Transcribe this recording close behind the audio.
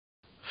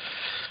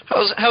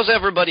How's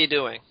everybody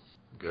doing?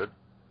 Good.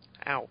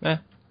 Ow.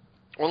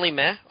 Only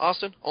meh,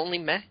 Austin? Only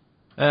meh?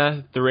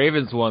 The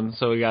Ravens won,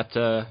 so we got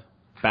to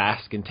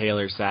bask in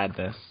Taylor's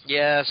sadness.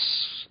 Yes,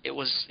 it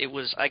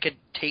was, I could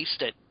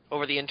taste it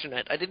over the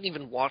internet. I didn't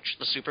even watch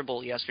the Super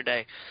Bowl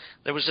yesterday.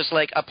 There was just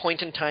like a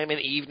point in time in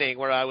the evening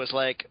where I was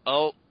like,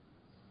 oh,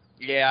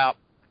 yeah,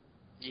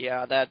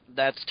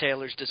 that's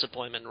Taylor's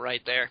disappointment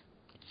right there.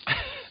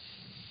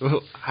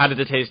 How did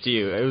it taste to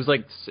you? It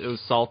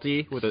was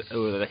salty with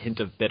a hint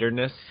of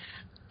bitterness.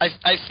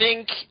 I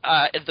think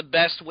the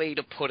best way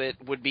to put it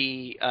would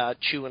be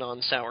chewing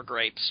on sour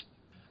grapes.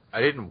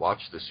 I didn't watch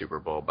the Super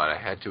Bowl, but I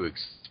had to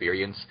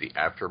experience the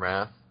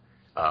aftermath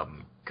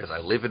because I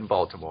live in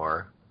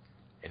Baltimore,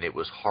 and it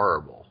was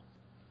horrible.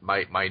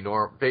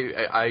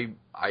 I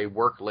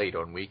work late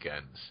on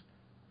weekends,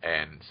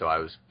 and so I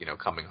was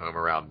coming home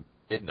around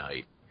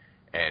midnight,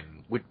 and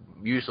which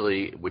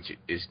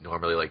is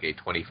normally like a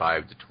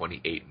 25 to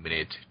 28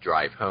 minute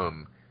drive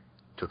home,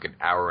 took an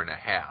hour and a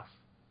half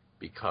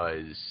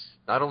because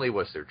not only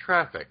was there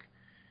traffic,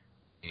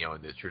 in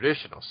the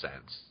traditional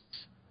sense,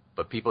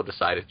 but people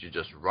decided to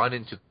just run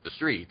into the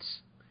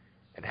streets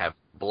and have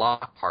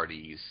block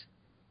parties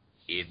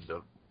in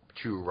the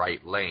two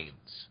right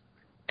lanes.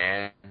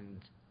 And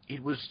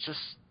it was just,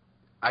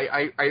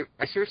 I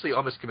seriously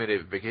almost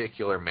committed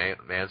vehicular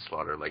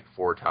manslaughter like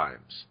 4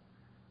 times.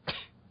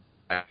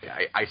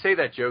 I say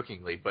that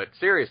jokingly, but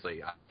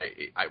seriously,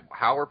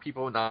 how are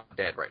people not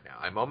dead right now?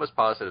 I'm almost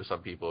positive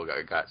some people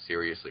got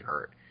seriously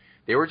hurt.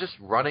 They were just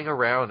running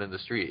around in the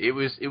street. It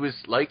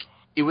was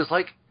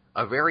like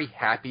a very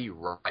happy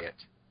riot.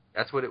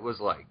 That's what it was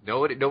like.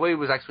 Nobody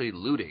was actually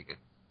looting.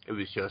 It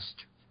was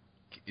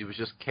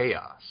just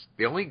chaos.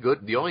 The only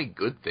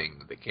good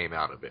thing that came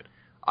out of it,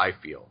 I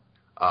feel,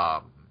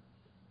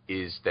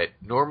 is that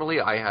normally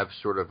I have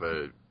sort of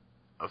a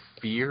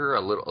fear,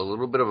 a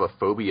little bit of a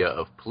phobia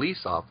of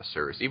police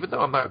officers. Even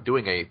though I'm not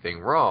doing anything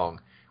wrong,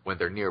 when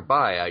they're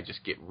nearby, I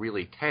just get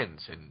really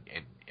tense and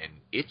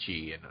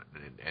itchy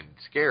and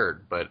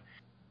scared. But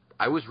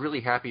I was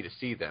really happy to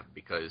see them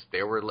because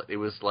it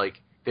was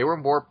like there were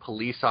more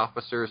police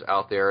officers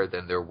out there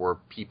than there were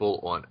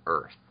people on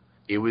Earth.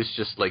 It was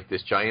just like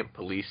this giant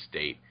police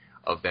state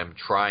of them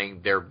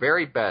trying their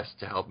very best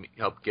to help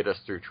get us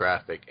through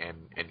traffic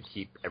and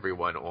keep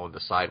everyone on the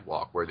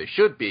sidewalk where they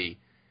should be,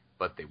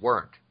 but they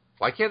weren't.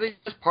 Why can't they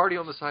just party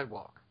on the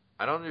sidewalk?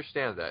 I don't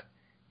understand that.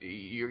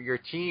 Your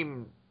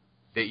team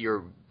that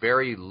you're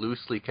very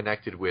loosely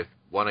connected with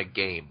won a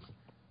game.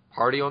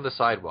 Party on the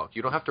sidewalk.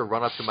 You don't have to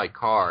run up to my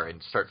car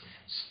and start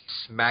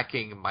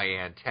smacking my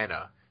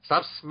antenna.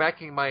 Stop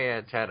smacking my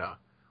antenna.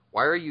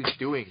 Why are you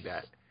doing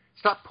that?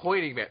 Stop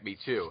pointing at me,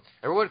 too.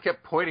 Everyone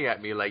kept pointing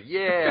at me like,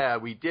 yeah,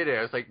 we did it.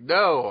 I was like,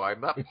 no,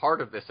 I'm not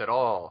part of this at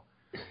all.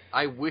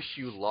 I wish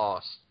you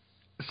lost.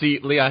 See,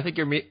 Leah, I think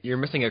you're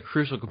missing a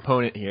crucial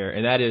component here,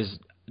 and that is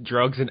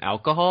drugs and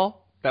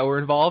alcohol that were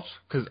involved.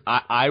 Because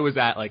I was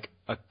at, like,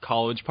 a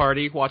college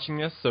party watching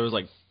this, so it was,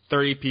 like,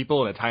 30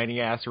 people in a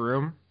tiny-ass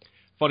room.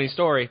 Funny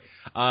story,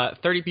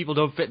 30 people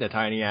don't fit in a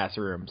tiny-ass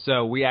room,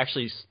 so we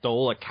actually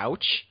stole a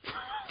couch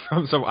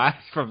from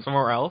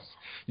somewhere else,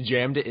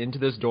 jammed it into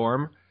this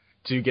dorm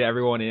to get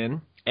everyone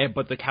in,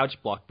 but the couch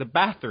blocked the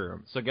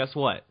bathroom. So guess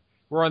what?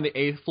 We're on the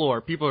 8th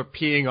floor. People are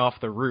peeing off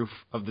the roof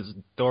of this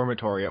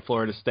dormitory at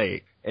Florida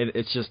State. And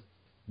it's just,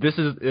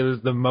 it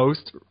was the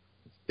most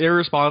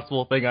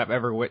irresponsible thing I've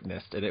ever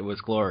witnessed, and it was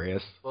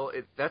glorious. Well,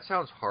 that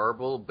sounds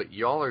horrible, but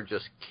y'all are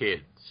just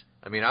kids.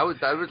 I mean, I was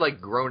like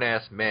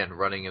grown-ass men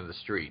running in the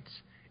streets.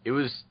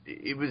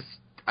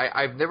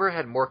 I've never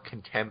had more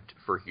contempt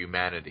for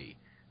humanity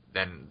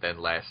than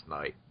last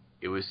night.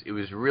 It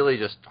was really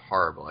just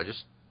horrible.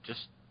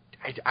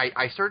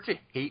 I started to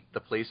hate the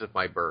place of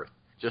my birth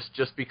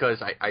just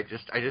because I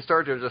just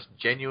started to just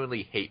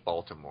genuinely hate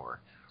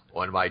Baltimore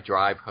on my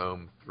drive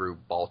home through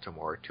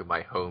Baltimore to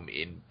my home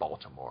in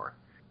Baltimore.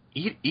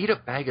 Eat a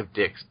bag of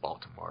dicks,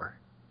 Baltimore.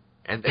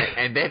 And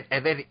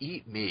then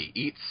eat me.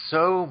 Eat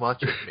so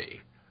much of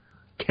me.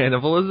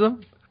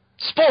 Cannibalism?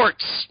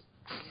 Sports!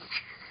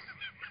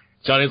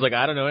 Johnny's like,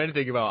 I don't know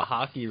anything about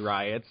hockey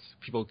riots.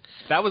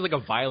 That was like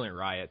a violent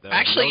riot, though.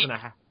 Actually,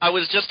 I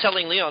was just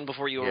telling Leon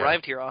before you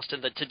arrived here,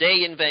 Austin, that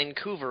today in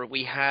Vancouver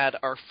we had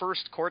our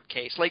first court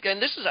case.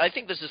 And I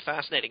think this is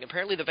fascinating.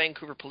 Apparently, the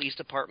Vancouver Police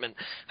Department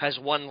has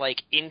won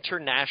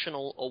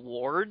international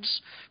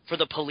awards for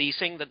the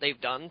policing that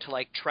they've done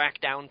to track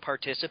down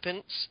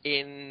participants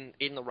in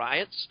the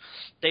riots.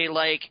 They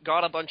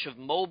got a bunch of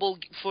mobile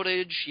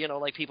footage,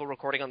 people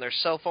recording on their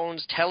cell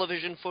phones,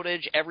 television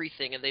footage,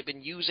 everything, and they've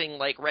been using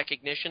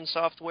recognition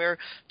software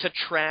to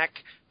track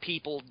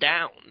people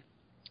down.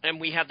 And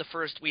we had the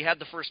first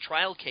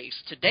trial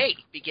case today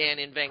began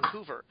in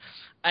Vancouver.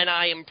 And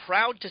I am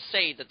proud to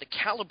say that the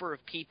caliber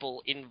of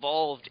people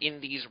involved in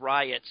these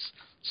riots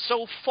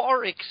so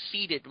far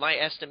exceeded my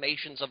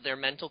estimations of their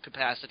mental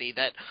capacity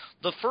that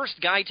the first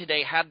guy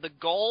today had the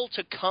gall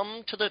to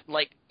come to the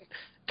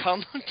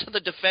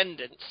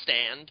defendant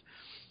stand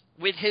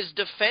with his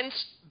defense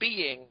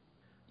being,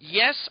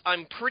 yes,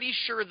 I'm pretty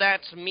sure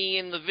that's me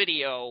in the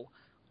video.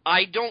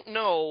 I don't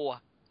know.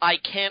 I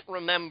can't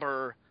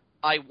remember.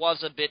 I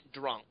was a bit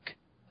drunk.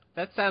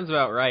 That sounds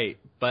about right.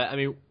 But, I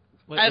mean...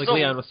 As a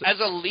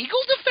legal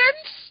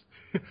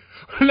defense?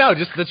 No,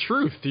 just the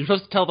truth. You're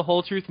supposed to tell the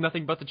whole truth,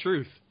 nothing but the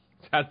truth.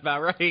 That's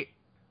about right.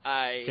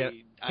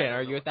 Can't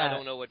argue with that. I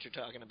don't know what you're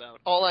talking about.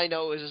 All I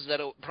know is that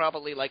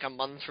probably like a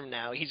month from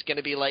now, he's going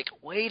to be like,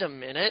 wait a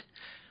minute.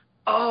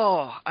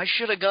 Oh, I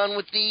should have gone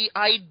with the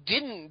I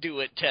didn't do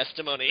it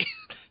testimony.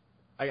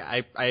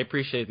 I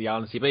appreciate the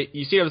honesty, but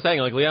you see what I'm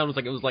saying? Like, Leon was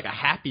like, it was like a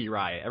happy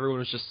riot. Everyone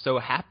was just so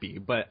happy,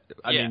 but,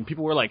 I mean,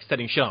 people were like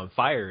setting shit on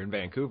fire in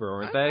Vancouver,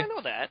 weren't they? I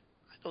know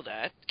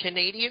that.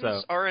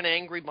 Canadians are an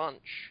angry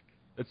bunch.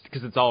 It's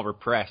because it's all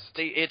repressed.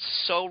 It's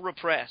so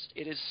repressed.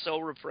 It is so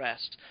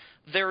repressed.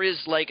 There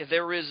is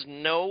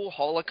no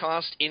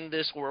Holocaust in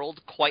this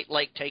world quite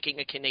like taking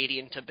a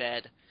Canadian to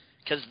bed,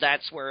 because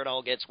that's where it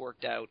all gets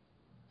worked out.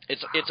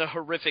 It's a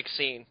horrific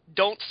scene.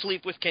 Don't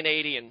sleep with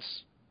Canadians,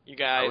 you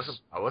guys.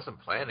 I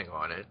wasn't planning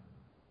on it.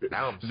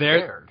 Now I'm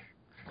scared.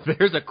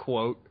 There's a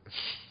quote.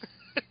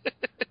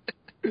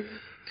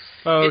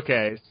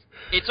 Okay.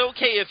 It's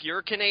okay if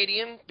you're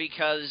Canadian,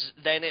 because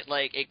then it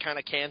kind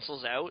of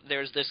cancels out.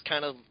 There's this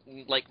kind of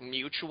like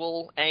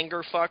mutual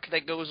anger fuck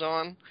that goes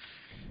on.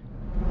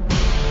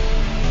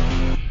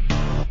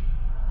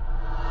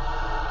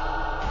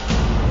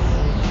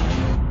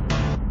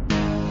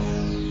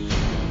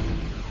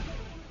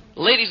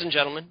 Ladies and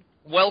gentlemen,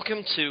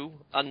 welcome to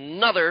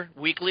another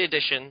weekly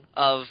edition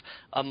of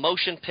A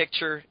Motion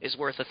Picture is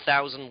Worth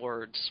 1,000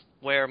 Words,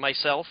 where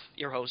myself,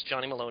 your host,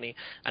 Johnny Maloney,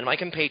 and my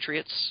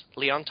compatriots,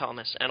 Leon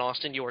Thomas and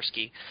Austin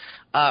Yorsky,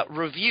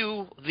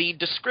 review the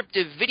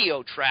descriptive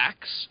video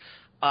tracks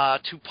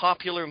to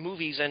popular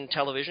movies and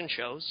television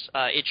shows.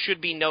 It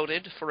should be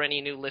noted, for any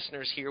new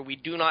listeners here, we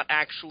do not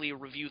actually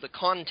review the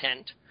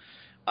content.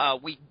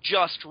 We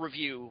just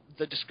review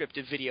the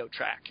descriptive video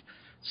track.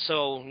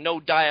 So no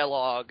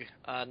dialogue,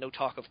 no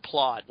talk of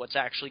plot, what's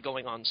actually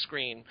going on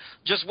screen.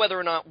 Just whether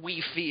or not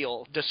we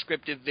feel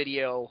descriptive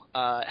video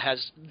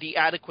has the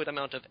adequate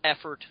amount of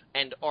effort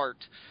and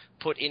art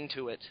put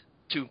into it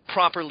to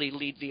properly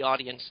lead the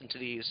audience into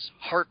these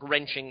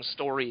heart-wrenching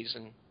stories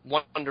and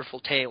wonderful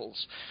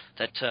tales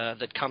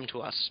that come to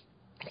us.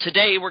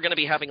 Today we're going to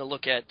be having a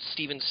look at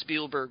Steven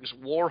Spielberg's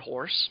War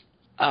Horse.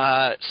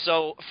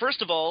 So,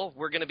 first of all,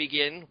 we're going to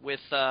begin with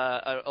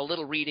a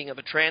little reading of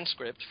a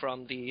transcript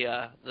from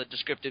the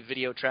descriptive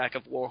video track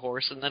of War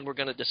Horse, and then we're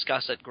going to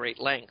discuss at great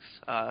length.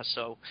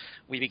 So,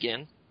 we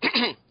begin.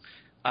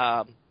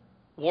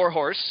 War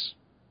Horse.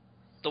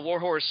 The War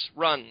Horse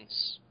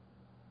runs.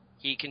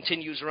 He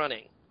continues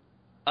running.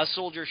 A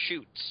soldier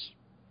shoots.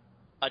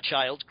 A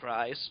child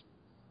cries.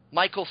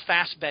 Michael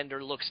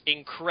Fassbender looks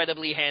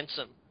incredibly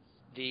handsome.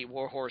 The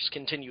War Horse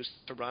continues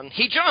to run.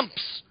 He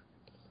jumps!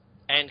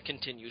 And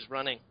continues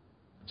running.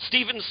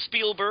 Steven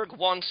Spielberg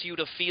wants you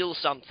to feel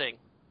something.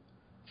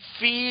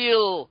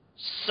 Feel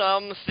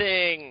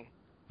something.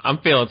 I'm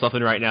feeling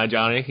something right now,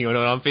 Johnny. You know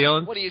what I'm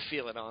feeling? What are you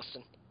feeling,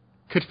 Austin?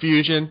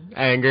 Confusion,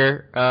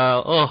 anger,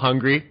 a little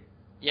hungry.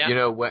 Yeah.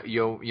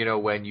 You know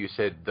when you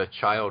said the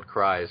child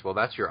cries, well,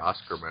 that's your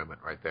Oscar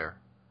moment right there.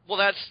 Well,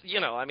 that's,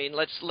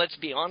 let's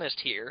be honest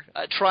here.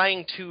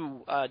 Trying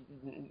to,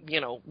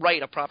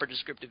 write a proper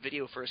descriptive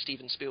video for a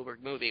Steven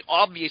Spielberg movie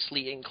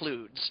obviously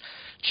includes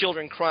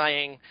children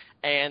crying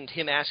and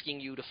him asking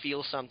you to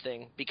feel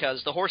something,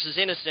 because the horse is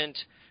innocent,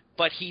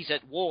 but he's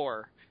at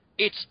war.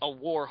 It's a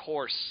war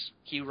horse.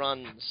 He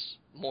runs.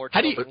 More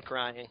children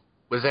crying.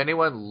 Was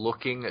anyone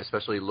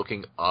especially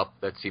looking up?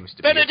 That seems to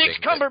be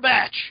Benedict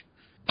Cumberbatch!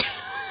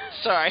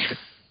 Sorry.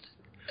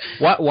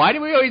 Why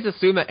do we always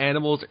assume that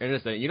animals are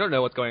innocent? You don't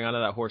know what's going on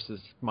in that horse's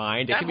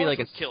mind. It could be like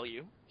kill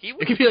you.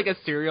 It could be like a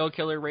serial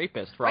killer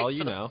rapist, for all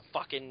you know. The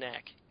fucking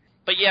neck.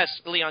 But yes,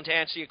 Leon, to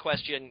answer your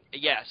question,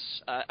 yes,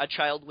 a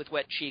child with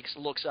wet cheeks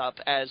looks up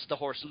as the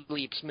horse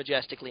leaps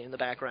majestically in the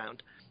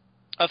background.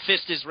 A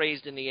fist is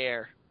raised in the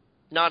air,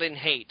 not in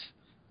hate,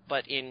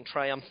 but in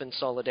triumphant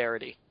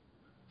solidarity.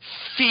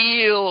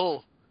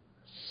 Feel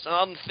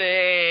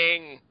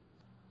something.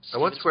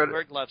 Steven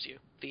Spielberg loves you.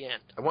 The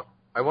end.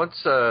 I once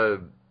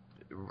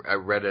I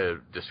read a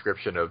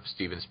description of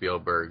Steven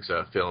Spielberg's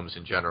films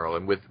in general,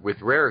 and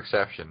with rare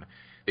exception,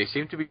 they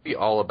seem to be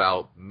all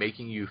about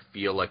making you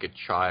feel like a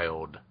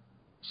child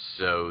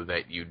so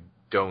that you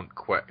don't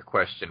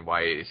question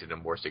why it isn't a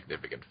more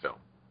significant film.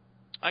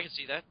 I can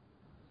see that.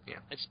 Yeah.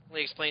 It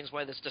simply explains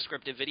why this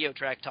descriptive video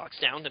track talks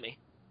down to me.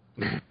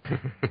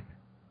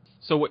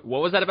 So what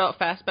was that about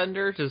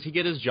Fassbender? Does he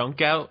get his junk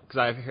out?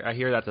 Because I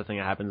hear that's a thing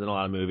that happens in a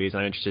lot of movies.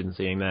 I'm interested in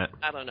seeing that.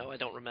 I don't know. I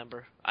don't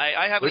remember.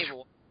 I haven't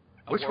even...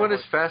 Which one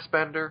is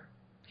Fassbender?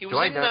 Do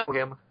I know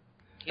him?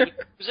 He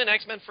was in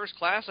X-Men First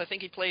Class. I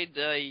think he played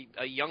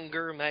a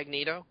younger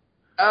Magneto.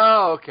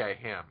 Oh, okay,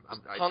 him.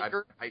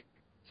 I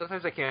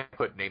sometimes I can't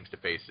put names to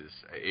faces.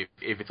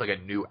 If it's like a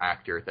new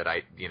actor that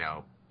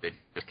that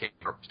just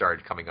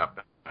started coming up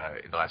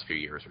in the last few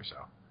years or so.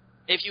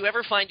 If you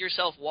ever find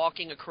yourself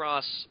walking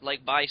across,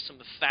 by some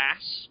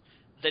fass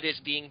that is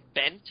being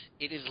bent,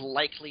 it is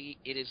likely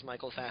it is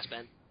Michael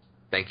Fassbender.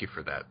 Thank you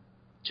for that.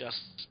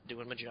 Just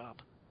doing my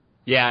job.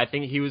 Yeah, I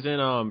think he was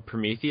in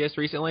Prometheus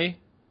recently.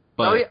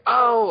 But Oh, yeah.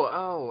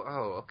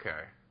 Oh,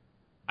 okay.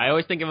 I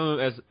always think of him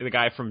as the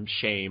guy from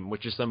Shame,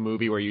 which is some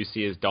movie where you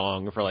see his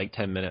dong for like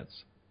 10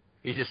 minutes.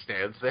 He just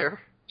stands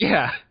there?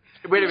 Yeah.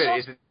 Wait a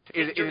minute,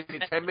 is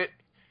it 10 minutes?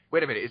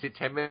 Wait a minute, is it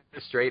 10 minutes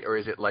straight, or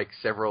is it like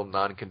several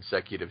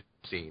non-consecutive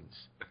scenes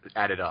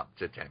added up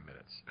to 10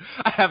 minutes?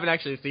 I haven't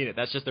actually seen it.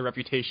 That's just the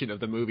reputation of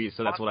the movie,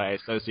 so that's what I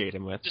associate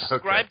him with.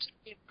 Describe to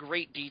me in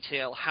great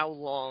detail how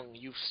long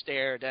you've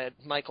stared at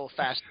Michael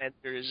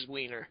Fassbender's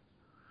wiener.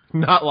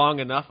 Not long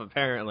enough,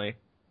 apparently.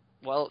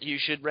 Well, you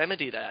should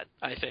remedy that,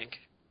 I think.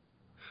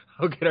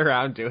 I'll get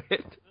around to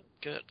it.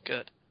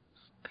 Good.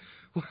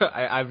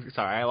 I'm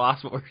sorry, I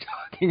lost what we're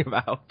talking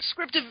about.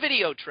 Scripted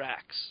video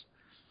tracks.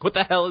 What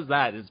the hell is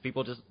that? Is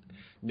people just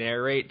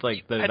narrate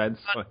like the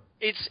events?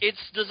 It's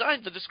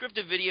designed. The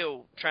descriptive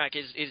video track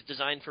is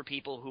designed for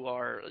people who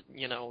are,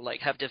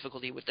 like have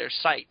difficulty with their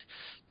sight.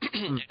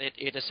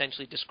 It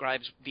essentially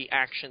describes the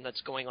action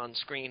that's going on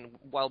screen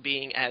while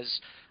being as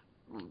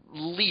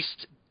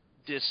least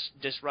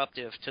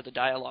disruptive to the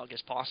dialogue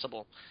as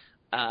possible.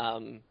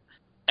 And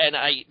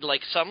I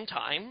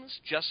sometimes,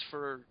 just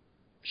for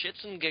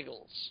shits and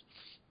giggles,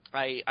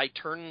 I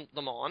turn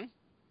them on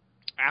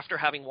after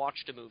having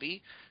watched a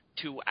movie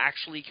to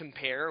actually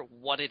compare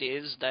what it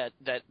is that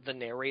the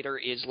narrator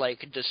is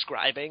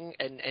describing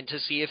and to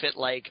see if it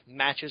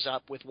matches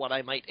up with what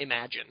I might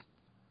imagine.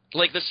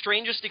 The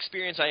strangest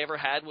experience I ever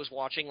had was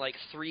watching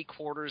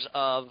 3/4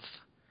 of,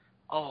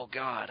 oh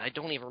god, I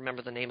don't even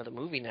remember the name of the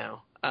movie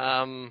now.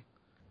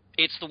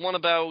 It's the one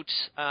about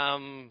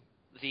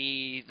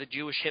the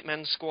Jewish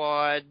hitmen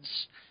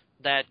squads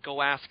that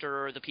go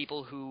after the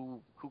people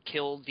who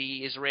killed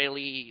the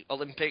Israeli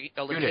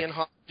Olympian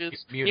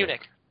hostages.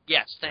 Munich.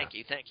 Yes, thank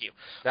you.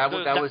 That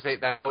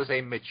was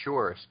a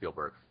mature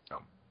Spielberg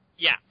film.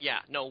 Yeah.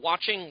 No,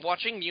 watching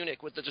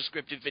Munich with the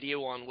descriptive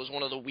video on was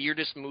one of the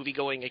weirdest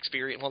movie-going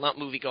experience. Well, not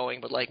movie-going,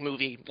 but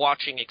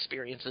movie-watching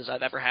experiences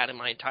I've ever had in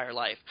my entire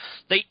life.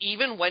 They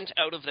even went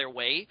out of their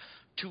way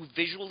to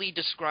visually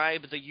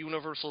describe the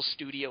Universal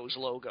Studios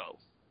logo.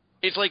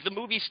 It's the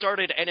movie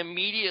started and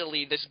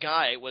immediately this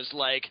guy was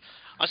like,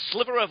 a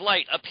sliver of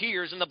light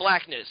appears in the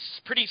blackness.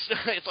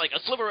 It's like, a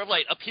sliver of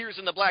light appears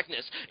in the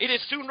blackness. It is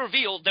soon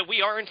revealed that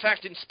we are in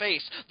fact in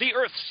space. The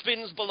Earth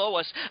spins below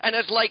us, and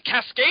as light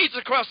cascades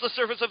across the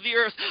surface of the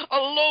Earth, a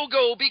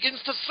logo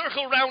begins to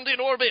circle round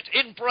in orbit.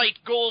 In bright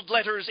gold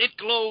letters, it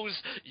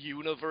glows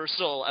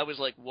Universal. I was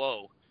like,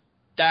 whoa,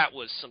 that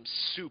was some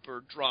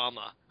super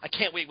drama. I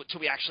can't wait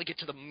till we actually get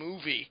to the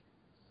movie.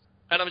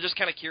 And I'm just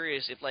kind of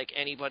curious if,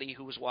 anybody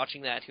who was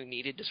watching that who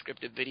needed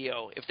descriptive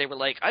video, if they were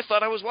like, I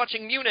thought I was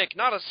watching Munich,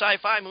 not a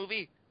sci-fi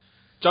movie.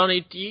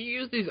 Johnny, do you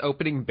use these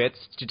opening bits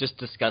to just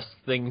discuss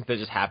things that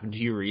just happened to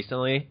you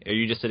recently? Are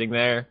you just sitting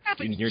there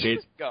in your days?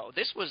 Ago.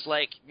 This was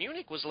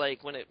Munich was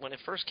when it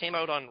first came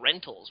out on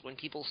rentals, when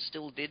people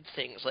still did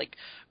things like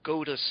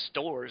go to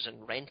stores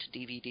and rent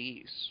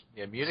DVDs.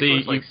 Yeah,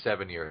 Munich was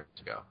 7 years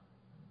ago,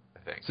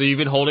 I think. So you've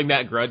been holding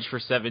that grudge for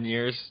 7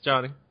 years,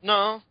 Johnny?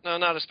 No,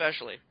 not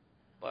especially.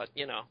 But,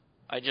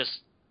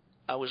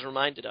 I was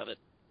reminded of it.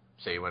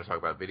 So you want to talk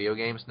about video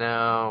games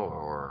now,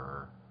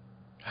 or?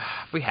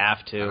 If we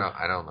have to.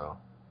 I don't know.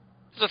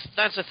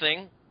 That's a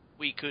thing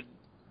we could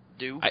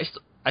do.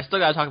 I still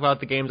got to talk about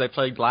the games I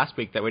played last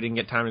week that we didn't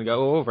get time to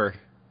go over.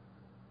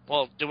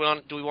 Well, do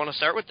we want to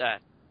start with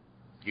that?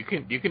 You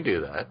can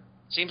do that.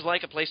 Seems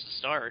like a place to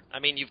start. I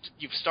mean,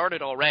 you've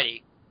started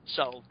already,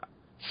 so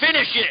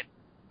finish it.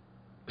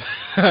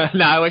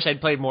 No, I wish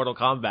I'd played Mortal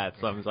Kombat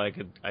some so I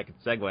could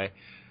segue.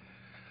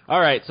 All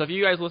right, so if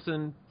you guys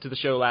listened to the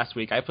show last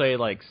week, I played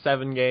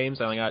 7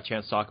 games. I only got a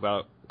chance to talk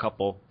about a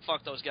couple.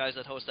 Fuck those guys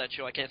that host that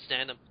show. I can't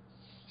stand them.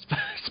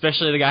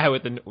 Especially the guy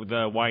with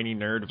the whiny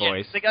nerd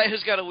voice. The guy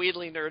who's got a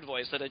wheedly nerd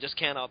voice that I just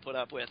cannot put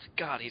up with.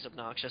 God, he's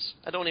obnoxious.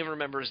 I don't even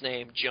remember his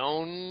name.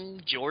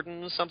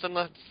 Jordan, something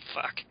like...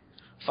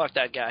 Fuck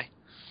that guy.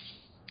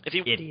 If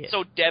he was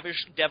so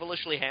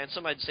devilishly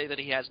handsome, I'd say that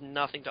he has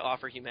nothing to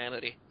offer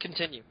humanity.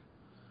 Continue.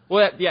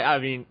 Well,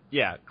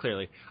 yeah,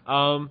 clearly.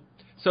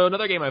 So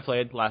another game I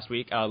played last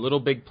week, Little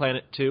Big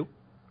Planet 2.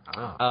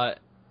 Oh.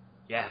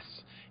 Yes.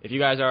 If you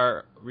guys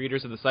are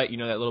readers of the site, you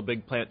know that Little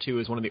Big Planet 2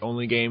 is one of the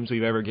only games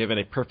we've ever given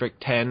a perfect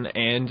 10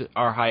 and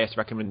our highest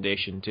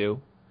recommendation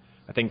to.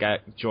 I think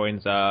that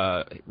joins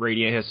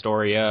Radiant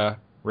Historia,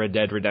 Red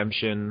Dead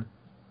Redemption,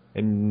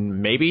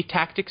 and maybe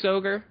Tactics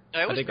Ogre.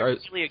 I was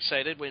really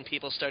excited when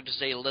people started to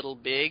say Little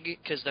Big,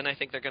 because then I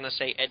think they're going to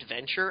say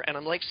Adventure, and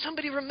I'm like,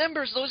 somebody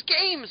remembers those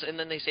games! And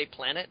then they say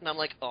Planet, and I'm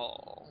like,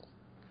 oh.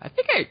 I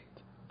think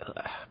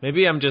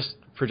maybe I'm just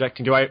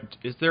projecting.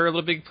 Is there a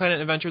Little Big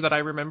Planet Adventure that I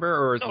remember,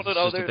 or is this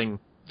just a thing?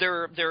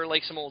 There are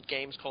some old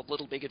games called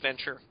Little Big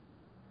Adventure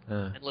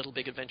and Little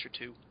Big Adventure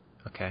 2.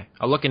 Okay,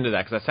 I'll look into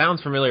that because that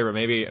sounds familiar, but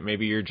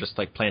maybe you're just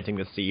planting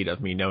the seed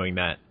of me knowing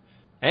that.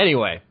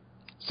 Anyway,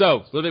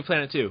 so Little Big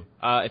Planet 2.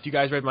 If you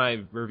guys read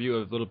my review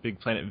of Little Big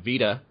Planet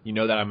Vita, you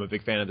know that I'm a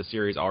big fan of the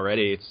series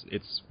already.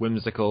 It's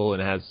whimsical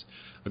and it has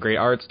a great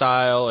art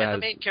style. The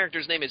main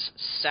character's name is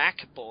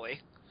Sackboy.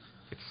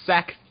 It's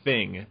sack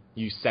thing,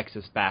 you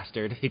sexist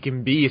bastard. He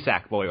can be a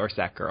sack boy or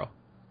sack girl.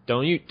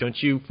 Don't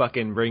you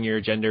fucking bring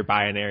your gender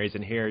binaries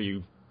in here,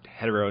 you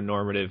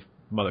heteronormative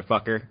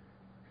motherfucker.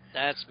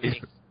 That's me.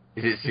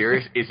 Is it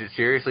serious? Is it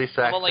seriously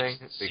sack I'm like,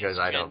 thing? Because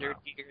I don't know.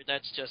 here.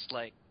 That's just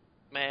like,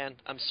 man,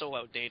 I'm so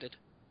outdated.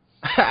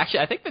 Actually,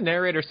 I think the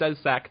narrator says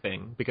sack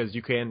thing because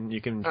you can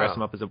dress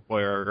him up as a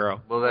boy or a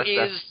girl. Well, that's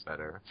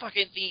better.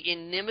 Fucking the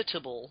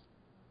inimitable.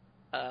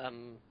 I've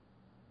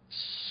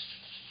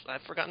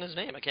forgotten his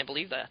name. I can't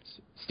believe that.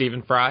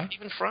 Stephen Fry?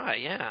 Stephen Fry,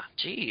 yeah.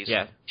 Jeez.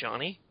 Yeah.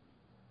 Johnny.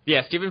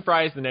 Yeah, Stephen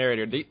Fry is the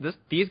narrator.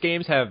 These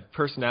games have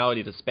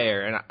personality to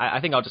spare, and I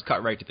think I'll just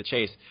cut right to the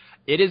chase.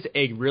 It is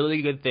a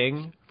really good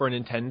thing for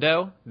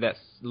Nintendo that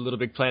Little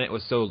Big Planet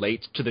was so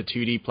late to the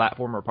 2D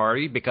platformer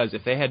party, because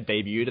if they had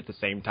debuted at the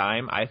same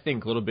time, I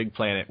think Little Big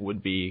Planet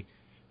would be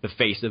the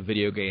face of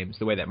video games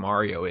the way that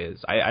Mario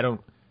is. I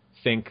don't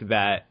think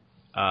that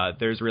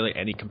there's really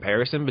any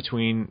comparison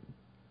between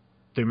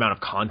the amount of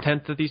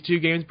content that these two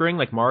games bring.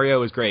 Like,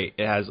 Mario is great.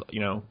 It has,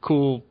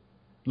 cool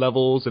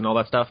levels and all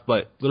that stuff,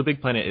 but Little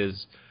Big Planet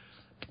is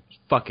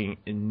fucking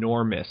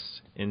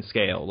enormous in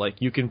scale. Like,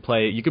 you could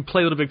play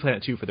Little Big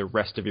Planet 2 for the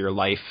rest of your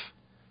life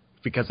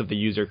because of the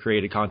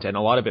user-created content.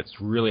 A lot of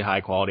it's really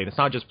high quality, and it's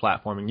not just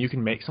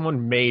platforming.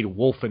 Someone made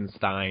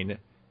Wolfenstein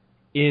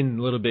in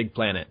Little Big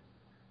Planet.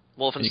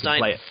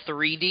 Wolfenstein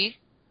 3D?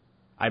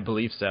 I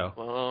believe so.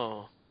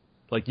 Oh.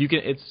 Like,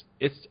 it's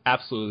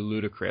absolutely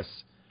ludicrous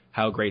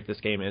how great this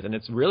game is. And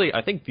it's really,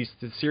 I think the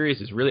series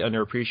is really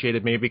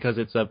underappreciated, maybe because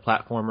it's a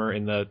platformer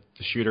in the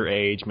shooter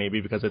age, maybe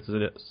because it's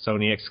a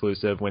Sony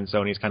exclusive when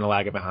Sony's kind of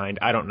lagging behind.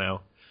 I don't know.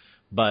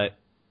 But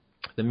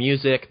the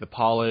music, the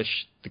polish,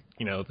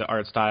 the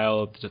art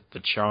style,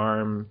 the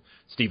charm,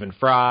 Stephen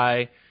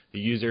Fry, the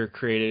user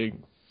created,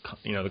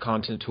 the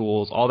content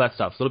tools, all that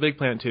stuff. Little Big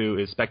Planet 2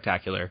 is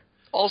spectacular.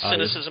 All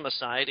cynicism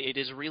aside, it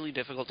is really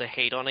difficult to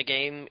hate on a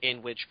game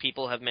in which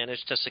people have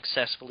managed to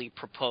successfully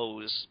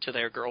propose to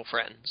their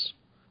girlfriends.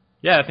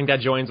 Yeah, I think that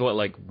joins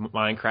like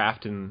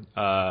Minecraft and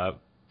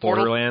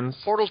Borderlands.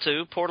 Portal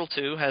 2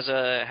 had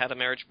a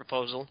marriage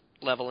proposal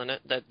level in it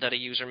that a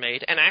user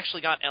made, and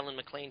actually got Ellen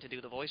McLean to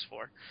do the voice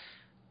for.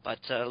 But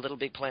Little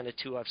Big Planet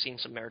 2, I've seen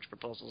some marriage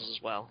proposals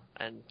as well,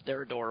 and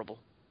they're adorable.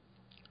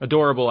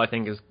 Adorable, I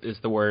think, is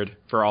the word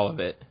for all of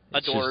it.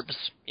 Adorbs,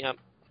 yep.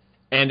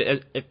 And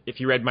if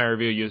you read my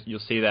review, you'll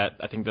see that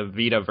I think the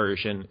Vita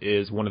version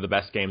is one of the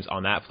best games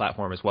on that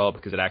platform as well,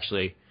 because it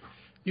actually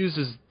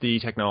uses the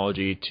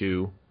technology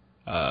to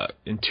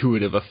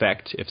intuitive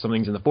effect. If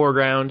something's in the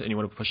foreground and you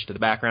want to push it to the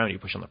background, you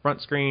push on the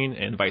front screen,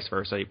 and vice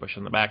versa. You push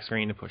on the back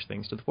screen to push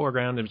things to the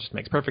foreground. It just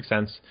makes perfect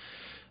sense.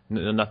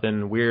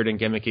 Nothing weird and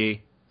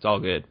gimmicky. It's all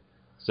good.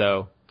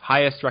 So,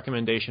 highest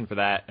recommendation for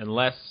that,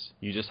 unless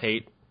you just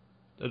hate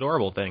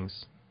adorable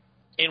things.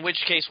 In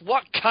which case,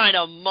 what kind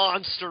of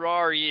monster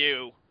are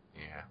you?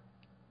 Yeah.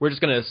 We're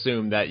just going to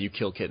assume that you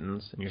kill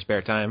kittens in your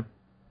spare time.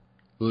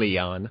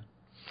 Leon.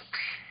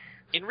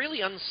 In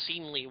really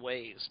unseemly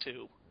ways,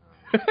 too.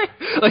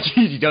 Like,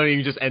 you don't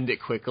even just end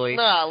it quickly?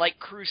 Nah, like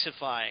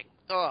crucifying.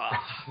 Oh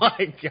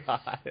my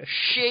God.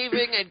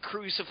 Shaving and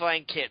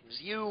crucifying kittens.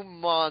 You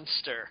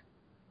monster.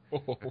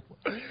 Oh,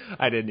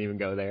 I didn't even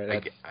go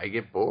there. I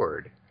get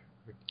bored.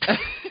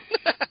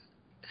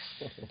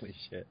 Holy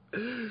shit.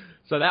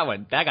 So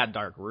that got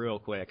dark real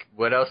quick.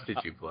 What else did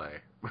you play?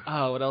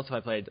 Oh, what else have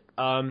I played?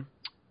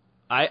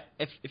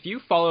 If you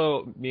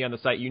follow me on the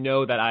site, you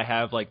know that I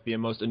have like the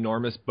most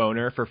enormous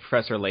boner for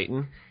Professor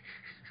Layton.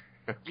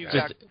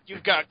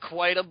 You've got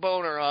quite a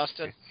boner,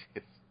 Austin.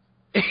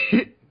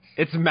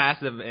 It's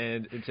massive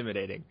and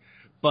intimidating.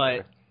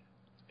 But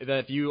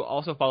if you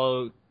also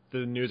follow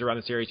the news around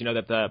the series, you know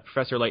that the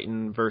Professor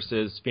Layton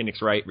versus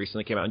Phoenix Wright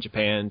recently came out in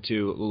Japan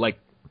to, like,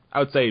 I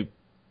would say,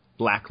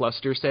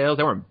 lackluster sales.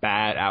 They weren't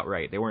bad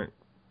outright. They weren't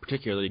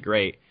particularly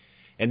great.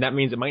 And that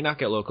means it might not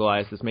get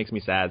localized. This makes me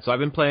sad. So I've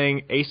been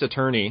playing Ace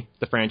Attorney,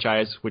 the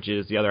franchise, which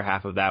is the other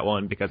half of that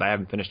one, because I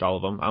haven't finished all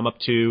of them. I'm up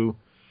to,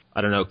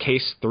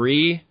 Case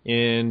 3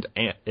 and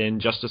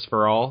Justice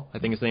for All, I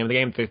think is the name of the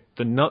game.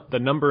 The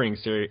numbering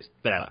series,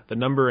 the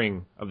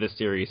numbering of this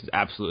series is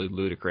absolutely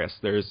ludicrous.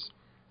 There's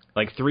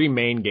like 3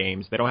 main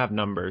games. They don't have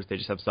numbers. They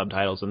just have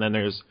subtitles. And then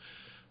there's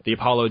the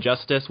Apollo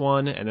Justice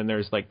one, and then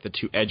there's like the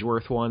 2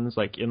 Edgeworth ones.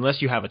 Like,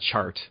 unless you have a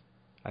chart,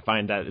 I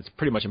find that it's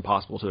pretty much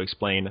impossible to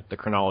explain the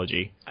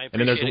chronology. I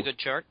appreciate a good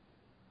chart.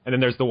 And then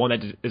there's the one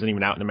that isn't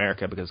even out in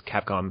America because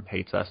Capcom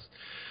hates us.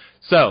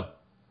 So,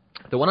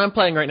 the one I'm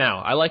playing right now,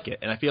 I like it,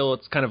 and I feel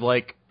it's kind of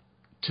like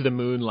To the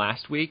Moon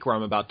last week, where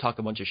I'm about to talk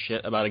a bunch of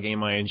shit about a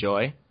game I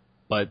enjoy,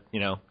 but,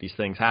 these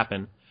things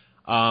happen.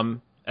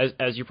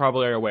 As you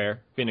probably are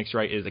aware, Phoenix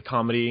Wright is a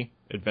comedy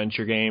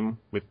adventure game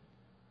with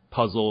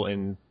puzzle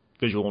and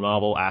visual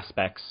novel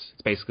aspects.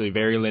 It's basically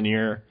very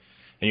linear,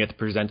 and you have to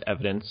present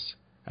evidence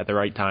at the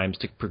right times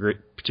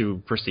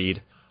to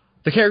proceed.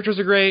 The characters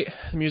are great,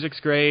 the music's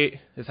great,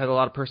 it has a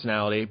lot of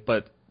personality,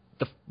 but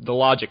the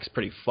logic's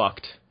pretty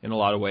fucked in a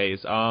lot of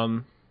ways.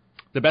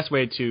 The best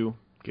way to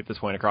get this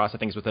point across, I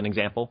think, is with an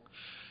example.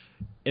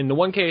 In the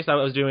one case I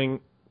was doing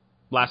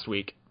last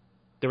week,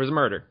 there was a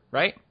murder,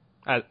 right?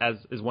 As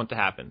is wont to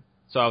happen.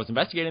 So I was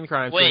investigating the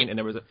crime scene, and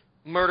there was a...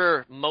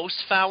 Murder most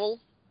foul,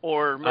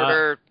 or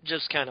murder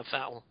just kind of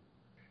foul?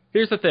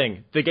 Here's the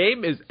thing. The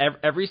game is...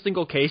 Every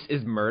single case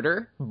is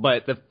murder,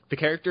 but the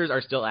characters are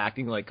still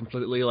acting like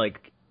completely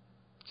like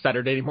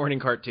Saturday morning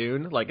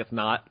cartoon. Like it's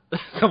not...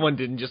 Someone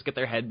didn't just get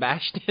their head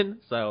bashed in.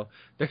 So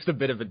there's a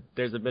bit of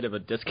a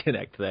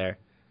disconnect there.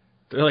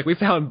 They're like, we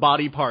found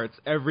body parts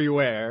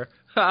everywhere.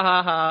 Ha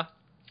ha ha.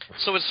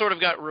 So it's sort of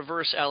got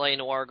reverse L.A.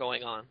 Noire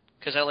going on.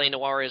 Because L.A.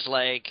 Noire is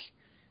like,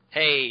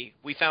 hey,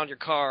 we found your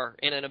car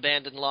in an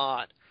abandoned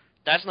lot.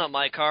 That's not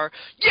my car.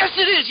 Yes,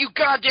 it is, you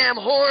goddamn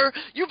whore!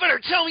 You better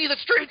tell me the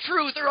straight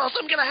truth, or else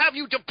I'm going to have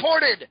you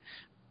deported!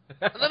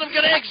 And then I'm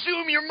going to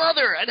exhume your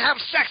mother and have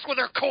sex with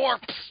her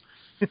corpse!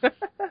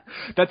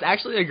 That's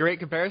actually a great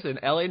comparison.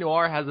 L.A.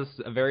 Noire has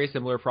a very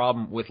similar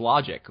problem with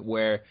logic,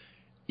 where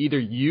either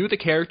you, the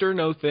character,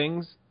 know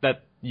things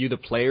that you, the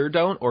player,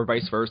 don't, or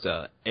vice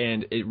versa,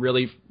 and it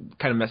really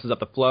kind of messes up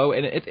the flow,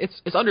 and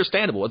it's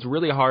understandable. It's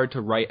really hard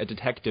to write a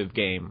detective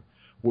game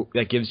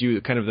that gives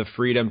you kind of the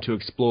freedom to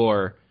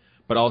explore,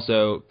 but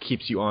also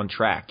keeps you on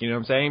track. You know what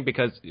I'm saying?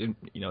 Because,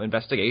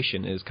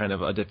 investigation is kind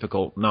of a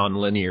difficult,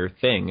 non-linear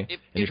thing.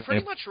 It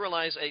pretty much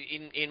relies,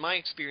 in my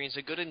experience,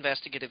 a good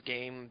investigative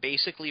game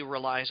basically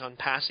relies on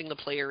passing the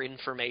player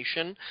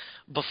information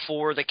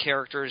before the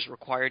character is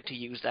required to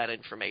use that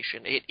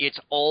information. It's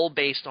all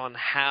based on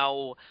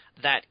how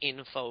that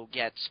info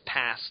gets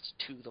passed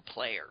to the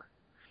player.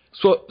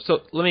 So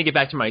let me get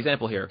back to my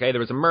example here, okay?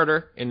 There was a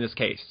murder in this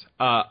case.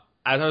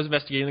 As I was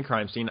investigating the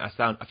crime scene, I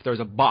found there was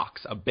a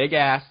box, a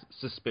big-ass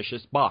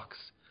suspicious box.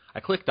 I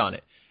clicked on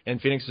it,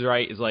 and Phoenix is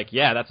right, is like,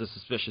 yeah, that's a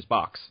suspicious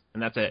box,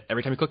 and that's it.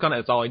 Every time you click on it,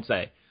 that's all he'd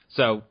say.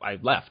 So I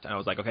left, and I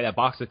was like, okay, that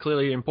box is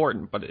clearly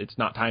important, but it's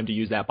not time to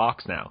use that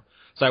box now.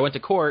 So I went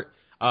to court.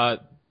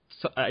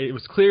 It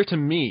was clear to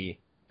me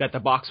that the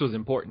box was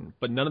important,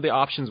 but none of the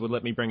options would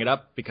let me bring it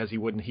up because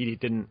he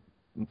didn't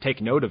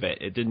take note of it.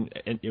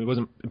 It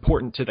wasn't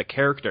important to the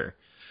character.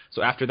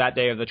 So after that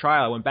day of the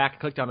trial, I went back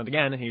and clicked on it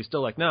again, and he was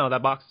still like, no,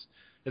 that box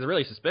is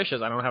really suspicious.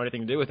 I don't have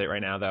anything to do with it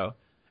right now, though.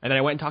 And then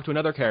I went and talked to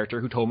another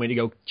character who told me to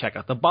go check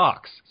out the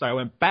box. So I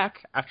went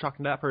back after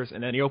talking to that person,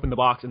 and then he opened the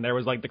box, and there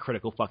was, like, the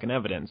critical fucking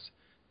evidence.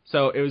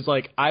 So it was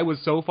like I was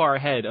so far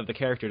ahead of the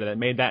character that it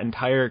made that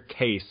entire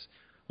case,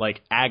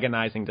 like,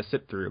 agonizing to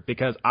sit through,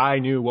 because I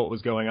knew what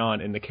was going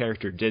on, and the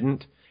character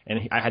didn't,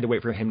 and I had to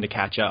wait for him to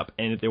catch up.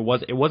 And it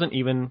wasn't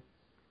even...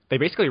 They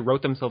basically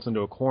wrote themselves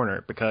into a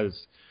corner,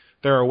 because...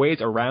 There are ways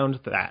around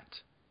that,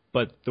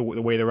 but the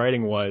way the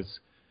writing was,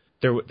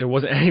 there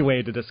wasn't any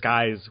way to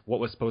disguise what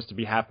was supposed to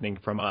be happening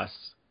from us.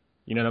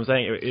 You know what I'm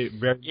saying? It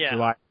very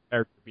relied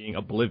on being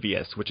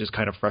oblivious, which is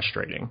kind of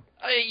frustrating.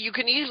 You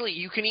can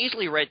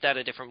easily write that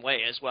a different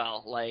way as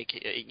well. Like,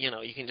 you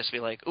can just be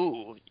like,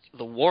 ooh,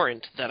 the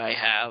warrant that I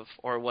have,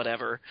 or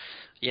whatever,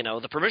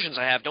 the permissions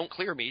I have don't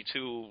clear me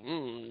to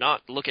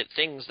not look at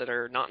things that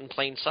are not in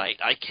plain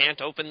sight. I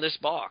can't open this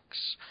box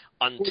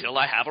until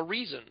I have a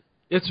reason.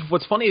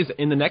 What's funny is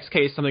in the next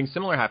case, something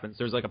similar happens.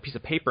 There's like a piece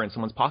of paper in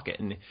someone's pocket,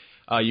 and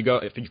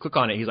if you click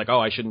on it, he's like,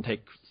 oh, I shouldn't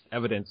take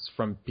evidence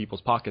from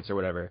people's pockets or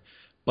whatever.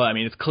 But I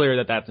mean, it's clear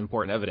that that's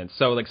important evidence.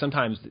 So like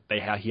sometimes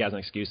he has an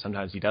excuse,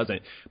 sometimes he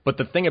doesn't. But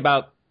the thing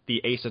about the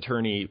Ace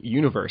Attorney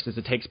universe is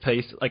it takes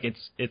place, like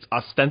it's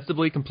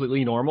ostensibly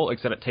completely normal,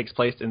 except it takes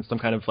place in some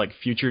kind of like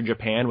future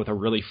Japan with a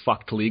really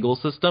fucked legal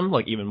system,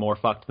 like even more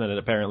fucked than it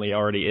apparently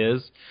already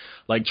is.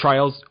 Like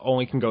trials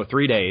only can go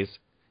 3 days.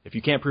 If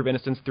you can't prove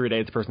innocence 3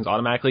 days, the person's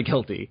automatically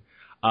guilty.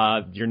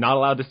 You're not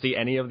allowed to see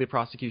any of the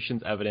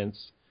prosecution's evidence.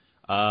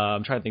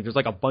 I'm trying to think. There's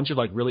like a bunch of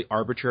like really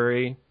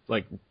arbitrary,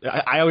 like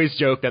I always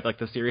joke that like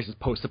the series is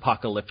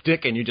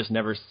post-apocalyptic and you just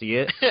never see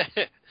it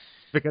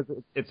because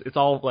it's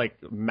all like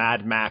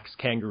Mad Max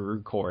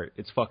Kangaroo Court.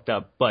 It's fucked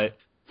up, but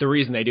the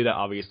reason they do that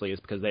obviously is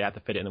because they have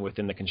to fit it in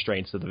within the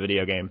constraints of the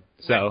video game.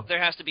 So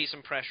there has to be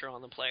some pressure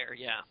on the player.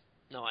 Yeah,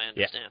 no, I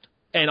understand. Yeah.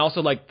 And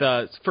also, like,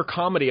 for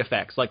comedy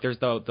effects, like, there's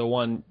the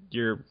one,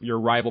 your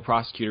rival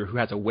prosecutor who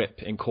has a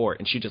whip in court,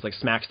 and she just, like,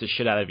 smacks the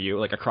shit out of you,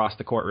 like, across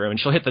the courtroom, and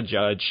she'll hit the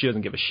judge. She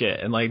doesn't give a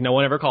shit. And, like, no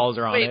one ever calls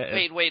her on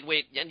it.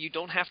 Wait. And you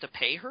don't have to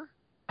pay her?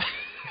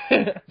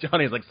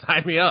 Johnny's like,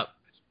 sign me up.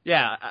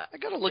 Yeah. I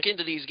gotta look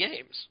into these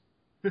games.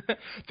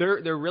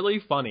 They're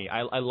really funny.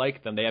 I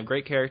like them. They have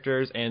great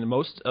characters, and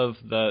most of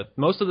the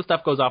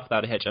stuff goes off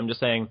without a hitch. I'm just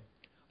saying,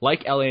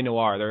 like L.A.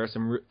 Noire, there are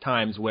some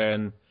times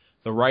when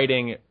the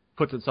writing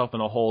puts itself in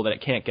a hole that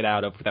it can't get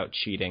out of without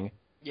cheating.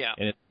 Yeah.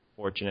 And it's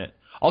unfortunate.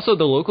 Also,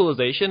 the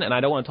localization, and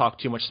I don't want to talk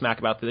too much smack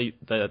about the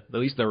at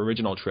least the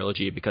original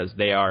trilogy because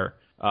they are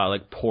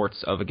like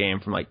ports of a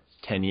game from like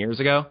 10 years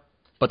ago.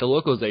 But the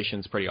localization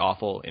is pretty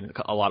awful in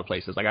a lot of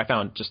places. Like I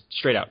found just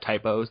straight out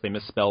typos. They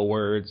misspell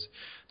words.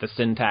 The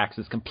syntax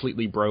is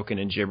completely broken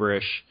and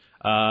gibberish.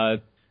 I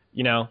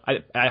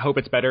hope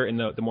it's better in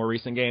the more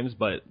recent games,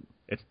 but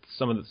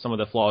some of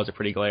the flaws are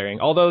pretty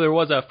glaring. Although there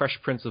was a Fresh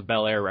Prince of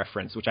Bel-Air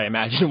reference, which I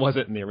imagine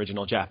wasn't in the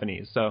original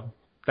Japanese, so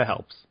that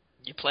helps.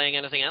 You playing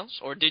anything else,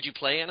 or did you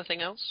play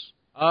anything else?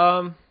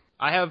 I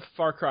have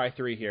Far Cry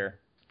 3 here.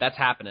 That's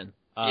happening.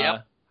 Yeah.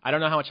 I don't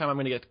know how much time I'm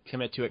going to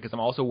commit to it because I'm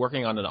also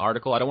working on an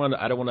article. I don't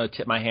want to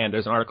tip my hand.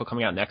 There's an article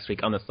coming out next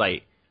week on the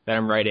site that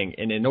I'm writing,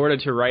 and in order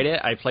to write it,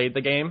 I played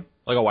the game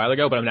like a while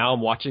ago, but now I'm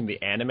watching the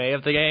anime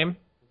of the game.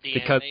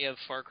 Anime of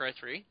Far Cry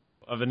 3?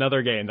 Of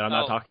another game that I'm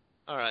not talking.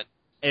 All right.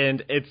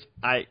 And it's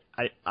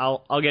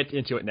I'll get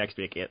into it next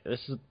week.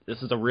 This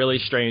is a really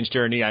strange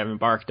journey I've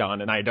embarked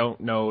on, and I don't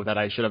know that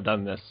I should have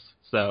done this.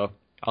 So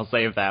I'll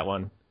save that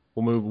one.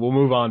 We'll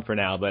move on for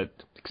now, but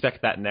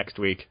expect that next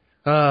week.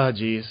 Oh,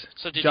 jeez.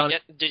 So did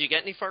you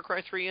get any Far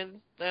Cry 3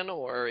 in then,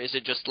 or is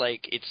it just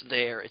like it's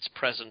there, it's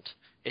present,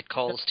 it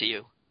calls to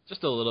you?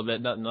 Just a little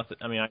bit, nothing.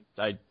 I mean,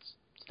 I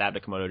stabbed a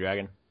Komodo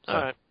dragon. So.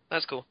 All right,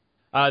 that's cool.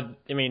 I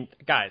mean,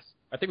 guys,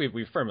 I think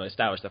we've firmly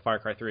established that Far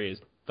Cry 3 is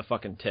the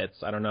fucking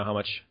tits. I don't know how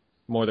much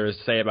more there is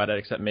to say about it,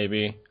 except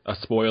maybe a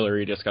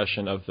spoilery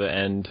discussion of the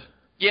end.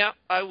 Yeah,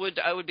 I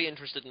would be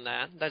interested in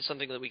that. That's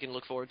something that we can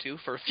look forward to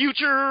for a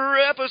future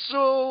episode.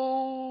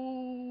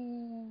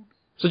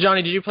 So,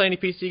 Johnny, did you play any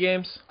PC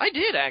games? I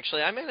did,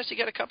 actually. I managed to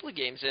get a couple of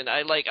games in.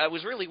 I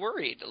was really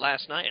worried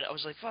last night. I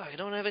was like, fuck, I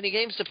don't have any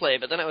games to play.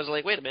 But then I was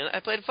like, wait a minute,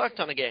 I played a fuck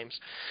ton of games.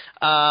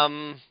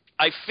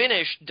 I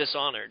finished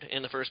Dishonored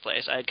in the first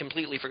place. I had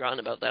completely forgotten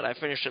about that. I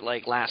finished it,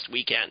 like, last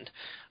weekend.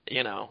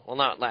 Well,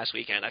 not last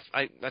weekend.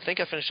 I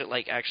think I finished it,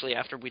 like, actually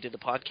after we did the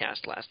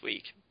podcast last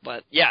week.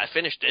 But, yeah, I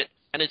finished it,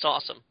 and it's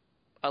awesome.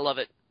 I love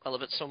it. I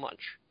love it so much.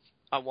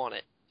 I want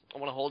it. I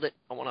want to hold it.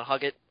 I want to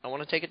hug it. I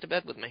want to take it to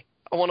bed with me.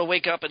 I want to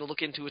wake up and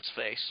look into its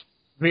face.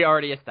 We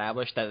already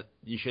established that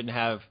you shouldn't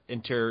have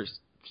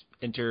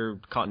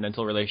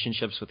intercontinental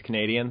relationships with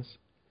Canadians.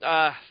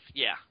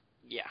 Yeah.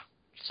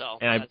 So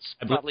and that's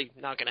probably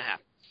not going to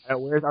happen.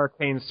 Where's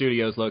Arcane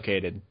Studios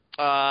located?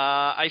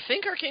 I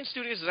think Arcane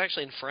Studios is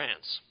actually in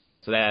France.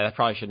 So that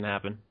probably shouldn't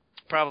happen.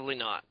 Probably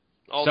not.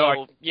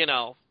 Although,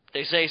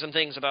 they say some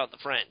things about the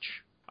French.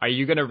 Are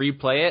you going to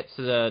replay it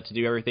to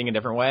do everything a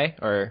different way,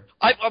 or?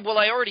 I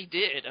already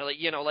did.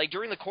 Like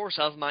during the course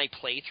of my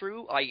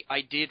playthrough,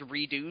 I did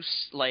reduce.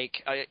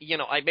 I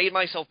made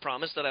myself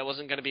promise that I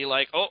wasn't going to be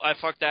like, oh, I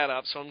fucked that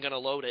up, so I'm going to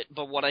load it.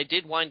 But what I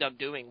did wind up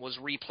doing was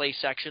replay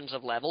sections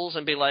of levels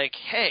and be like,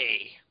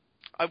 hey,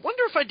 I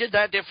wonder if I did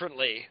that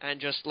differently, and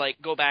just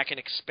go back and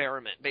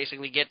experiment.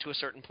 Basically, get to a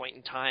certain point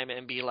in time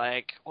and be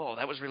like, oh,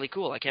 that was really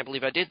cool. I can't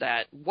believe I did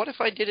that. What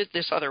if I did it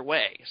this other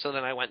way? So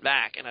then I went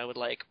back and I would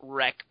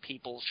wreck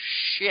people's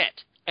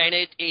shit, and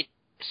it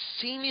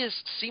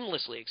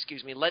seamlessly,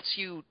 lets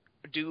you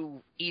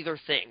do either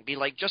thing. Be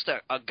just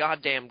a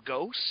goddamn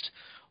ghost,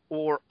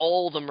 or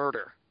all the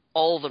murder.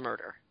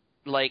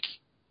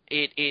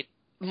 It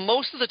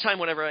most of the time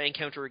whenever I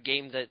encounter a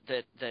game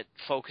that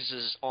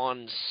focuses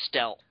on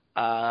stealth,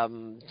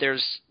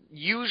 there's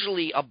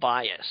usually a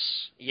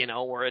bias,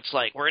 where it's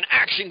we're an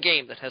action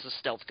game that has a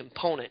stealth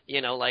component,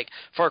 like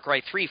Far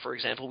Cry 3, for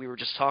example, we were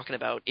just talking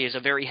about, is a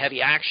very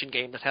heavy action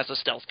game that has a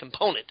stealth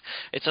component.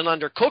 It's an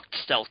undercooked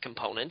stealth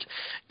component.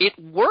 It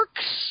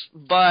works,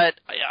 but,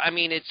 I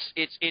mean,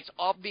 it's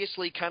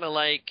obviously kind of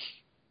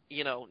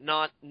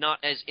not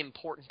as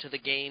important to the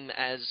game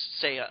as,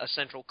 say, a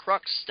Central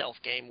Crux stealth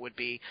game would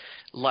be,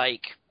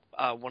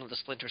 one of the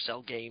Splinter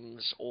Cell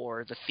games,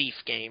 or the Thief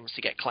games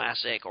to get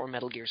classic, or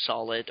Metal Gear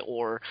Solid,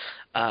 or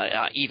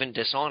even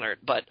Dishonored.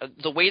 But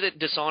the way that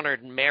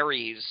Dishonored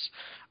marries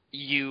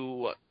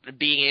you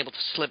being able to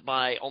slip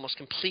by almost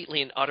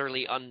completely and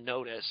utterly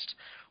unnoticed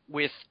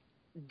with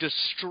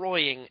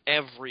destroying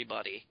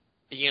everybody.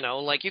 You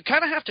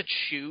kind of have to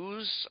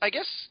choose, I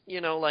guess,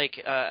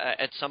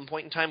 at some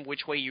point in time,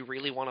 which way you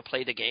really want to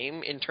play the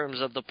game in terms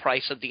of the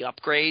price of the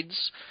upgrades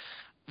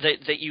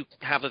that you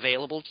have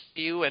available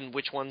to you, and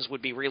which ones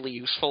would be really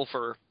useful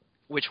for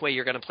which way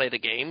you're going to play the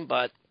game.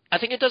 But I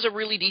think it does a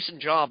really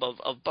decent job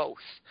of both.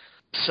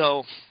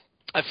 So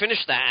I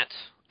finished that,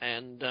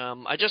 and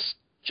I just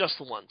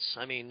once.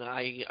 I mean,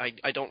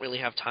 I don't really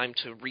have time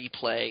to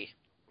replay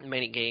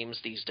many games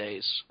these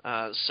days.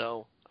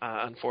 So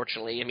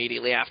unfortunately,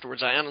 immediately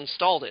afterwards, I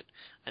uninstalled it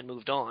and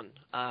moved on.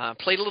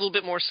 Played a little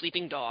bit more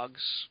Sleeping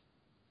Dogs.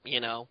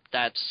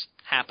 That's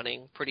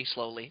happening pretty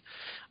slowly.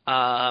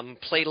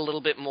 Played a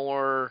little bit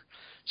more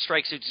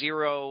Strike Suit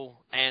Zero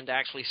and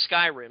actually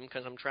Skyrim,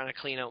 because I'm trying to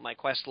clean out my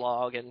quest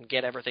log and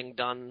get everything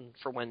done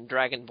for when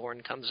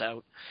Dragonborn comes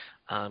out,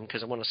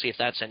 because I want to see if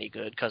that's any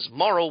good, because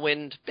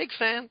Morrowind, big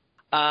fan.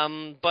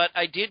 But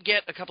I did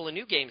get a couple of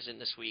new games in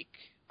this week.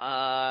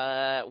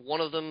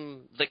 One of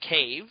them, The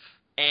Cave,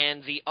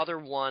 and the other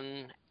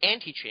one,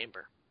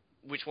 Antechamber.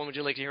 Which one would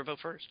you like to hear about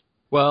first?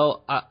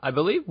 Well, I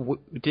believe,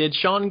 did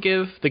Sean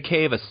give The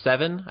Cave a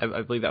 7?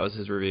 I believe that was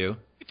his review.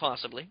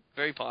 Possibly,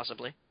 very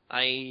possibly.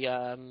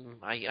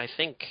 I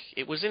think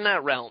it was in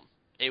that realm.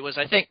 It was.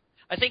 I think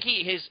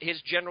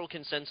his general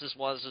consensus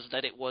was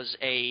that it was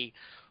a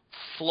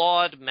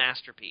flawed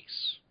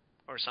masterpiece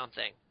or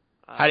something.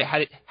 How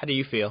do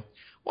you feel?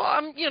 Well,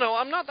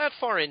 I'm not that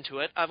far into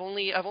it. I've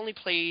only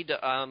played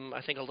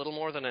I think a little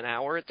more than an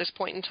hour at this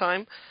point in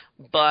time,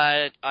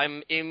 but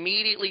I'm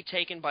immediately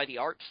taken by the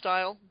art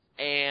style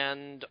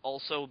and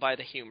also by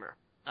the humor.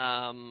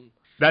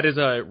 That is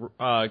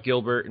a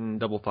Gilbert and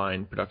Double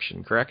Fine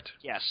production, correct?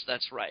 Yes,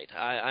 that's right.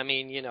 I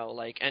mean,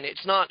 and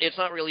it's not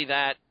really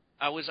that.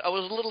 I was a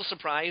little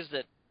surprised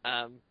that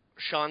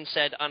Sean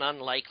said an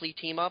unlikely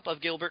team up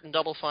of Gilbert and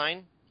Double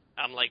Fine.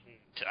 I'm like,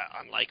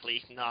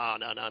 unlikely? No,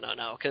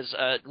 because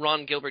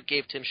Ron Gilbert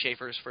gave Tim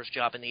Schafer his first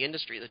job in the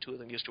industry. The two of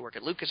them used to work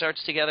at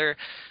LucasArts together.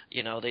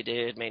 They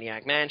did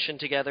Maniac Mansion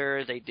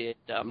together. They did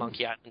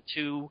Monkey Island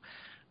 2.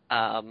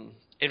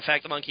 In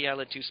fact, the Monkey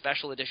Island 2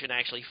 Special Edition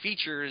actually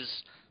features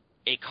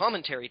a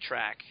commentary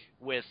track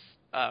with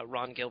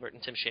Ron Gilbert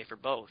and Tim Schafer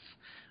both.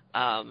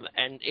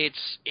 And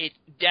it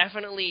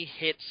definitely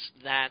hits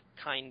that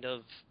kind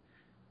of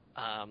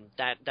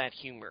that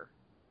humor,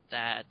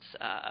 that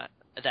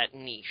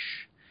niche,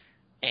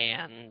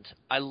 and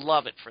I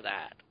love it for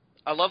that.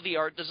 I love the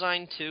art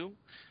design too.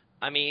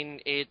 I mean,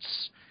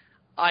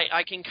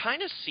 I can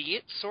kind of see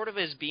it sort of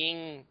as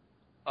being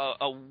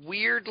a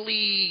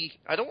weirdly,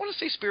 I don't want to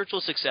say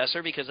spiritual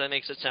successor because that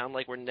makes it sound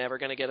like we're never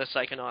going to get a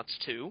Psychonauts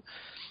 2,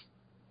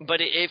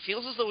 but it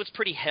feels as though it's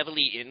pretty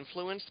heavily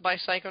influenced by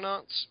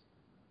Psychonauts.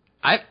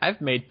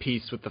 I've made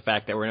peace with the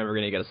fact that we're never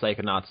going to get a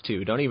Psychonauts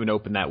 2. Don't even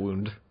open that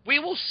wound. We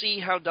will see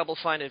how Double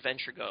Fine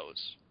Adventure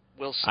goes.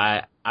 We'll see.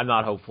 I'm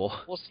not hopeful.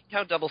 We'll see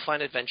how Double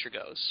Fine Adventure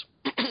goes.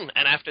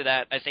 And after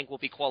that, I think we'll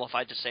be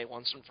qualified to say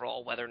once and for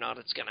all whether or not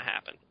it's going to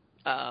happen.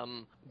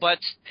 But,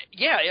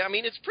 yeah, I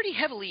mean, it's pretty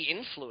heavily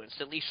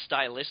influenced, at least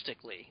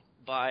stylistically,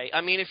 by...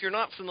 I mean, if you're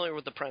not familiar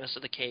with the premise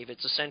of The Cave,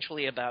 it's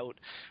essentially about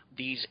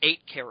these 8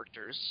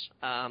 characters.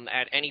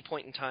 At any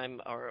point in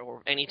time,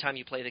 or any time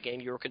you play the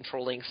game, you're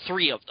controlling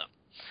 3 of them,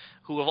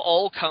 who have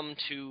all come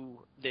to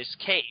this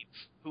cave,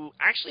 who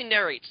actually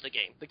narrates the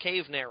game. The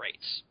cave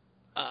narrates,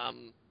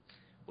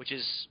 which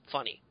is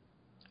funny,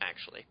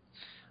 actually.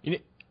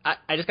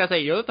 I just gotta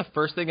say, that the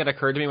first thing that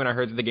occurred to me when I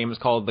heard that the game was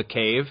called The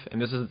Cave,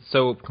 and this is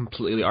so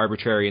completely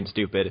arbitrary and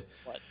stupid.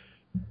 What?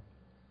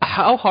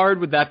 How hard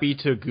would that be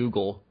to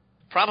Google?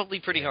 Probably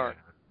pretty hard.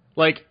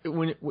 Like,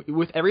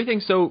 with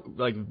everything so,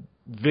 like,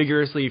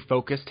 vigorously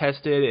focus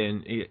tested,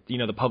 and,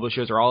 the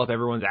publishers are all up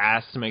everyone's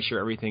ass to make sure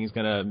everything's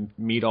gonna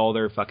meet all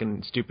their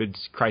fucking stupid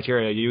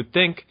criteria, you would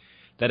think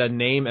that a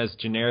name as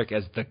generic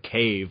as The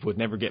Cave would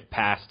never get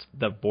past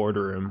the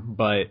boardroom,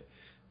 but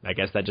I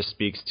guess that just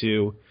speaks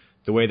to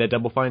the way that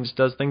Double Fine just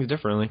does things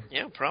differently.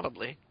 Yeah,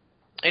 probably.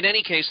 In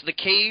any case, The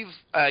Cave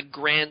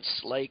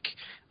grants, like,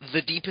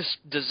 the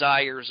deepest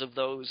desires of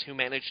those who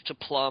manage to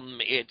plumb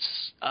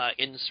its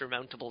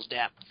insurmountable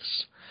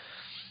depths.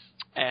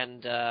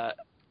 And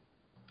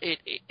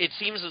it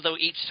seems as though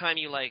each time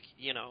you,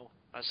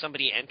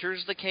 somebody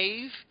enters the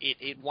cave,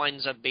 it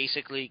winds up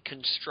basically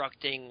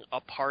constructing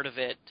a part of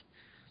it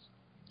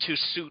to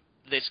suit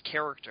this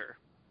character.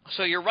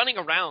 So you're running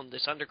around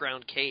this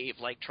underground cave,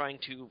 trying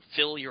to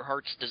fill your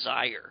heart's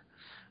desire.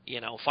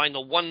 Find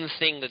the one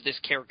thing that this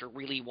character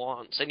really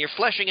wants. And you're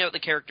fleshing out the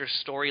character's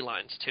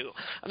storylines, too.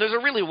 And there's a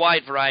really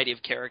wide variety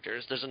of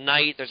characters. There's a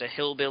knight, there's a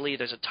hillbilly,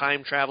 there's a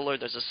time traveler,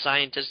 there's a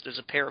scientist, there's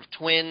a pair of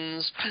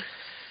twins.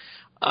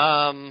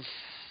 And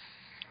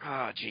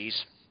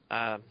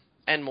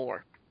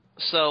more.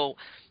 So,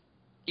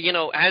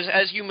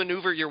 as you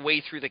maneuver your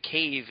way through the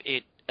cave,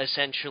 it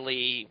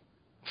essentially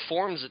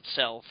forms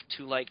itself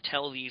to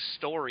tell these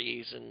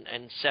stories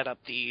and set up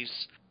these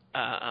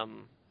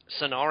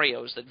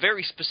scenarios that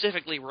very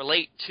specifically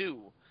relate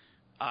to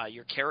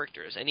your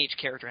characters, and each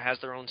character has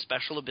their own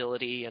special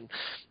ability, and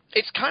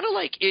it's kind of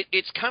like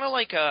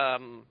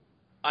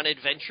an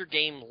adventure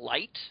game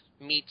light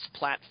meets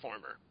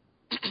platformer,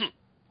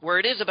 where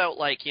it is about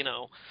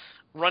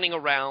running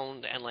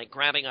around and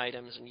grabbing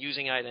items and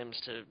using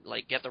items to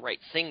get the right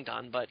thing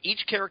done, but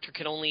each character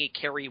can only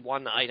carry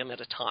one item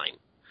at a time.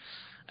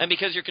 And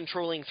because you're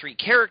controlling 3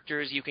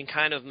 characters, you can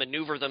kind of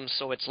maneuver them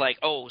so it's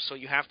so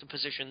you have to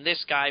position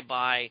this guy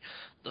by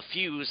the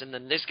fuse, and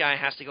then this guy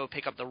has to go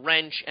pick up the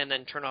wrench and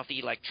then turn off the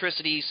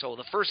electricity so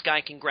the first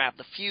guy can grab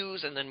the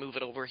fuse and then move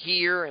it over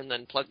here and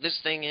then plug this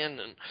thing in,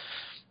 and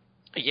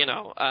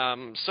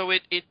so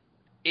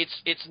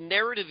its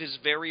narrative is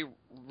very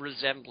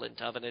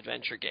resemblant of an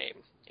adventure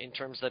game in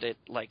terms that it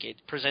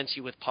presents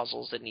you with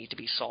puzzles that need to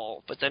be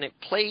solved, but then it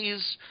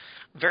plays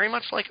very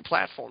much like a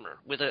platformer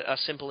with a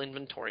simple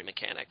inventory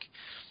mechanic.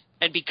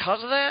 And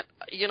because of that,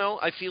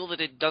 I feel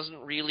that it doesn't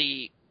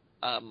really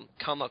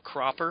come a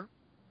cropper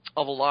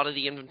of a lot of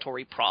the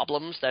inventory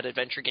problems that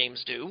adventure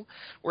games do,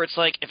 where it's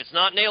if it's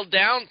not nailed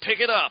down, pick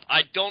it up.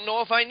 I don't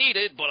know if I need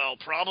it, but I'll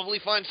probably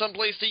find some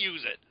place to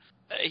use it.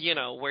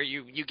 Where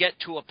you get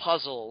to a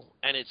puzzle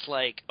and it's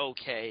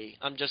okay,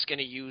 I'm just going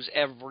to use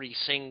every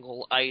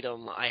single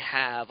item I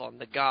have on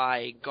the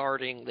guy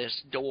guarding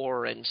this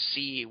door and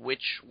see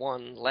which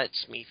one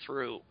lets me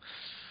through.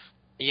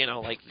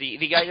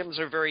 The items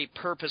are very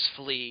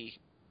purposefully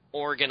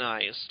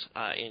organized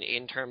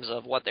in terms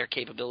of what their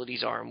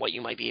capabilities are and what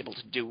you might be able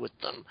to do with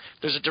them.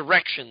 There's a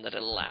direction that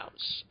it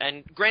allows.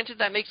 And granted,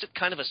 that makes it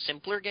kind of a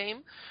simpler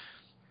game,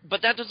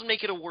 but that doesn't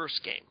make it a worse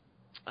game.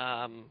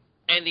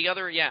 And the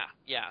other,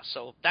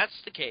 so that's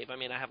The Cave. I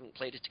mean, I haven't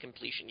played it to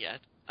completion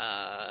yet.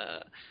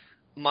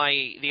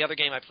 The other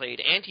game I played,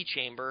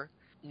 Antechamber,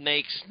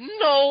 makes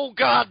no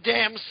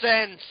goddamn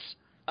sense.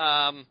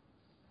 I'm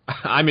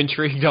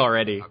intrigued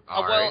already.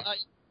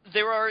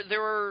 There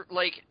are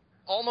like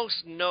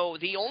almost no.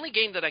 The only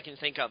game that I can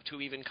think of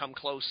to even come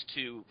close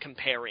to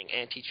comparing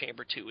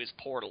Antichamber 2 is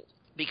Portal,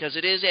 because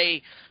it is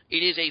a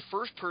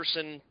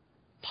first-person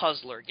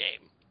puzzler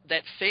game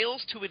that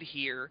fails to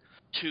adhere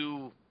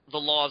to the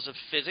laws of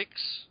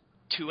physics,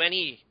 to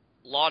any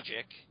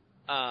logic,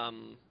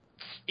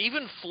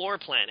 even floor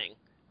planning.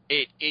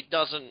 It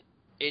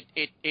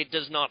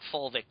does not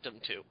fall victim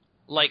to.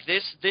 Like,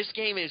 this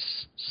game is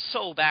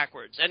so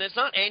backwards. And it's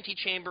not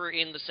Antichamber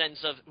in the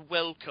sense of,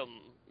 welcome,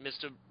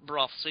 Mr.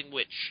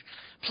 Brofsingwich.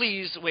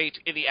 Please wait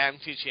in the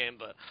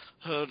antechamber.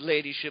 Her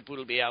ladyship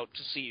will be out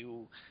to see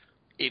you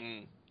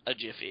in a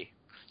jiffy.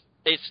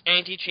 It's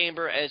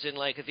Antichamber as in,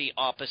 like, the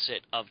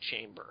opposite of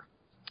chamber.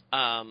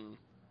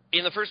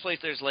 In the first place,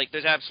 there's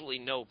absolutely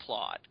no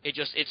plot.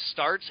 It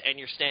starts and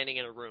you're standing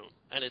in a room.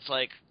 And it's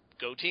like,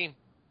 go team.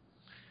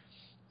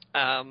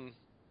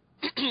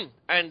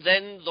 And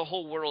then the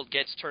whole world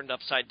gets turned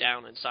upside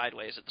down and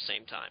sideways at the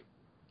same time.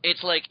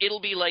 It's like,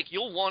 it'll be like,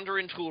 you'll wander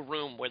into a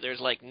room where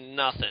there's, like,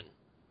 nothing,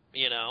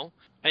 you know?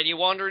 And you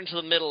wander into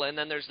the middle, and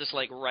then there's this,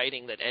 like,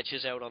 writing that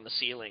etches out on the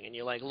ceiling, and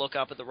you, like, look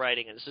up at the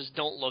writing, and it says,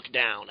 don't look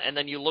down. And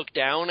then you look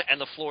down, and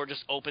the floor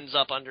just opens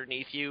up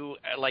underneath you,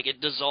 like,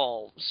 it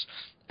dissolves.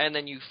 And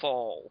then you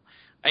fall.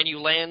 And you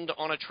land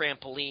on a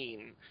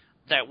trampoline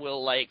that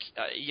will, like,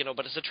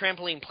 but it's a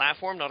trampoline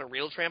platform, not a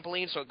real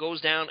trampoline, so it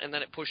goes down and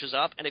then it pushes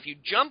up. And if you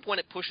jump when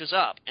it pushes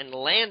up and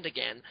land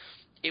again,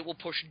 it will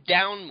push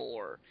down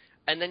more.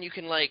 And then you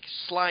can, like,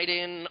 slide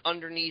in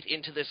underneath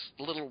into this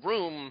little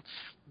room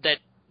that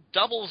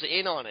doubles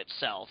in on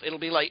itself. It'll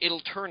be like,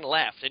 it'll turn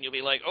left, and you'll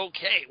be like,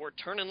 okay, we're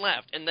turning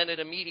left. And then it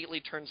immediately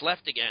turns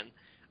left again,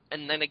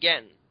 and then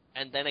again,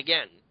 and then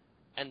again,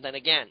 and then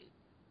again,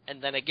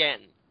 and then again,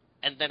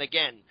 and then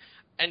again.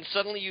 And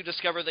suddenly you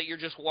discover that you're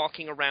just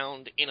walking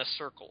around in a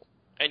circle.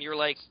 And you're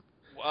like,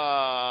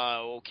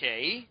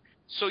 okay.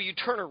 So you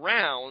turn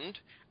around,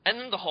 and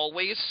then the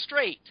hallway is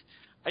straight.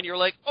 And you're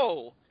like,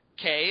 oh,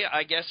 okay,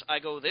 I guess I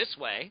go this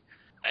way.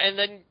 And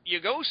then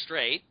you go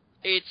straight.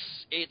 It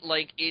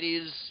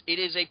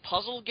is a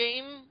puzzle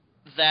game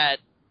that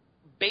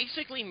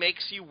basically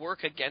makes you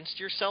work against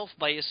yourself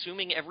by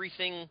assuming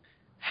everything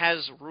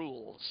has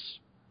rules.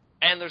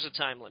 And there's a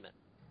time limit.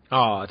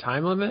 Oh, a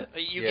time limit?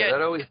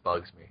 That always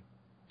bugs me.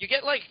 You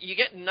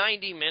get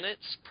 90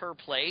 minutes per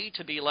play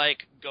to be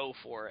like, go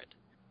for it.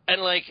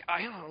 And, like,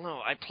 I don't know,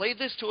 I played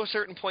this to a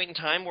certain point in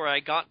time where I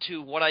got to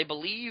what I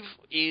believe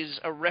is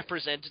a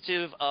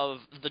representative of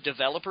the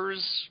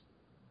developer's,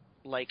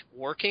 like,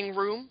 working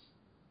room.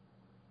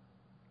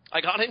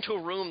 I got into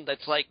a room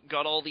that's, like,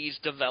 got all these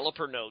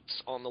developer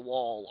notes on the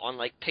wall, on,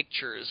 like,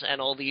 pictures,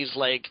 and all these,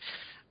 like,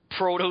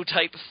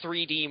 prototype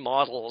 3D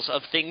models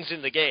of things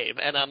in the game.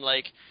 And I'm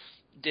like,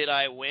 did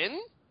I win?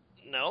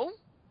 No?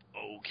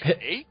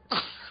 Okay.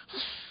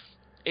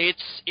 It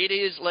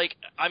is like,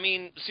 I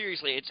mean,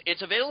 seriously,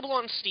 it's available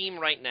on Steam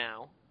right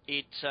now.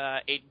 It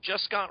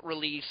just got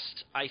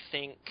released, I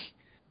think,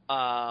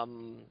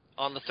 on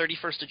the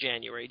 31st of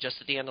January,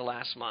 just at the end of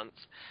last month.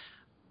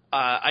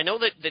 I know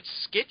that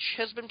Skitch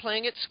has been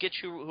playing it.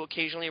 Skitch, who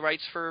occasionally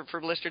writes for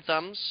Blistered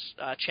Thumbs,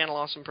 Channel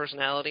Awesome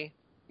personality,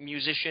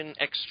 musician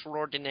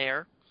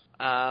extraordinaire,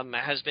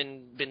 has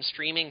been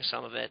streaming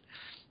some of it.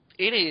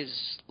 It is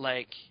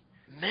like,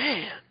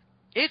 man,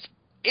 it's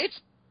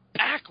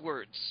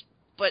backwards,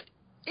 but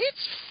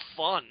it's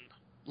fun.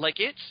 Like,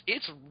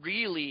 it's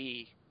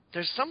really,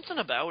 there's something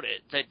about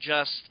it that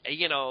just,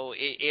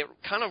 it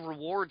kind of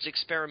rewards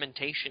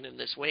experimentation in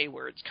this way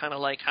where it's kind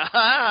of like,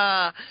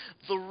 ha-ha,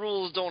 the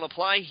rules don't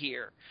apply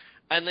here.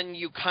 And then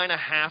you kind of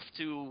have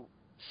to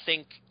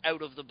think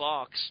out of the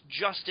box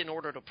just in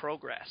order to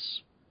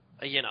progress.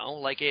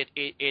 Like,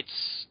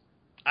 it's,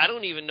 I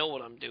don't even know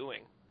what I'm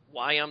doing,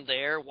 why I'm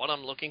there, what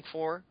I'm looking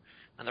for.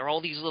 And there are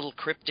all these little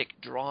cryptic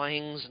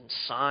drawings and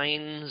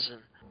signs,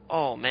 and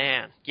oh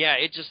man, yeah,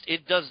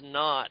 it does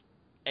not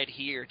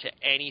adhere to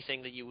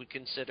anything that you would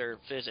consider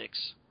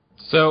physics.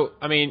 So,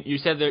 I mean, you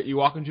said that you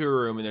walk into a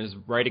room and there's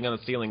writing on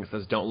the ceiling that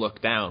says "Don't look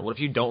down." What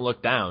if you don't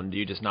look down? Do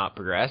you just not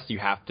progress? You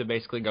have to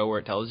basically go where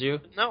it tells you.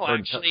 No,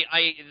 actually,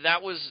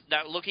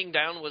 that looking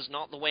down was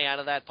not the way out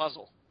of that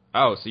puzzle.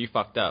 Oh, so you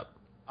fucked up.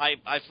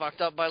 I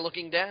fucked up by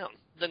looking down.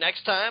 The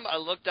next time I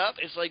looked up,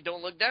 it's like,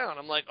 don't look down.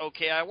 I'm like,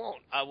 okay, I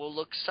won't. I will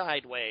look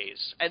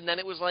sideways. And then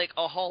it was like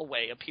a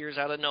hallway appears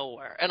out of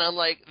nowhere. And I'm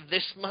like,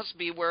 this must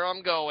be where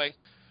I'm going.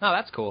 Oh,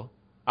 that's cool.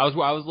 I was a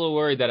little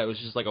worried that it was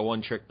just like a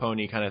one-trick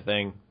pony kind of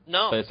thing.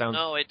 No, it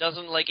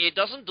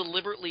doesn't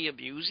deliberately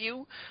abuse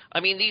you. I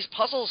mean, these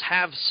puzzles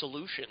have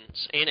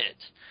solutions in it,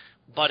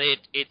 but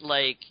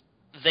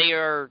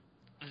they're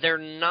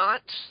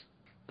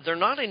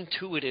not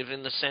intuitive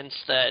in the sense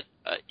that,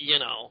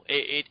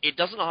 it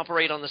doesn't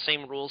operate on the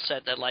same rule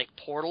set that, like,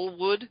 Portal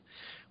would,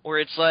 where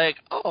it's like,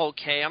 oh,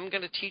 okay, I'm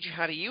going to teach you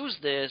how to use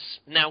this,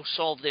 now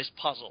solve this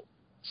puzzle.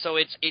 So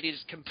it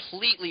is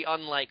completely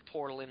unlike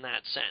Portal in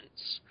that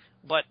sense.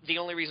 But the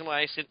only reason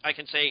why I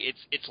can say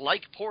it's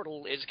like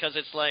Portal is because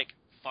it's like,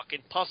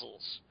 fucking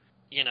puzzles,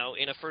 you know,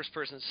 in a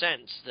first-person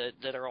sense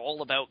that are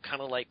all about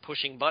kind of like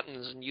pushing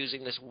buttons and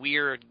using this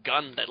weird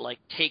gun that like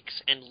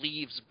takes and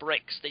leaves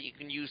bricks that you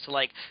can use to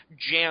like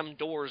jam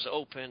doors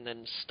open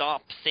and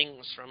stop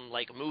things from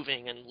like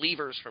moving and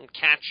levers from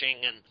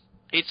catching, and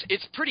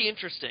it's pretty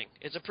interesting.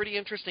 It's a pretty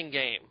interesting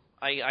game.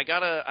 I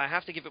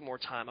have to give it more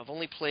time. I've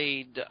only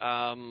played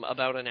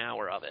about an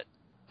hour of it,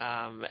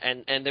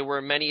 and there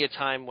were many a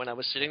time when I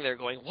was sitting there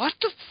going, "What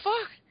the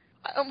fuck?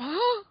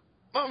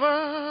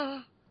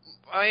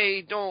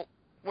 I don't."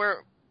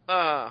 Where,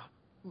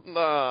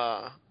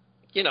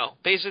 you know,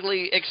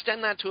 basically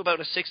extend that to about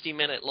a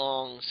 60-minute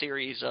long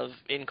series of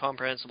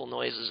incomprehensible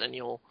noises, and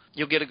you'll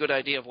get a good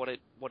idea of what it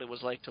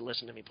was like to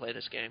listen to me play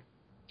this game.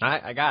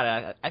 I got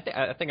it.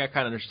 I think I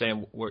kind of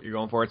understand what you're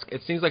going for.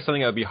 It seems like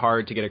something that would be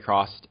hard to get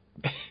across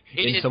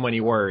in so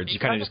many words. You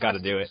kind of just got to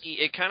do it.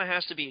 It kind of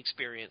has to be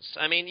experienced.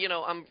 I mean, you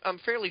know, I'm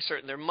fairly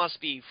certain there must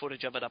be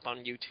footage of it up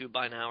on YouTube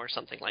by now or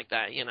something like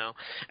that. You know,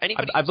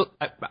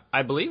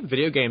 I believe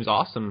Video Games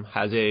Awesome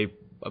has a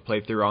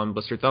playthrough on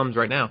Blister Thumbs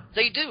right now.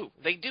 They do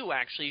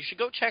actually. You should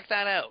go check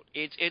that out.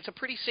 It's a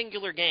pretty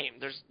singular game.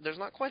 There's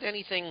not quite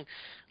anything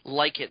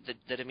like it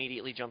that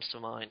immediately jumps to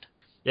mind.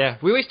 Yeah,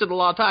 we wasted a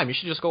lot of time. You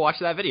should just go watch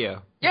that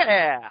video.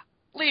 Yeah,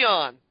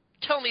 Leon,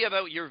 tell me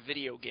about your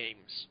video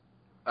games.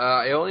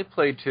 I only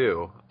played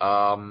 2.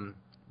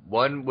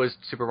 One was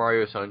Super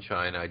Mario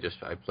Sunshine. I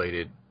played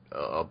it,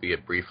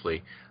 albeit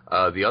briefly.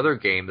 The other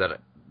game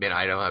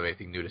I don't have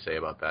anything new to say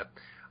about that.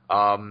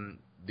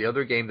 The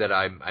other game that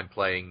I'm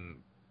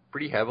playing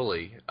pretty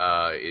heavily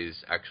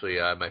is actually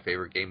my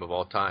favorite game of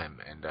all time,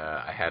 and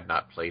I had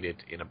not played it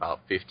in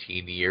about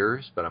 15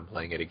 years, but I'm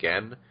playing it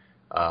again.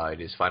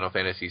 It is Final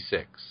Fantasy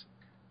VI.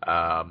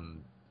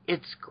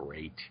 It's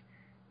great.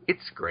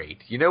 It's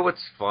great. You know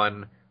what's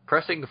fun?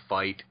 Pressing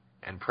fight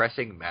and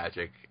pressing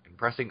magic and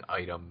pressing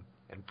item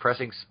and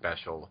pressing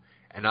special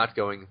and not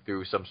going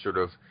through some sort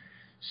of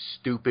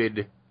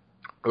stupid,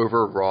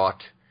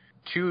 overwrought,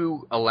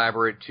 too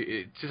elaborate,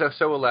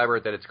 so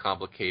elaborate that it's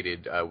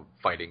complicated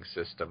fighting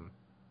system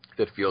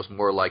that feels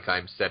more like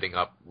I'm setting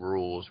up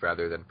rules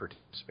rather than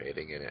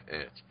participating in it.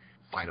 And it's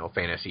Final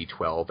Fantasy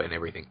 12 and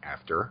everything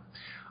after.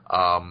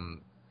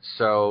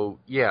 So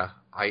yeah,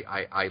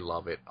 I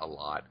love it a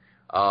lot.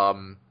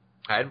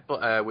 I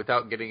hadn't,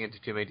 without getting into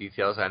too many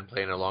details, I hadn't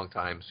played in a long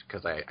time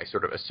because I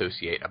sort of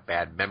associate a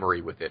bad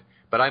memory with it.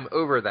 But I'm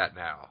over that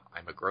now.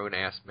 I'm a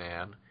grown-ass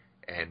man,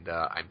 and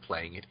I'm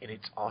playing it, and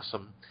it's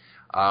awesome.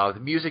 The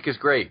music is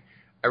great.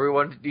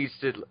 Everyone needs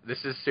to...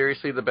 This is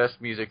seriously the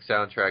best music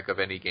soundtrack of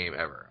any game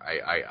ever.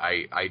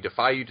 I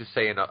defy you to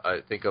say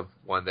think of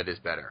one that is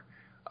better.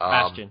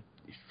 Bastion.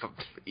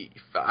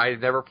 I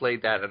never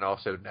played that, and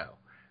also no.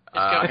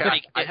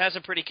 It has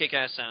a pretty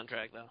kick-ass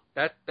soundtrack, though.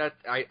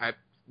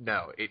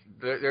 No.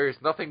 There is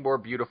nothing more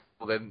beautiful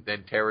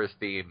than Terra's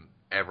theme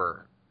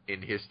ever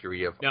in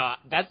history of. No,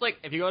 that's like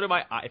if you go to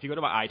my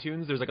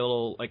iTunes, there's like a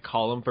little like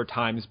column for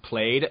times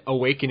played.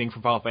 Awakening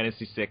from Final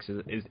Fantasy VI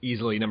is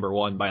easily number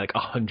 1 by like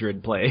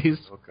 100 plays.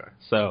 Okay.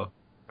 So,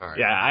 all right.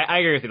 Yeah, I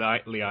agree with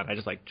you, Leon. I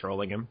just like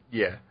trolling him.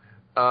 Yeah.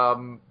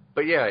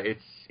 But yeah,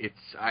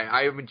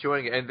 I'm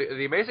enjoying it, and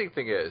the amazing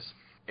thing is,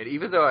 and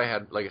even though I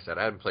hadn't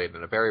played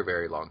in a very,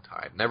 very long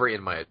time, never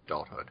in my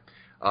adulthood,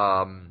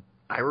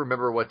 I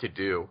remember what to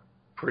do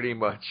pretty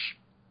much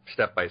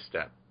step by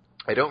step.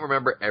 I don't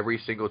remember every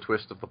single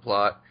twist of the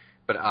plot,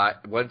 but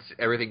once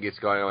everything gets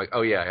going, I'm like,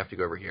 oh yeah, I have to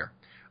go over here.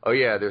 Oh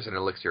yeah, there's an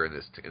elixir in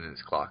this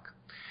clock.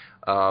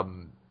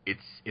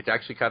 It's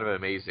actually kind of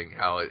amazing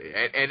how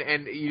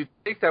and you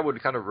think that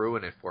would kind of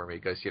ruin it for me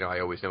because I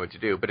always know what to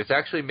do, but it's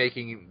actually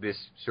making this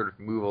sort of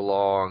move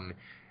along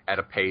at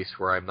a pace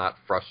where I'm not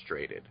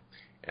frustrated,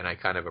 and I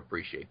kind of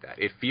appreciate that.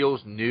 It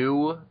feels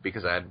new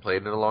because I hadn't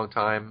played in a long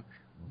time,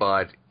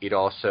 but it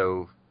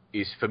also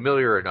is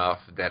familiar enough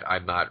that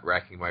I'm not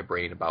racking my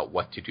brain about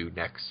what to do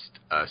next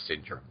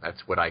syndrome.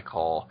 That's what I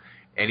call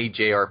any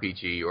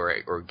JRPG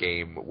or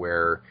game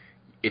where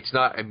it's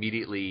not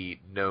immediately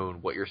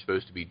known what you're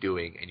supposed to be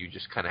doing, and you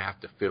just kind of have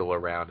to fiddle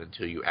around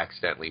until you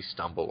accidentally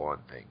stumble on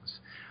things.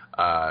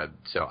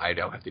 So I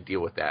don't have to deal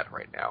with that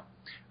right now.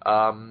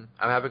 I'm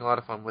having a lot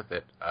of fun with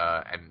it.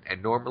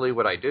 And normally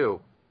what I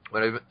do,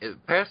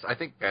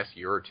 past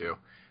year or two,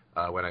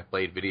 when I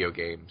played video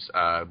games,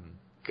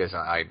 because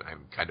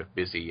I'm kind of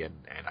busy and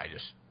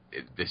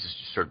this is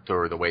just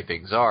sort of the way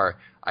things are,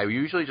 I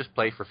usually just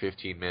play for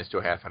 15 minutes to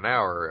a half an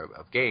hour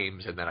of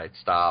games, and then I'd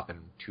stop, and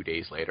 2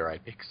 days later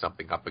I'd pick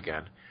something up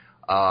again.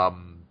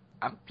 I'm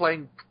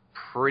playing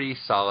pretty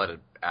solid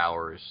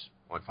hours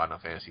on Final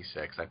Fantasy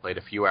VI. I played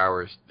a few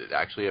hours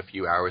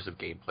of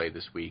gameplay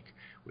this week,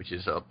 which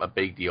is a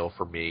big deal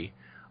for me.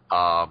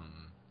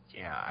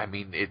 Yeah, I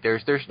mean,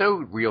 there's no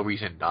real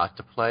reason not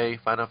to play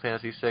Final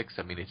Fantasy VI.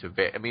 I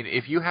mean,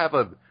 if you have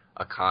a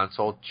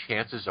console,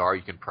 chances are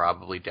you can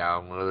probably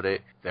download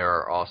it. There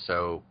are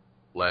also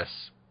less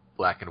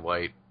black and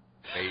white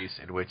ways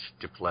in which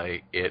to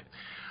play it.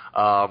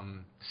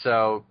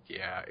 So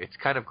yeah, it's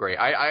kind of great.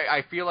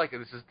 I feel like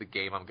this is the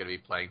game I'm going to be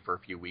playing for a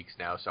few weeks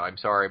now. So I'm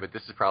sorry, but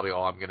this is probably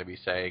all I'm going to be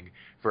saying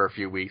for a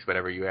few weeks.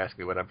 Whenever you ask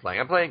me what I'm playing,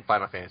 I'm playing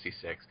Final Fantasy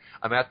VI.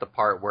 I'm at the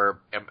part where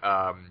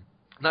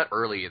not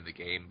early in the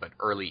game, but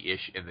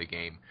early-ish in the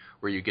game,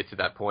 where you get to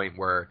that point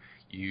where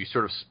you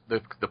sort of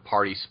the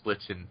party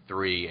splits in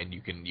three, and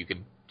you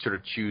can sort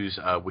of choose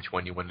which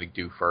one you want to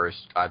do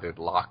first, either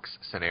Locke's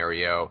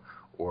scenario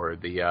or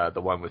the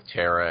one with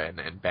Terra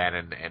and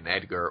Bannon and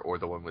Edgar, or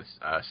the one with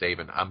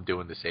Sabin. I'm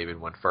doing the Sabin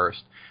one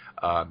first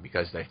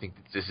because I think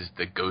that this is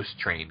the Ghost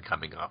Train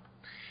coming up.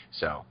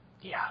 So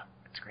yeah,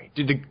 it's great.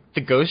 Dude,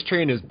 the Ghost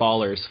Train is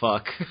baller as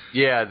fuck.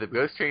 Yeah, the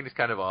Ghost Train is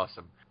kind of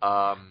awesome.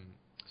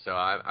 So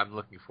I'm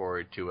looking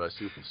forward to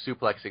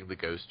suplexing the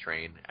Ghost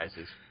Train as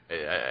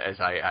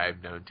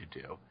I'm known to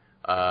do.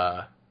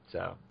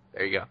 So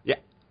there you go. Yeah.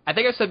 I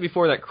think I said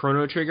before that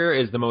Chrono Trigger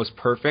is the most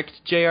perfect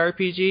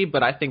JRPG,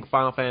 but I think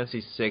Final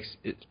Fantasy VI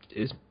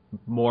is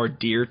more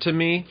dear to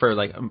me for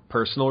like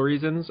personal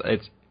reasons.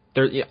 It's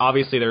there.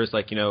 Obviously, there's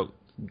like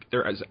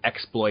there's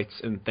exploits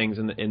and things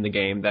in the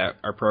game that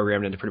are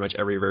programmed into pretty much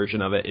every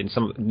version of it, and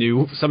some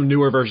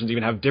newer versions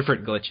even have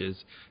different glitches.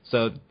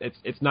 So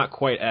it's not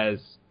quite as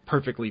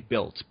perfectly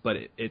built, but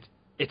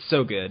it's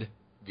so good.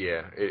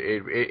 Yeah,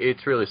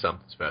 it's really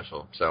something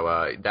special.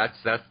 So that's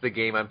the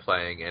game I'm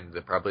playing, and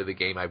probably the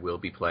game I will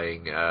be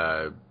playing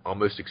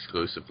almost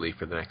exclusively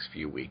for the next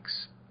few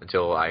weeks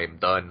until I am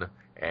done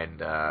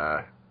and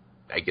I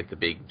get the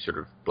big sort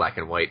of black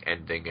and white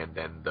ending, and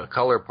then the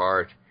color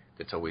part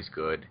that's always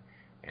good,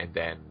 and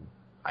then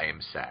I am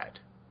sad.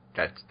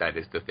 That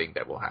is the thing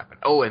that will happen.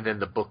 Oh, and then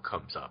the book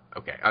comes up.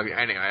 Okay,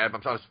 anyway,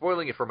 I'm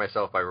spoiling it for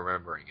myself by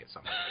remembering it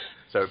somehow.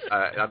 So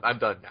I'm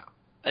done now.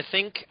 I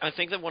think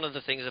that one of the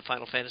things that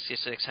Final Fantasy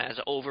VI has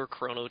over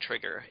Chrono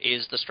Trigger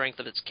is the strength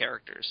of its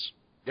characters.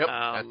 Yep,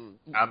 I'm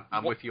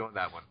with you on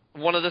that one.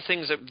 One of the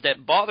things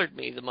that bothered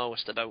me the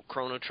most about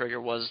Chrono Trigger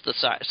was the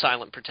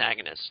silent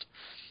protagonist.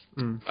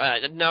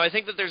 Now, I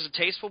think that there's a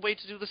tasteful way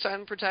to do the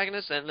silent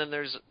protagonist, and then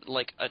there's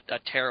like a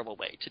terrible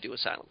way to do a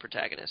silent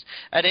protagonist.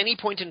 At any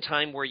point in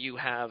time where you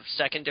have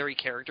secondary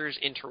characters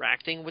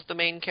interacting with the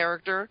main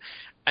character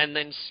and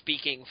then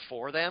speaking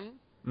for them,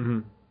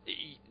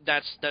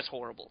 that's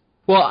horrible.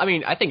 Well, I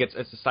mean, I think it's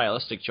a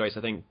stylistic choice.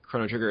 I think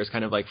Chrono Trigger is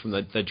kind of like from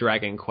the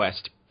Dragon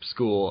Quest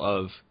school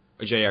of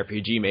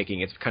JRPG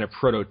making. It's kind of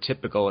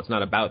prototypical. It's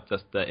not about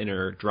the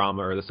inner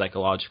drama or the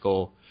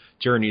psychological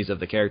journeys of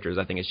the characters.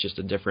 I think it's just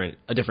a different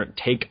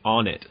take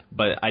on it.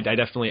 But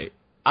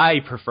I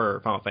prefer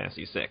Final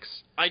Fantasy VI.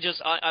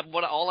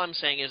 All I'm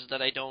saying is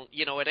that I don't,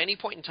 at any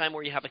point in time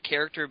where you have a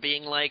character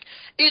being like,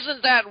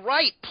 "Isn't that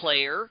right,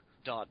 player?" ...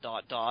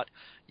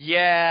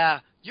 Yeah,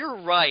 you're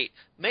right.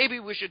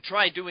 Maybe we should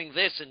try doing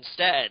this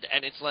instead.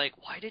 And it's like,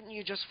 why didn't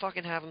you just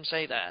fucking have him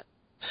say that?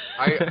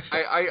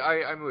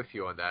 I'm with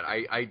you on that.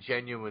 I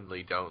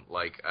genuinely don't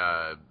like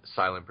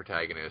silent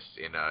protagonists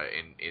in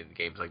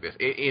games like this.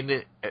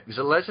 In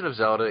The Legend of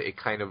Zelda, it's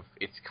kind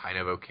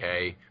of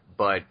okay.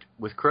 But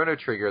with Chrono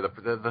Trigger,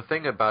 the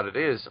thing about it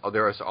is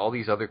there are all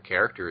these other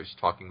characters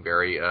talking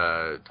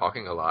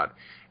a lot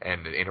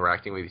and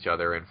interacting with each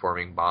other and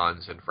forming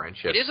bonds and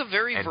friendships. It is a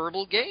very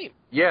verbal game.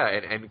 Yeah,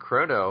 and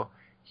Chrono,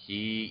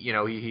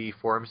 he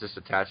forms this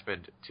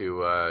attachment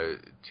to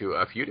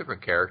a few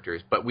different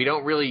characters, but we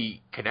don't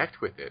really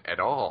connect with it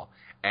at all.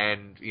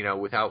 And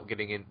without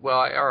getting in, all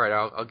right,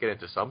 I'll get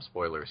into some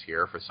spoilers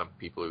here for some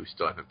people who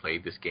still haven't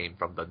played this game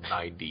from the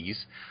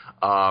 90s.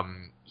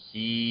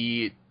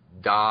 He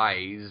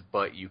dies,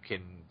 but you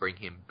can bring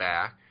him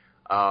back.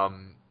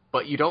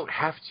 But you don't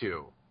have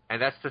to.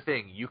 And that's the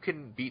thing. You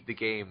can beat the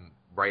game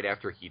right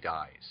after he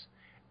dies,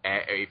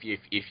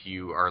 if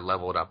you are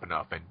leveled up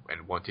enough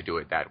and want to do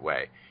it that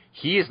way.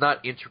 He is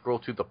not integral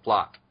to the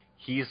plot.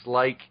 He's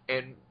like,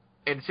 and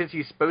since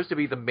he's supposed to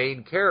be the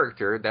main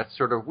character, that's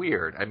sort of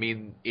weird. I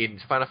mean, in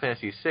Final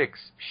Fantasy VI,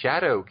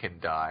 Shadow can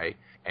die,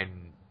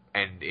 and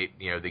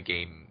the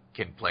game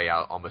can play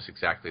out almost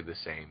exactly the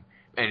same.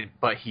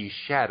 But he's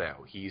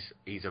Shadow. He's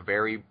a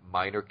very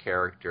minor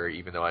character,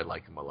 even though I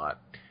like him a lot,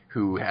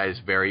 who has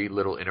very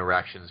little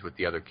interactions with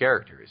the other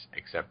characters,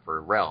 except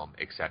for Realm,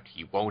 except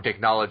he won't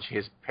acknowledge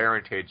his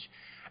parentage.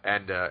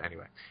 And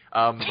anyway.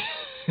 Stop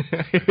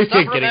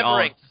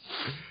remembering.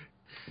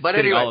 But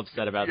anyway, all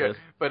upset about this.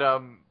 But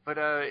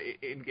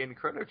in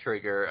Chrono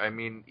Trigger, I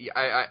mean,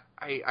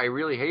 I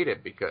really hate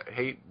it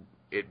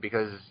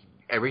because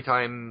every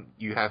time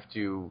he has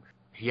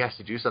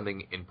to do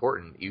something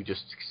important, you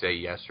just say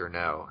yes or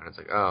no, and it's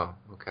like, oh,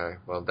 okay,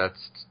 well, that's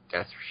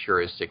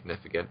sure is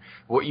significant.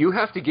 Well, you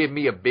have to give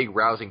me a big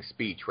rousing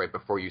speech right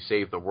before you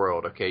save the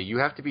world, okay? You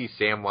have to be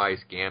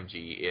Samwise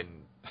Gamgee in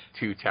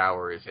Two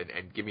Towers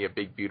and give me a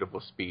big beautiful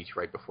speech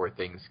right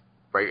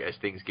as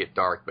things get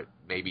dark, but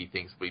maybe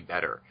things will be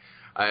better.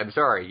 I'm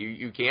sorry,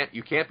 you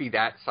can't be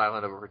that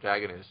silent of a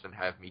protagonist and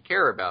have me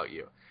care about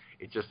you.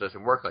 It just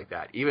doesn't work like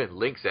that. Even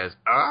Link says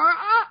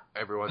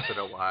every once in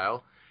a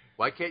while.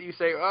 Why can't you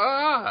say,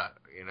 I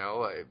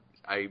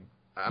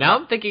Now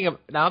I'm thinking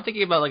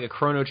about like a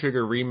Chrono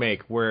Trigger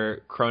remake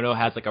where Chrono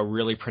has like a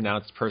really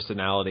pronounced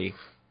personality.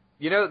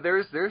 You know,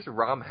 there's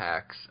ROM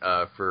hacks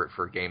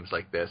for games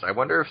like this. I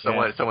wonder if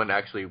someone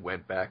actually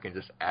went back and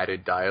just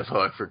added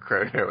dialogue for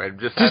Chrono and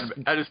just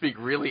had to speak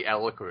really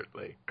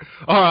eloquently.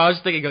 Oh, I was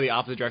thinking go the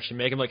opposite direction.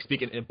 Make him like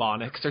speak in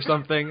Ebonics or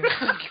something.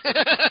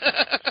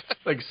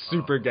 Like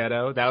super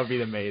ghetto. That would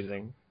be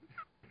amazing.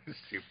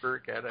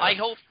 Super ghetto. I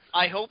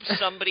hope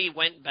somebody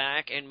went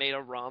back and made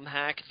a ROM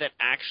hack that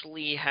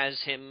actually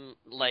has him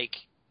like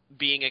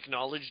being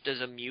acknowledged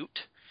as a mute.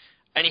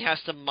 And he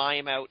has to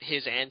mime out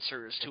his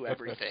answers to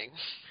everything.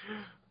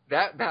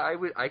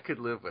 I could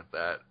live with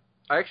that.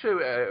 I actually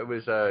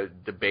was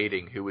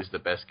debating who was the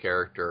best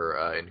character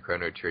in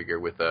Chrono Trigger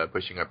with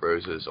Pushing Up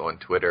Roses on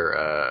Twitter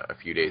a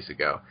few days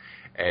ago,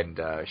 and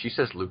she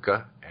says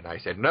Luca, and I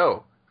said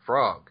no,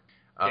 Frog.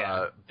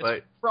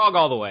 But Frog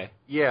all the way.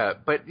 Yeah,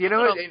 but you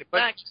know,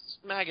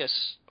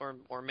 Magus or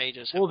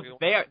Magus. Well,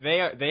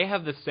 they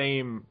have the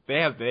same.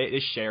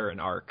 They share an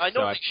arc. I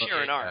know they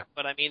share an arc,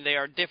 but I mean they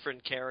are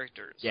different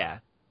characters. Yeah,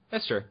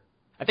 that's true.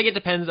 I think it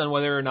depends on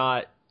whether or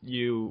not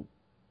you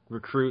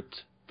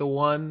recruit the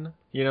one.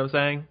 You know what I'm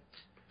saying?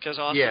 Because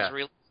Austin's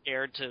really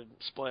scared to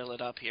spoil it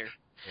up here.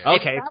 Yeah.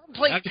 Okay. If you haven't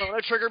played Chrono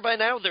Trigger by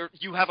now,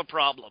 you have a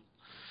problem.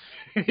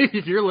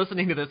 If you're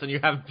listening to this and you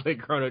haven't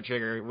played Chrono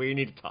Trigger, we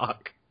need to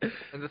talk.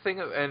 And the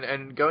thing,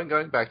 and going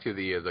back to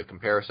the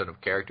comparison of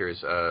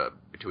characters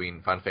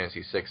between Final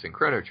Fantasy VI and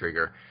Chrono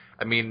Trigger,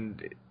 I mean,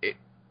 you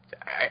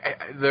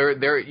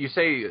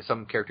say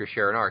some characters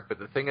share an arc, but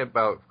the thing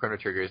about Chrono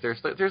Trigger is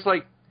there's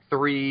like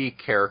 3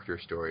 character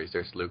stories.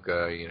 There's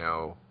Luca, you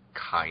know,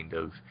 kind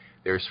of.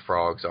 There's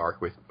Frog's arc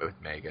with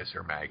Magus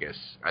or Magus.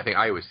 I think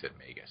I always said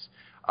Magus,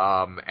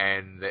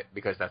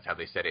 because that's how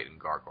they said it in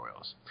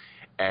Gargoyles,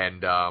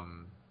 and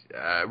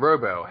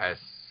Robo has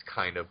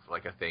kind of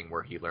like a thing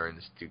where he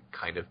learns to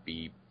kind of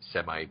be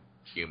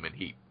semi-human.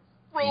 He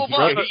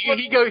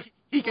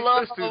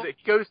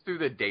goes through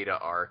the data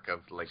arc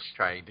of like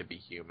trying to be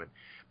human,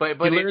 but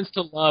he learns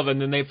to love,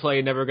 and then they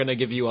play Never Gonna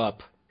Give You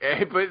Up.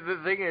 But the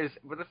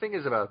thing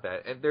is about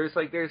that, and there's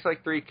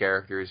 3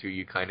 characters who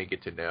you kind of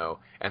get to know,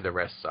 and the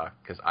rest suck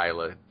because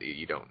Isla,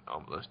 you don't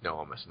know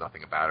almost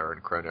nothing about her,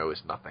 and Chrono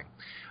is nothing.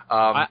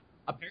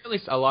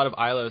 Apparently, a lot of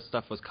Isla's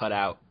stuff was cut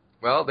out.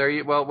 Well,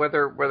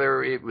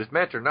 whether it was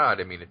meant or not,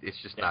 I mean, it's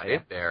just not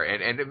in there.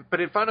 But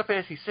in Final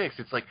Fantasy VI,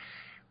 it's like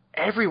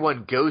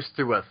everyone goes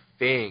through a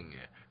thing,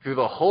 through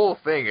the whole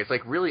thing. It's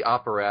like really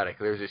operatic.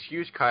 There's this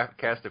huge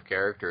cast of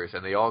characters,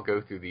 and they all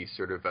go through these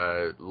sort of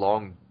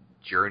long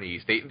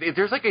journeys.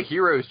 There's like a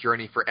hero's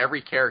journey for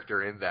every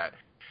character in that,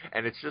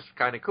 and it's just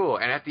kind of cool.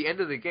 And at the end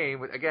of the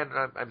game, again,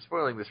 I'm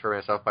spoiling this for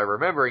myself by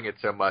remembering it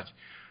so much,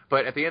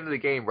 but at the end of the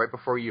game, right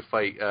before you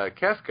fight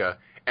Kefka,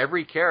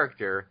 every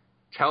character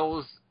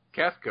tells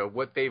Kefka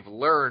what they've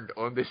learned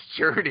on this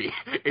journey.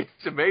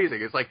 It's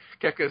amazing. It's like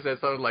Kefka says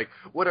something like,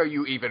 "What are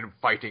you even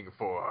fighting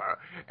for?"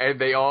 And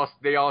they all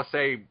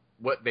say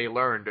what they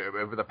learned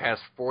over the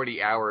past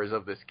 40 hours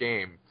of this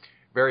game,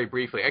 very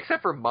briefly,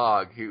 except for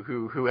Mog,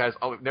 who has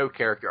no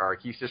character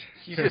arc. He's just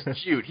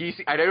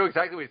cute. I don't know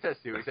exactly what he says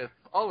to. He says,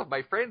 "All of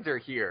my friends are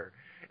here,"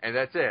 and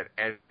that's it.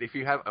 And if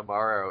you have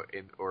Amaro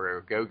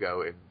or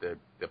Gogo in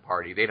the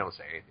party, they don't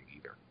say anything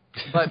either.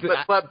 But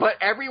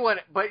everyone,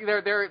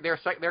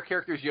 they're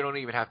characters you don't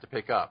even have to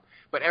pick up.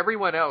 But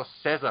everyone else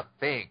says a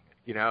thing.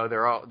 You know,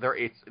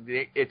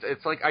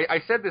 it's like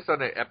I said this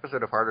on an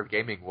episode of Harder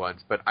Gaming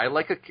once, but I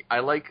like a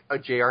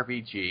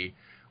JRPG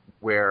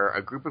where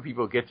a group of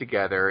people get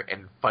together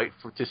and fight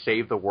to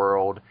save the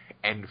world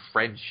and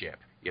friendship.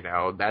 You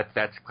know,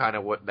 that's kind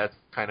of what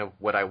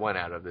I want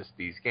out of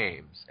these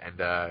games, and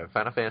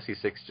Final Fantasy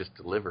VI just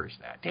delivers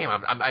that.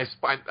 Damn, I'm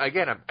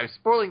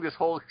spoiling this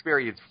whole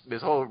experience,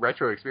 this whole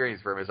retro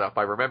experience for myself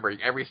by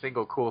remembering every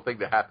single cool thing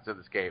that happens in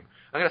this game.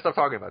 I'm gonna stop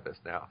talking about this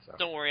now. So.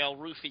 Don't worry, I'll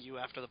roofie you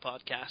after the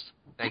podcast.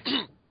 Thank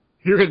you.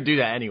 You're gonna do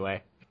that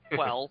anyway.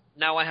 Well,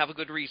 now I have a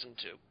good reason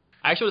to.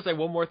 I actually want to say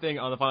one more thing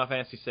on the Final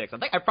Fantasy VI. I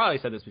think I probably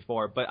said this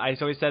before, but I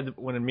always said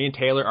when me and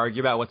Taylor argue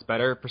about what's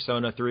better,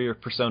 Persona 3 or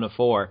Persona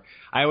 4,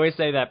 I always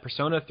say that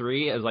Persona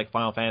 3 is like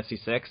Final Fantasy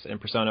 6 and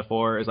Persona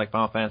 4 is like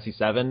Final Fantasy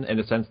 7 in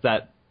the sense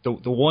that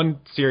the one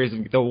series,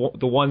 the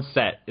one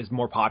set is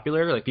more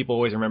popular. Like people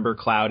always remember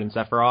Cloud and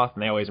Sephiroth,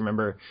 and they always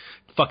remember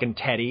fucking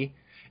Teddy.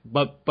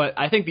 But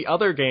I think the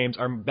other games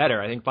are better.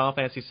 I think Final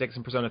Fantasy VI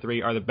and Persona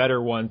 3 are the better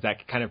ones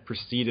that kind of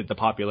preceded the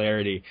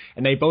popularity,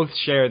 and they both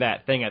share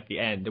that thing at the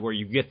end where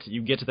you get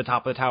to the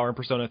top of the tower in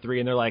Persona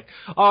 3, and they're like,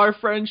 "Our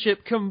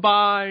friendship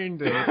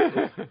combined,"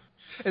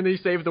 and they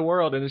save the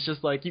world, and it's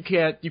just like you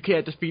can't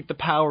defeat the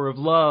power of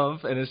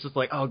love, and it's just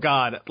like, oh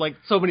god, like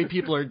so many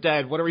people are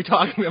dead. What are we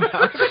talking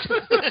about?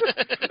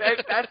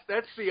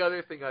 That's the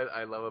other thing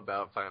I love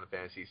about Final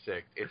Fantasy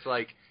VI. It's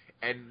like.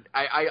 And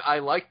I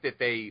like that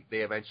they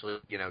eventually,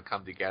 you know,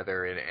 come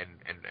together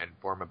and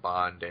form a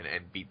bond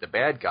and beat the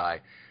bad guy,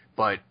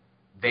 but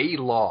they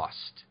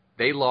lost.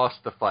 They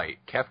lost the fight.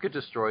 Kefka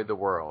destroyed the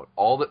world.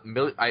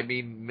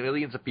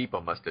 Millions of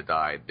people must have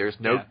died. There's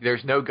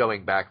no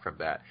going back from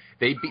that.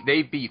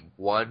 They beat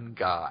one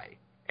guy.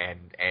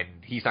 and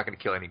he's not going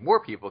to kill any more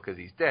people because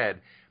he's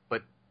dead.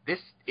 But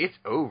it's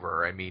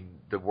over. I mean,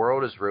 the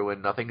world is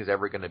ruined. Nothing is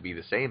ever going to be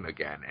the same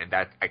again, and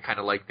I kind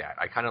of like that.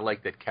 I kind of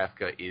like that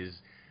Kefka is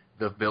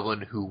the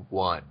villain who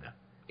won.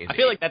 I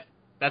feel like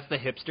that's the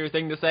hipster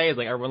thing to say. Is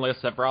like everyone likes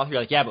Sephiroth.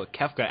 You're like, yeah, but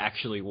Kefka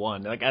actually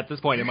won. Like at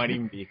this point, it might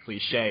even be a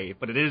cliche,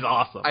 but it is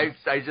awesome. I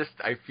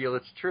feel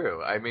it's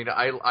true. I mean,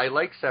 I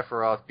like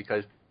Sephiroth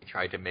because they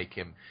tried to make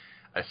him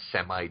a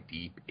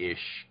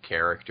semi-deep-ish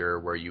character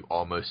where you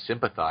almost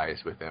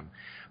sympathize with him.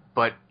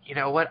 But you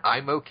know what?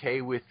 I'm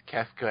okay with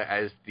Kefka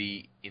as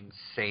the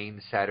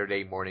insane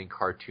Saturday morning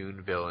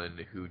cartoon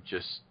villain who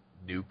just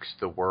nukes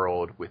the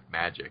world with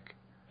magic.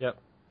 Yep.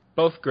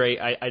 Both great.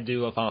 I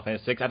do love Final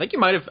Fantasy VI. I think you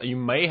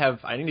may have.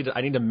 I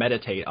need to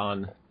meditate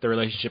on the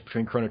relationship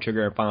between Chrono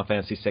Trigger and Final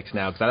Fantasy VI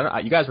now,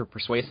 because you guys were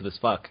persuasive as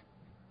fuck.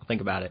 I'll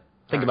think about it.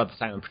 Think about the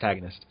silent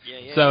protagonist.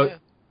 Yeah.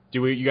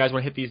 You guys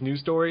want to hit these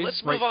news stories?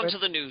 Let's move on to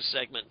the news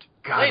segment.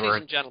 God, Ladies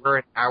and gentlemen. We're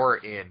an hour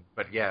in,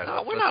 but yeah.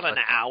 No, we're not an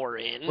hour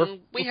in. We're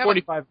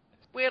 45.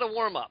 We had a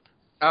warm-up.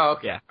 Oh,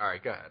 okay. Yeah. All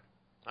right, go ahead.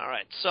 All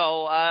right,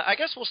 so I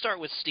guess we'll start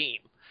with Steam.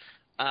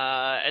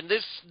 And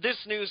this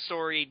news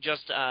story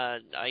just,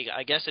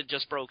 I guess it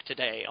just broke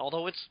today,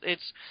 although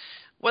it's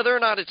whether or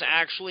not it's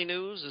actually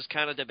news is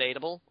kind of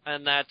debatable,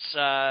 and that's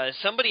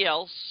somebody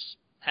else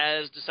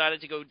has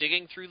decided to go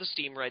digging through the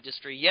Steam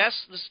registry. Yes,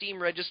 the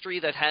Steam registry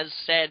that has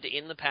said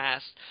in the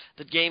past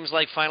that games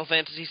like Final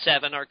Fantasy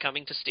VII are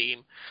coming to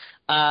Steam,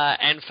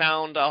 and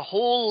found a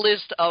whole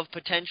list of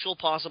potential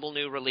possible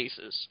new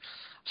releases.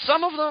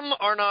 Some of them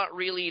are not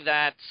really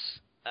that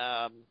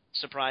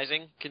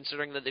surprising,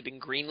 considering that they've been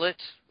greenlit.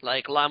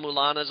 Like La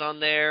Mulana's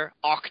on there,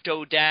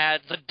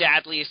 Octodad, The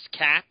Dadliest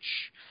Catch.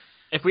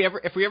 If we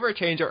ever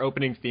change our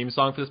opening theme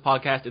song for this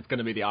podcast, it's going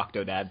to be the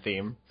Octodad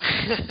theme.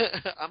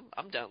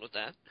 I'm down with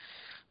that.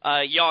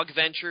 Yog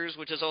Ventures,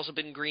 which has also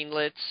been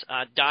greenlit.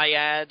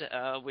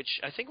 Dyad, which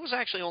I think was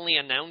actually only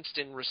announced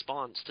in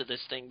response to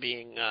this thing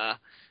being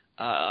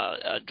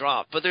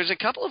dropped. But there's a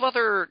couple of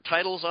other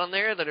titles on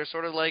there that are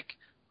sort of like,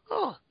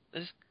 oh,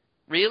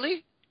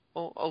 really?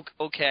 Oh,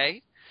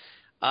 okay.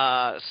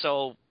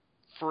 So,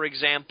 for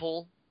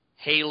example,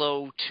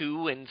 Halo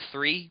 2 and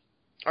 3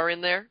 are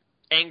in there.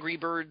 Angry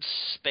Birds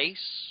Space,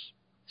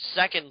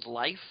 Second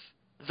Life,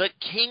 The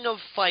King of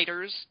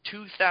Fighters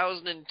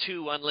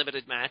 2002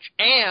 Unlimited Match,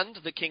 and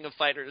The King of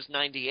Fighters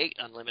 98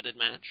 Unlimited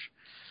Match,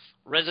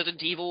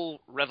 Resident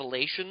Evil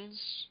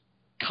Revelations,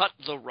 Cut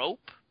the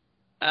Rope.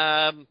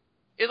 In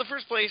the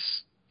first place,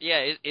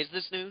 yeah, is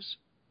this news?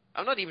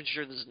 I'm not even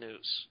sure this is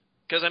news.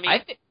 Because, I mean...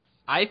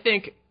 I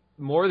think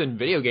more than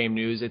video game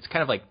news, it's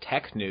kind of like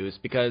tech news,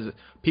 because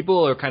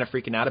people are kind of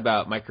freaking out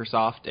about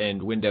Microsoft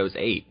and Windows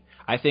 8.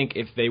 I think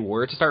if they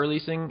were to start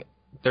releasing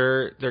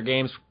their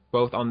games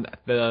both on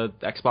the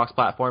Xbox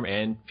platform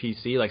and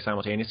PC, like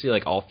simultaneously,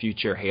 like all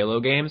future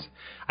Halo games,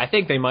 I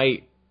think they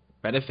might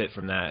benefit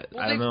from that.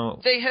 Well, I don't know.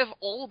 They have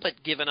all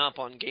but given up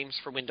on games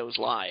for Windows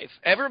Live.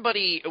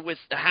 Everybody with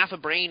half a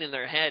brain in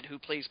their head who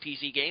plays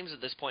PC games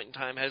at this point in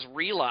time has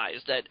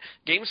realized that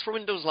games for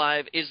Windows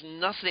Live is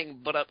nothing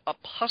but a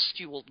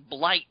pustule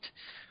blight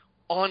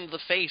on the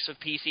face of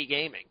PC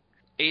gaming.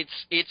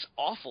 It's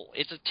awful.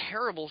 It's a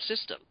terrible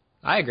system.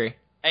 I agree.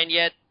 And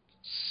yet,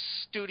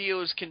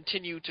 studios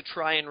continue to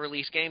try and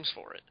release games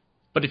for it.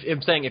 But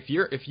I'm saying if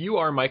you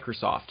are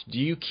Microsoft, do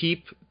you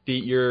keep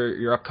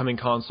your upcoming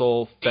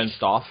console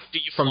fenced off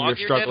from your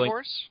struggling? Dead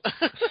horse?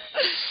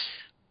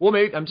 Well,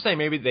 maybe I'm just saying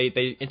maybe they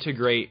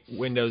integrate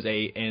Windows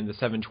 8 and the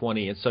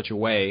 720 in such a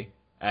way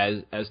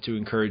as to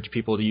encourage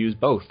people to use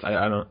both.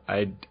 You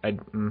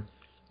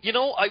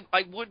know,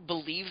 I would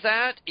believe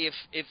that if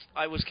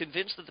I was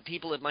convinced that the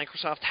people at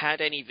Microsoft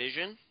had any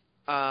vision.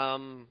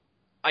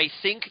 I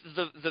think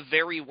the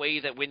very way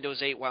that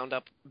Windows 8 wound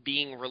up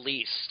being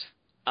released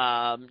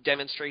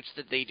demonstrates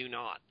that they do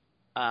not.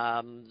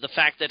 The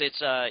fact that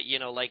it's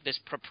like this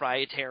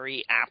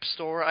proprietary app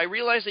store. I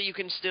realize that you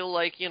can still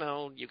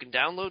you can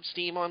download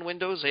Steam on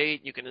Windows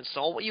 8, you can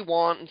install what you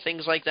want and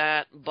things like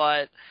that,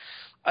 but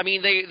I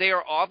mean they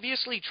are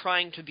obviously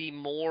trying to be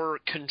more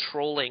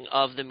controlling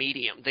of the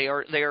medium. They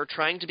are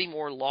trying to be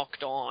more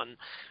locked on.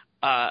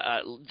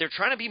 They're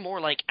trying to be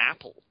more like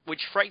Apple,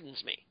 which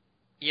frightens me.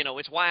 You know,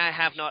 it's why I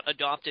have not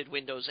adopted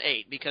Windows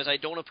 8, because I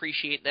don't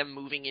appreciate them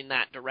moving in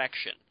that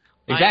direction.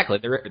 Exactly.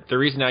 The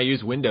reason I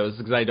use Windows is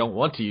because I don't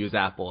want to use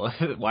Apple.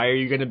 Why are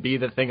you going to be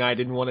the thing I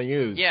didn't want to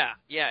use?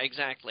 Yeah,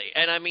 exactly.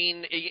 And I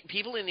mean,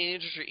 people in the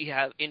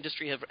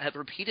industry have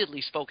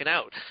repeatedly spoken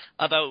out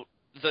about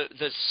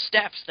the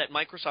steps that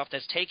Microsoft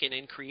has taken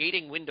in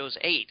creating Windows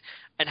 8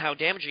 and how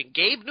damaging.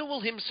 Gabe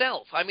Newell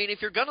himself, I mean,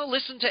 if you're going to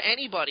listen to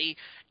anybody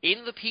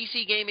in the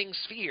PC gaming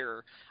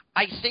sphere,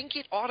 I think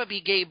it ought to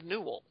be Gabe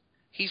Newell.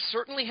 He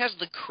certainly has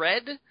the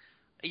cred,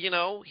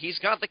 he's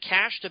got the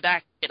cash to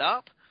back it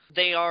up.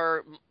 They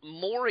are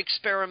more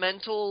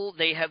experimental.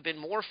 They have been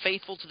more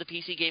faithful to the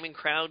PC gaming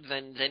crowd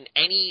than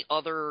any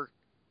other,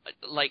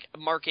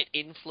 market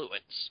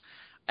influence.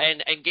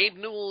 And Gabe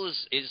Newell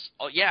is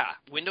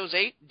Windows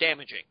 8,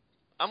 damaging.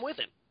 I'm with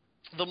him.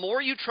 the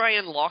more you try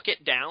and lock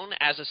it down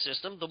as a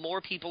system, the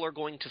more people are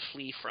going to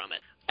flee from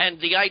it. And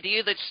the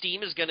idea that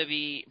Steam is going to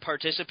be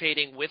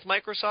participating with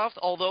Microsoft,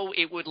 although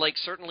it would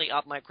certainly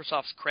up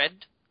Microsoft's cred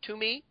to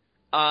me,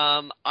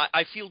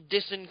 I feel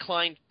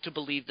disinclined to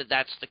believe that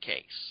that's the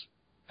case.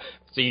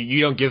 So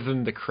you don't give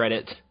them the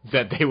credit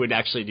that they would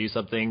actually do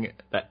something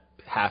that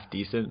half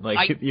decent?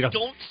 I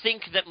don't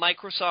think that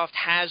Microsoft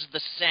has the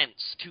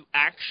sense to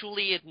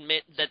actually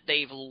admit that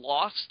they've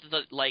lost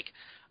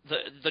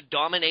the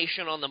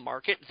domination on the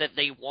market that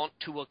they want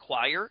to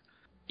acquire.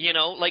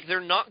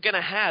 They're not going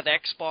to have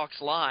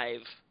Xbox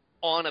Live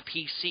on a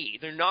PC.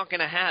 They're not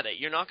going to have it.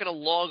 You're not going to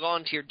log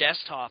on to your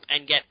desktop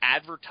and get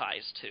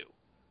advertised to.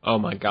 Oh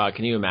my God,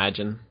 can you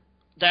imagine?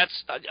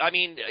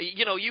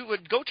 You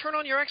would go turn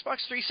on your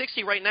Xbox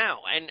 360 right now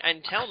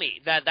and tell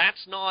me that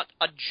that's not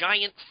a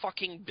giant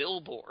fucking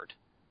billboard.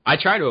 I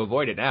try to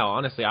avoid it now,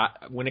 honestly.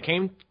 When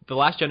the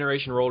last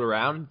generation rolled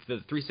around,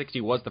 the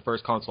 360 was the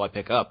first console I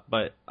pick up,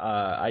 but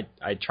I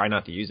try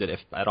not to use it if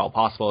at all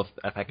possible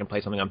if I can play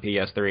something on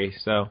PS3.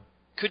 So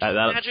could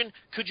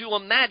you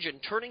imagine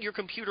turning your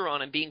computer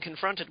on and being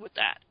confronted with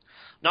that?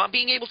 Not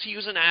being able to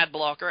use an ad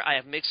blocker. I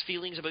have mixed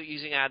feelings about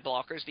using ad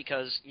blockers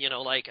because,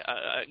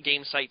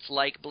 game sites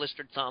like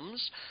Blistered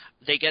Thumbs,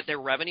 they get their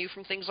revenue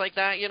from things like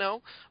that,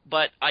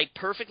 But I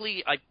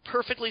perfectly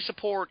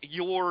support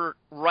your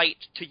right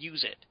to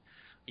use it,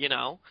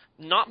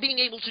 Not being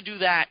able to do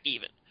that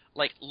even.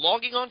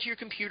 Logging onto your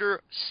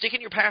computer, sticking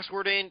your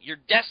password in, your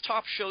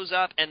desktop shows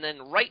up, and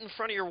then right in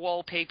front of your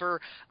wallpaper,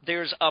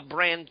 there's a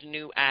brand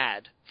new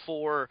ad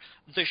for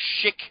the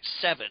Schick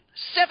 7.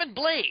 7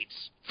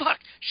 blades! Fuck!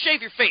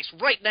 Shave your face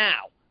right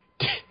now!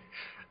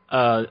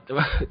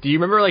 Do you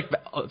remember,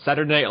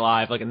 Saturday Night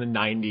Live, in the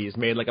 90s,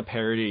 made, a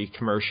parody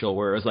commercial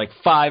where it was,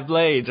 5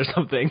 blades or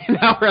something, and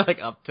now we're,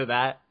 up to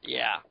that?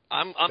 Yeah,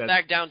 I'm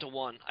back down to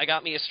 1. I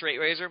got me a straight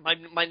razor.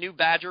 My new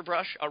Badger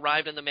brush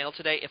arrived in the mail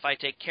today. If I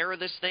take care of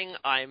this thing,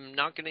 I'm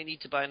not going to need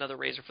to buy another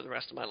razor for the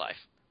rest of my life.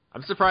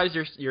 I'm surprised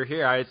you're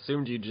here. I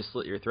assumed you'd just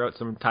slit your throat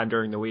sometime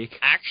during the week.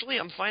 Actually,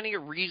 I'm finding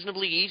it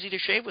reasonably easy to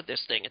shave with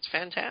this thing. It's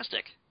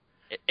fantastic.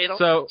 It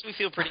also makes me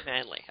feel pretty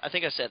manly. I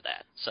think I said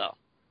that, so...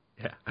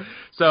 Yeah.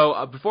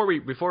 So before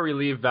we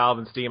leave Valve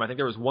and Steam, I think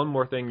there was one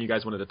more thing you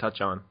guys wanted to touch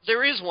on.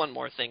 There is one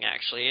more thing,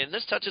 actually, and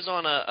this touches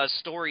on a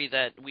story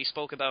that we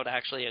spoke about,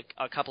 actually,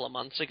 a couple of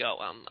months ago,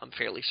 I'm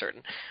fairly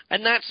certain.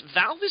 And that's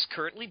Valve is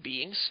currently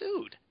being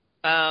sued.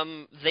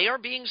 They are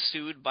being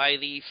sued by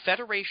the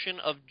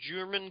Federation of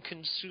German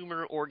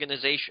Consumer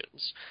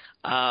Organizations,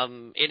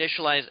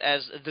 initialized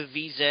as the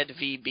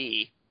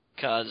VZVB,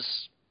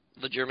 because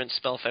the Germans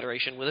spell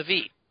Federation with a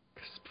V.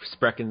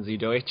 Sprechen Sie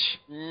Deutsch?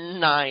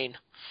 9.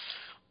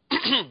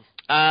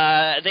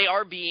 They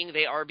are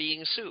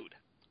being sued.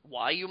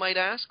 Why, you might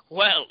ask?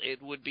 Well,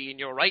 it would be in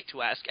your right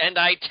to ask, and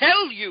I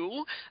tell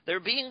you, they're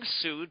being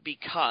sued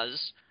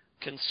because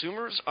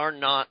consumers are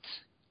not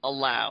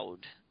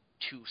allowed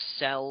to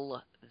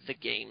sell the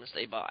games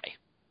they buy.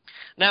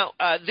 Now,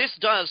 this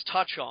does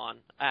touch on,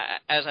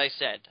 as I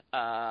said,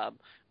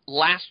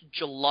 last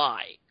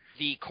July,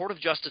 the Court of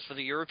Justice for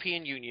the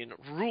European Union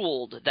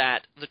ruled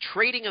that the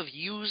trading of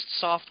used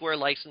software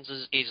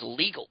licenses is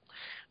legal,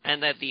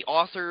 and that the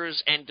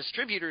authors and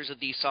distributors of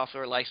these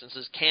software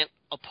licenses can't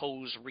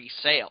oppose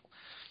resale.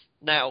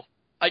 Now,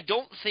 I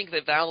don't think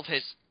that Valve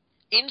has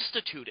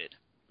instituted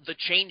the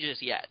changes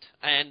yet,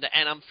 and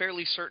I'm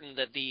fairly certain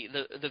that the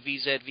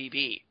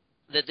VZVB,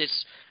 that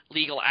this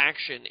legal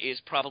action is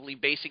probably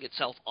basing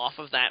itself off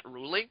of that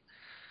ruling.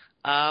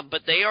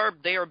 But they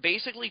are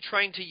basically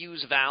trying to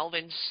use Valve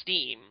and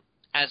Steam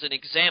as an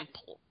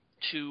example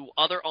to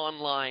other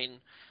online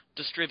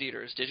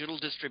distributors, digital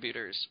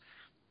distributors,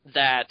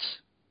 that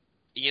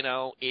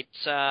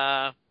it's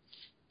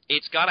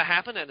got to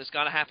happen, and it's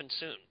got to happen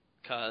soon,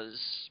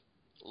 because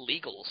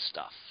legal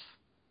stuff.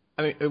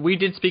 I mean, we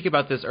did speak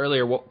about this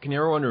earlier. Can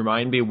everyone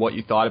remind me what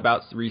you thought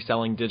about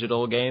reselling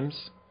digital games?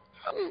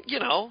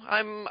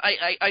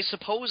 I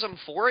suppose I'm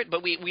for it,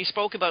 but we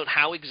spoke about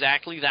how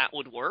exactly that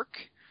would work.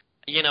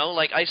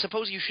 I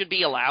suppose you should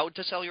be allowed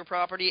to sell your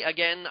property.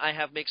 Again, I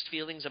have mixed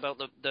feelings about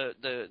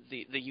the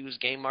used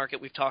game market.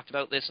 We've talked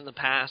about this in the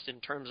past in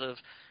terms of,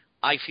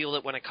 I feel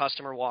that when a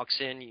customer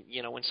walks in,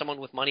 when someone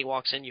with money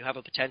walks in, you have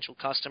a potential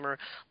customer,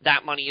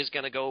 that money is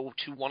going to go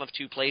to one of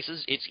two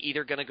places. It's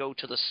either going to go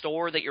to the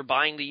store that you're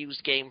buying the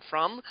used game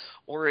from,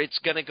 or it's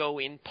going to go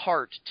in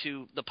part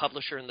to the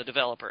publisher and the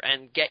developer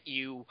and get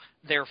you,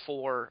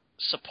 therefore,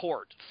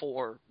 support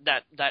for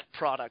that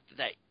product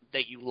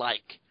that you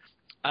like.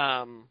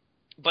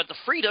 But the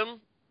freedom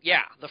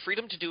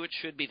to do it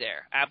should be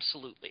there,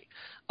 absolutely.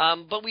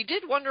 But we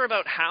did wonder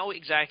about how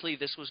exactly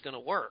this was going to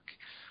work.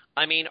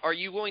 I mean, are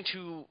we going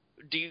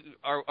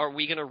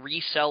to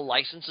resell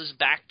licenses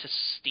back to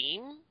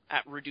Steam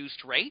at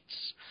reduced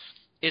rates?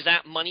 Is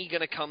that money going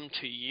to come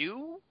to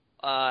you?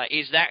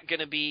 Is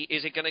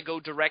it going to go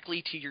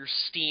directly to your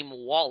Steam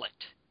wallet?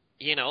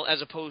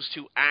 As opposed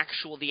to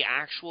the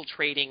actual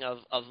trading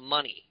of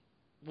money.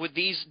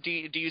 Do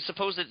you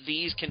suppose that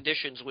these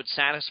conditions would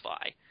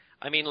satisfy?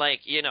 I mean,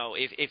 like, you know,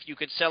 if you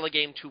could sell a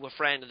game to a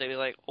friend, they'd be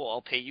like, oh,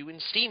 I'll pay you in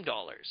Steam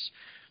dollars.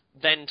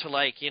 Then to,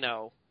 like, you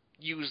know,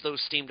 use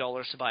those Steam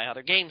dollars to buy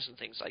other games and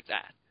things like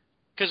that.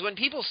 Because when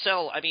people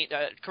sell, I mean,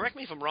 correct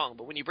me if I'm wrong,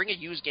 but when you bring a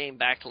used game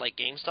back to, like,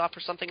 GameStop or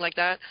something like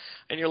that,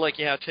 and you're like,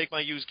 yeah, take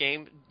my used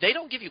game, they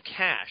don't give you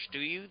cash, do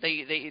you?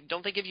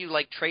 Don't they give you,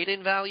 like,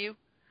 trade-in value?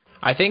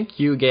 I think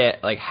you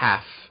get, like,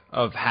 half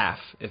of half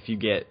if you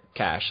get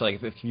cash.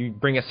 Like, if you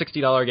bring a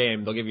 $60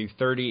 game, they'll give you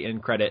 30 in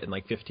credit and,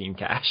 like, 15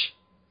 cash.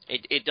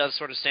 It does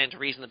sort of stand to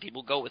reason that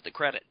people go with the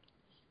credit.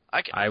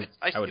 I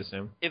would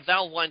assume. If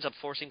Valve winds up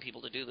forcing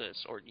people to do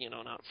this, or, you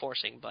know, not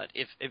forcing, but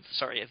if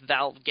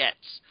Valve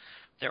gets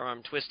their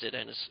arm twisted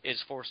and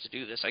is forced to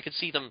do this, I could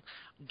see them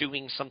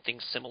doing something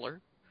similar.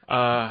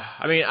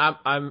 I mean,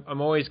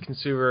 I'm always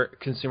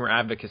consumer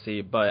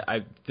advocacy, but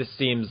this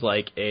seems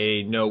like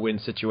a no-win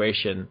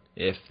situation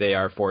if they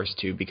are forced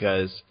to,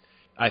 because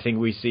I think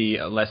we see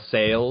less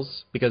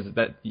sales, because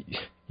that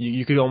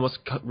you could almost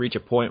reach a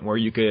point where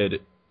you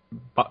could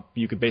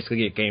basically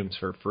get games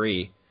for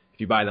free.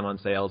 If you buy them on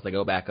sales, they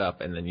go back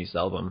up and then you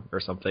sell them or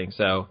something.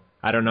 So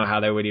I don't know how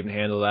they would even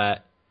handle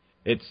that.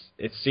 It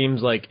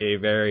seems like a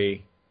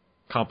very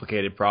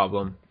complicated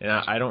problem, and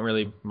I don't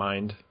really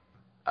mind.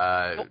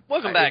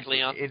 Welcome back,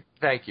 Leon.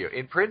 Thank you.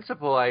 In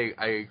principle, I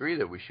agree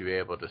that we should be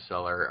able to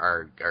sell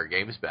our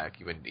games back,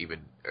 even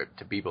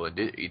to people in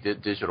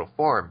digital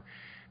form.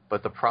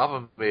 But the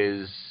problem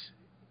is,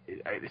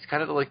 it's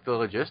kind of like the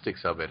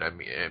logistics of it. I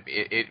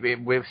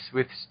mean,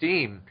 with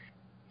Steam,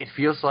 it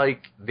feels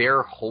like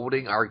they're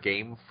holding our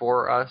game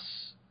for us.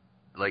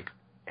 Like,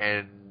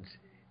 and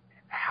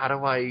how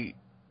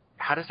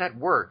does that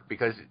work?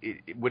 Because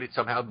would it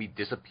somehow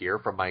disappear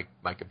from my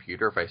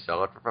computer if I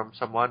sell it from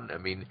someone? I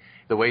mean,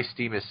 the way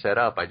Steam is set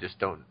up, I just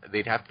don't.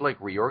 They'd have to, like,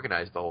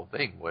 reorganize the whole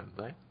thing, wouldn't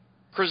they?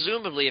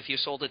 Presumably, if you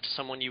sold it to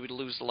someone, you would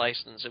lose the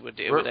license. It would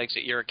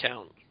exit your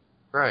account.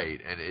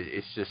 Right, and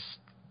it's just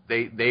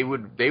they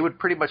would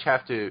pretty much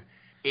have to.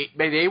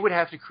 They would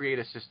have to create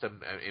a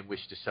system in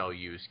which to sell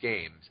used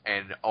games,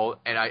 and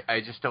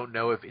I just don't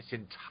know if it's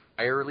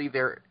entirely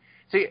their.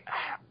 See,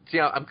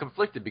 I'm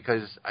conflicted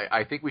because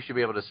I think we should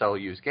be able to sell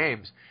used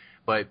games,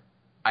 but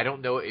I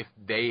don't know if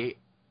they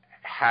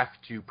have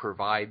to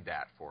provide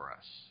that for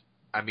us.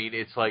 I mean,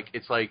 it's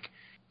like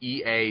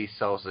EA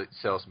sells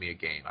me a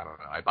game. I don't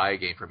know. I buy a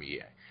game from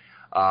EA.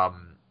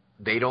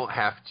 They don't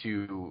have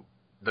to.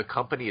 The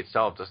company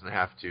itself doesn't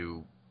have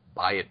to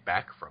buy it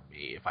back from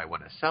me if I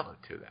want to sell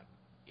it to them.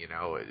 You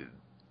know,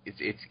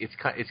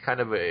 it's kind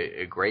of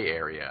a gray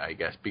area, I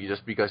guess,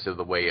 just because of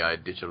the way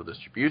digital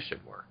distribution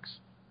works.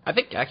 I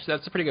think actually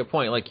that's a pretty good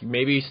point. Like,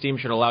 maybe Steam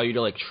should allow you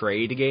to, like,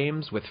 trade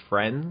games with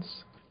friends.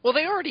 Well,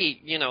 they already,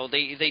 you know,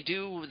 they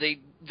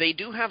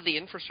do have the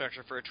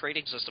infrastructure for a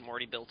trading system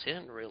already built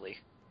in, really.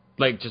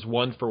 Like, just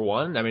one for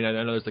one? I mean, I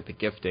know there's, like, the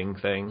gifting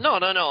thing. No.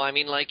 I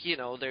mean, like, you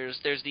know, there's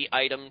the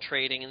item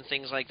trading and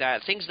things like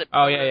that. Things that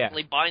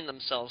permanently bind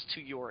themselves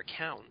to your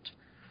account.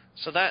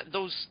 So that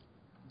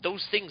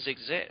those things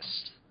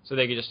exist. So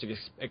they could just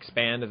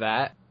expand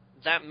that?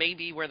 That may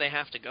be where they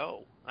have to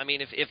go. I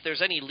mean, if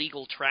there's any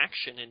legal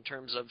traction in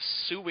terms of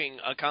suing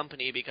a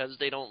company because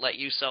they don't let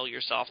you sell your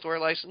software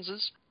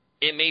licenses,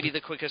 it may be the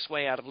quickest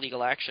way out of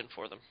legal action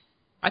for them.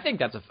 I think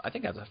that's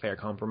a fair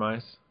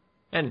compromise.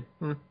 And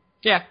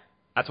yeah,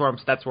 that's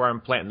where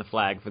I'm planting the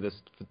flag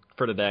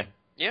for today.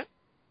 Yeah,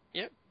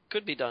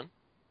 could be done.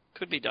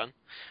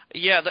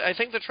 Yeah, I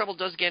think the trouble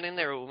does get in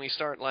there when we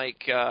start,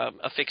 like,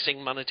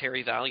 affixing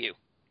monetary value.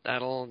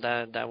 That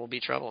will be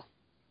trouble,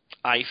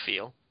 I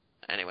feel.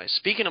 Anyway,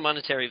 speaking of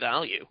monetary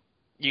value,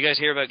 you guys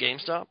hear about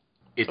GameStop?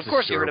 Of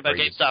course you heard about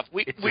GameStop.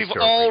 We've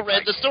all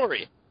read the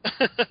story.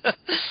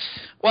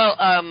 Well,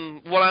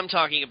 what I'm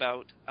talking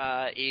about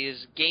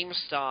is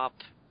GameStop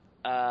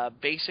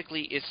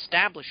basically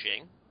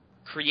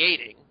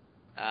creating,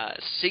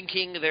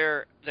 sinking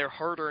their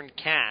hard-earned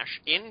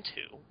cash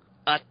into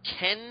a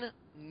 $10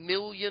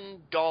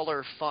 million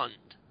fund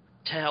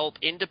to help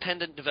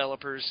independent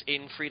developers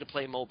in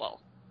free-to-play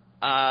mobile.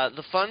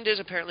 The fund is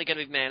apparently going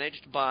to be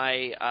managed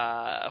by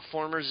a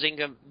former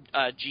Zynga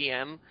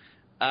GM,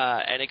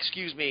 and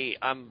excuse me,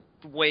 I'm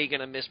way going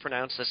to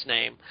mispronounce this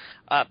name,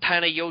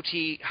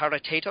 Panayoti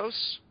Haritatos,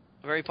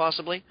 very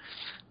possibly.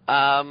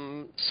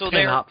 In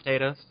hot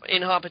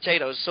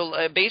potatoes. So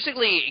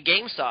basically,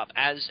 GameStop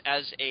as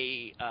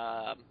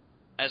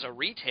a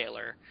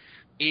retailer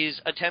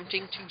is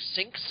attempting to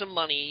sink some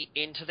money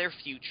into their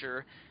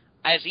future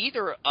as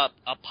either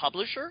a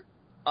publisher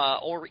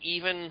or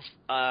even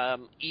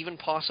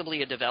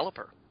possibly a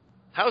developer.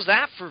 How's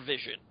that for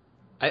vision?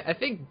 I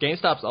think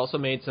GameStop's also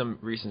made some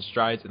recent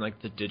strides in,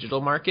 like, the digital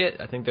market.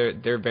 I think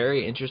they're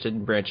very interested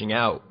in branching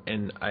out,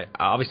 and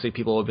obviously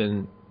people have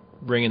been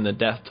ringing the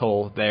death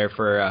toll there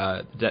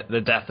for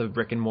the death of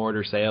brick and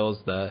mortar sales,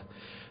 the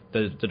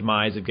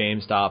demise of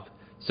GameStop.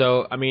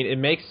 So I mean, it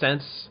makes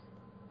sense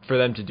for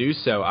them to do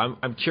so.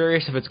 I'm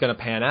curious if it's going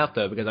to pan out,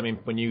 though, because I mean,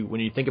 when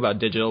you think about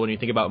digital, when you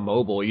think about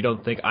mobile, you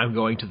don't think I'm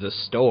going to the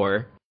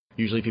store.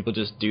 Usually people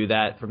just do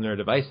that from their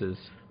devices.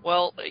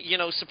 Well,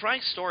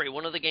 surprise story,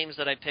 one of the games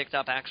that I picked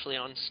up actually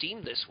on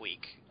Steam this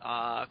week,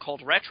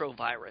 called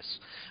Retrovirus.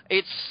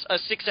 It's a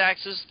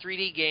 6-axis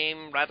 3D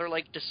game, rather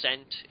like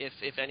Descent,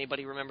 if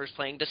anybody remembers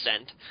playing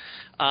Descent.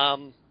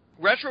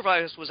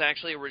 Retrovirus was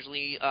actually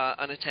originally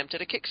an attempt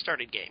at a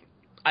Kickstarted game.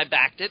 I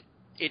backed it.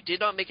 It did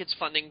not make its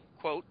funding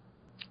quote,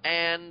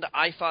 and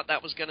I thought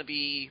that was going to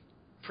be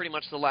pretty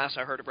much the last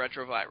I heard of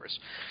Retrovirus.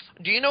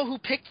 Do you know who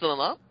picked them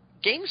up?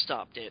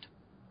 GameStop did.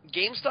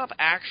 GameStop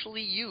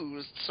actually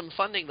used some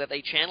funding that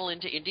they channel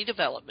into indie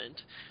development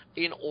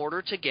in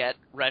order to get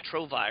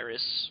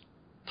Retrovirus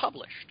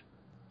published.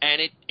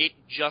 And it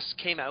just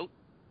came out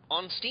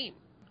on Steam.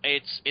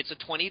 It's a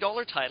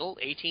 $20 title,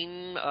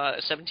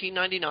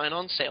 $17.99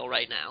 on sale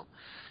right now.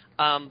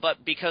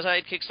 But because I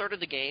had kickstarted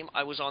the game,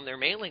 I was on their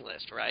mailing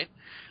list, right?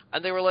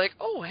 And they were like,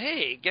 oh,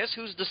 hey, guess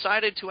who's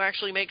decided to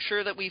actually make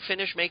sure that we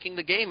finish making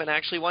the game and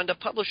actually wind up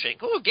publishing?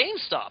 Oh,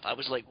 GameStop. I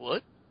was like,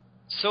 what?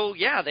 So,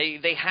 yeah,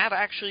 they have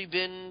actually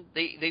been,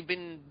 they've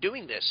been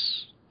doing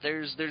this.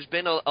 There's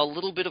been a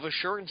little bit of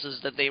assurances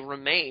that they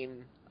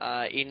remain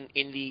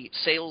in the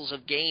sales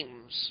of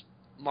games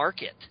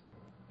market.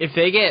 If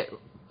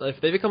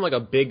they become like a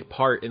big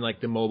part in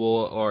like the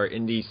mobile or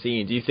indie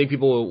scene, do you think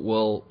people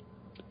will?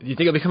 Do you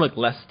think it'll become like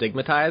less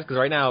stigmatized? Because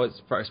right now,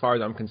 as far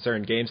as I'm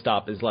concerned,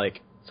 GameStop is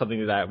like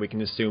something that we can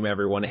assume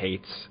everyone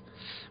hates.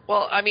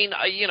 Well, I mean,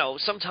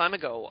 some time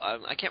ago,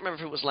 I can't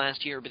remember if it was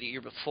last year or the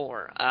year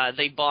before,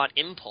 they bought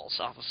Impulse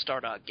off of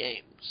Stardot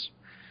Games.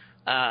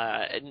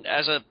 And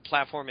as a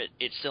platform,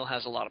 it still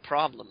has a lot of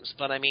problems.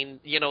 But I mean,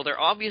 they're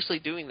obviously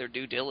doing their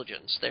due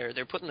diligence.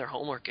 They're putting their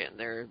homework in.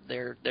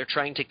 They're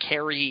trying to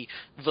carry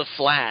the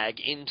flag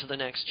into the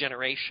next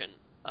generation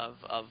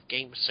of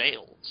game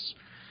sales.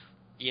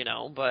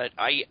 But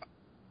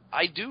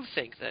I do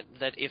think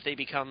that if they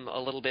become a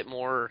little bit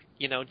more,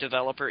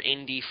 developer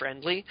indie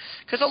friendly,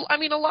 because I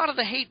mean a lot of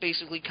the hate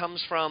basically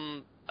comes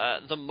from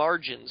the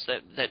margins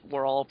that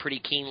we're all pretty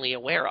keenly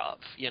aware of,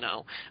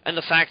 and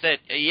the fact that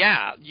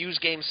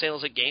used game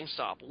sales at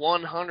GameStop,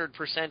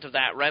 100% of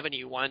that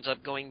revenue winds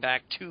up going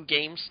back to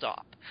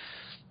GameStop.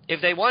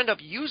 If they wind up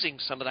using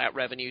some of that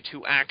revenue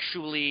to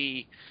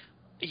actually,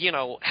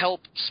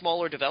 help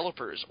smaller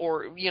developers,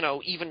 or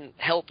even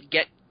help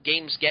get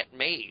games get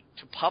made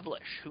to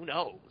publish, who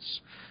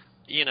knows?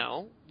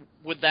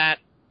 Would that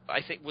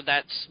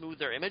smooth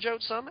their image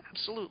out some?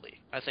 Absolutely.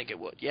 I think it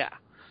would, yeah.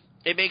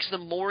 It makes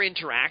them more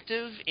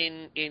interactive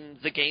in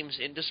the games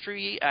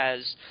industry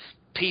as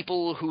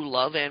people who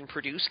love and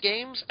produce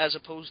games, as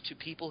opposed to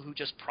people who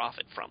just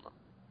profit from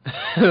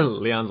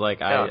them. Leon's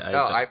like,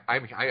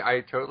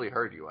 I totally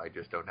heard you. I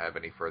just don't have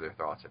any further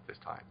thoughts at this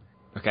time.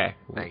 Okay.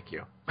 Thank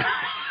you.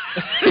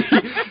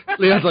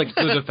 Leon's like,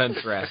 the defense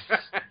rests.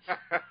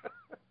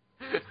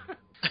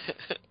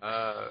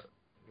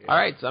 Yeah. All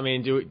right. So, I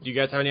mean, do you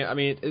guys have any? I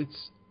mean,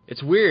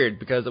 it's weird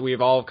because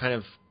we've all kind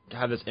of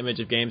had this image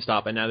of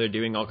GameStop, and now they're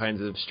doing all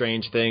kinds of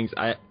strange things.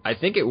 I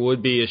think it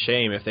would be a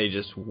shame if they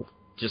just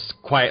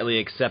quietly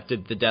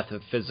accepted the death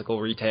of physical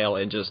retail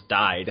and just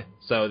died.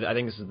 So I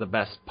think this is the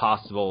best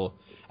possible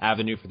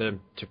avenue for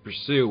them to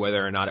pursue,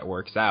 whether or not it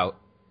works out.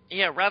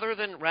 Yeah, rather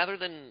than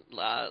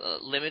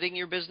limiting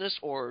your business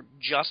or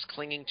just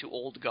clinging to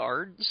old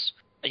guards,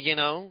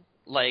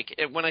 like,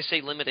 when I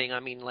say limiting,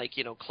 I mean, like,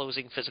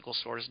 closing physical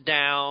stores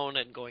down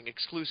and going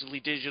exclusively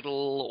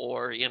digital,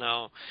 or,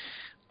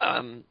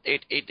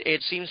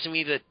 it seems to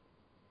me that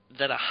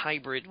a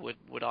hybrid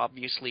would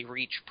obviously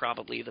reach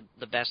probably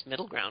the best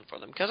middle ground for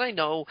them. Because I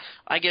know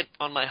I get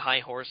on my high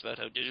horse about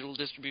how digital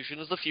distribution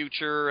is the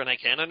future, and I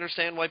can't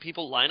understand why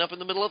people line up in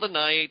the middle of the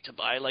night to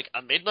buy, like,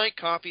 a midnight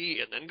copy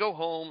and then go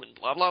home and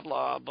blah, blah,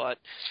 blah, but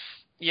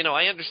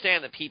I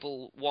understand that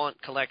people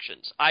want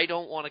collections. I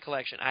don't want a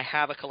collection. I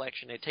have a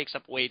collection. It takes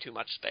up way too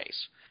much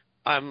space.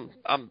 I'm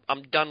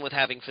done with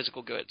having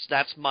physical goods.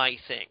 That's my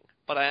thing.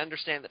 But I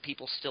understand that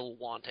people still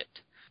want it.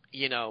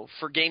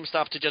 For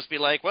GameStop to just be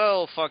like,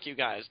 well, fuck you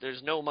guys.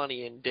 There's no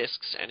money in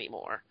discs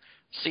anymore.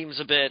 Seems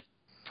a bit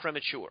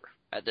premature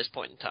at this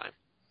point in time.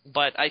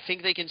 But I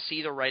think they can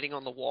see the writing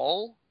on the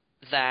wall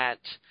that,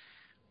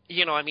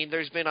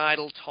 there's been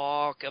idle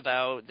talk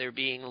about there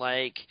being,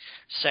 like,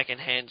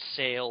 secondhand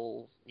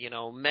sale,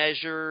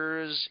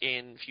 measures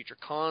in future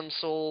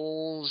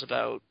consoles,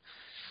 about,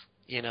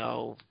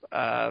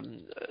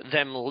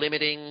 them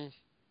limiting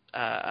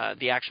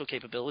the actual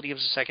capability of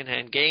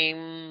secondhand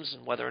games,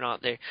 and whether or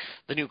not the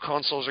new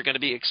consoles are going to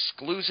be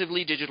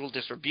exclusively digital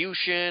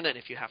distribution, and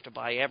if you have to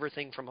buy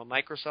everything from a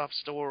Microsoft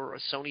store or a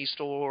Sony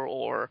store,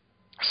 or...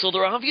 So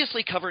they're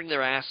obviously covering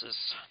their asses.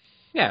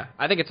 Yeah,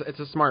 I think it's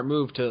a smart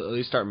move to at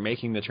least start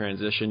making the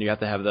transition. You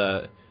have to have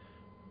the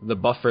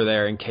buffer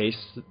there in case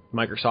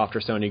Microsoft or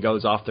Sony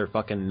goes off their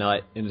fucking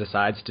nut and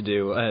decides to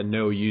do a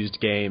no used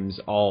games,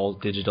 all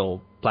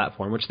digital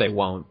platform, which they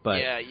won't.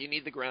 But yeah, you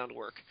need the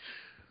groundwork.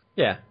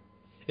 Yeah,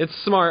 it's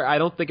smart. I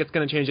don't think it's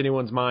going to change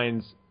anyone's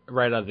minds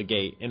right out of the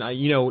gate. And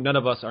none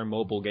of us are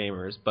mobile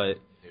gamers, but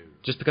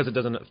just because it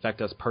doesn't affect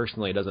us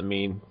personally doesn't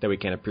mean that we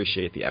can't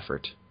appreciate the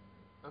effort.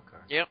 Okay.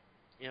 Yep.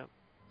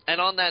 And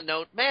on that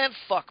note, man,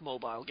 fuck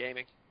mobile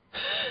gaming.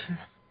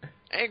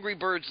 Angry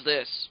Birds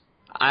this.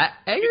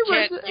 Angry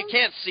Birds. You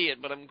can't see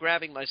it, but I'm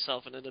grabbing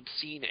myself in an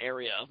obscene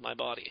area of my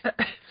body.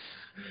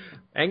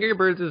 Angry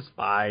Birds is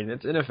fine.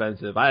 It's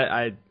inoffensive.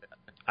 I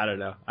don't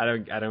know. I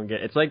don't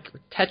get it. It's like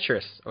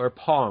Tetris or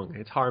Pong.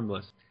 It's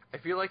harmless. I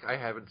feel like I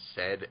haven't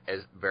said as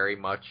very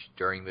much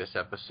during this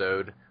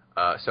episode,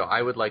 so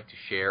I would like to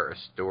share a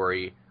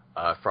story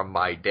from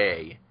my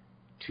day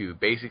to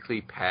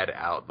basically pad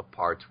out the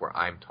parts where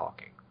I'm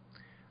talking.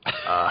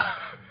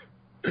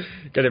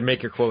 Gotta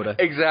make your quota.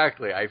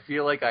 Exactly. I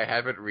feel like I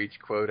haven't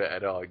reached quota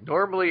at all.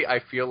 Normally, I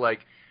feel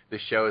like the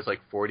show is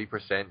like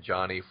 40%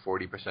 Johnny,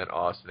 40%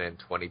 Austin, and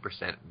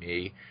 20%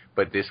 me.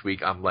 But this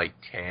week, I'm like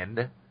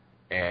 10.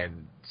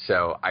 And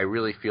so I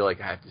really feel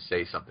like I have to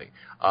say something.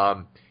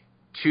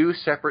 2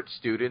 separate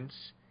students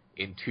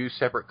in 2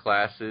 separate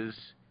classes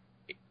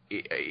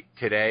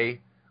today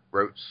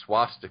wrote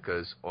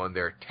swastikas on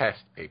their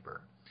test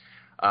paper.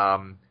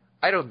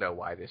 I don't know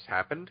why this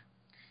happened.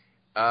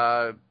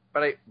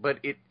 But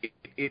it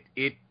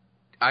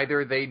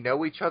either they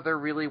know each other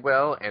really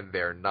well and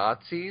they're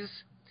Nazis,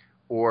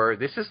 or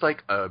this is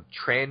like a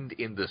trend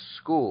in the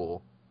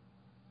school,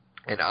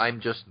 and I'm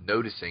just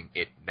noticing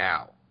it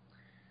now.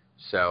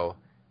 So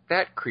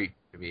that creeped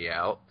me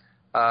out.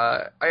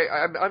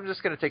 I'm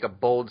just going to take a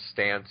bold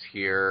stance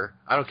here.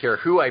 I don't care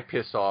who I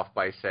piss off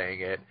by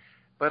saying it,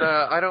 but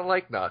I don't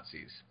like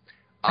Nazis.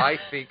 I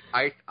think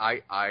I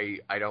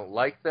don't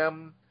like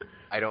them.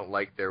 I don't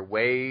like their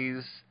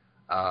ways.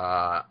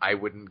 I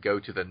wouldn't go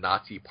to the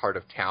Nazi part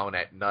of town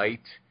at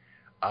night.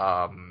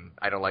 I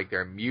don't like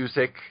their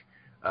music.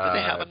 Do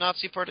they have a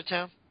Nazi part of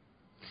town?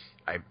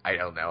 I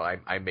don't know.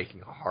 I'm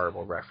making a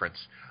horrible reference.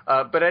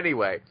 But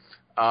anyway,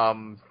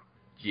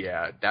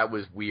 yeah, that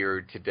was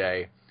weird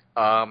today.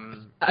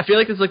 I feel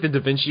like it's like the Da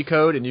Vinci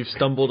Code, and you've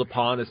stumbled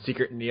upon a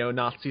secret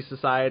neo-Nazi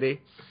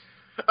society.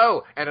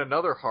 Oh, and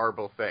another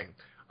horrible thing.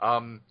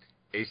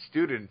 A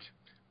student,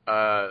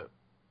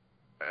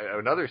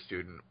 another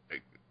student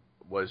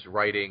was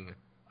writing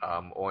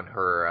on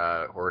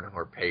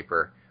her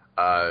paper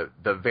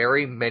the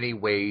very many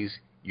ways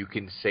you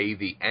can say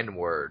the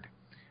N-word.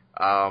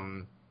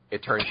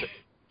 It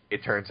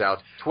turns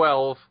out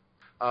 12.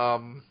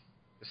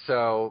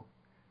 So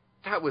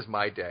that was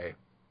my day.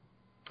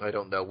 I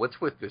don't know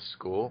what's with this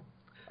school.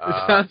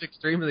 It sounds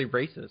extremely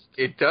racist.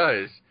 It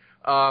does.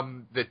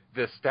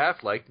 The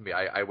staff liked me.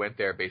 I went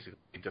there basically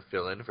to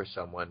fill in for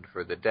someone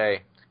for the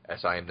day,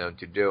 as I am known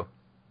to do.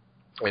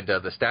 And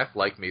the staff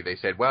liked me. They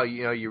said, well,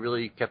 you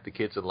really kept the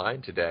kids in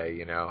line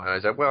today, And I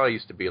said, well, I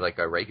used to be like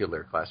a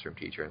regular classroom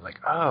teacher. And like,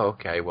 oh,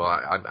 okay, well,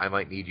 I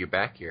might need you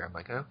back here. I'm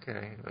like,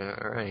 okay,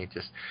 all right.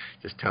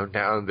 Just tone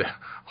down the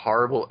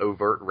horrible,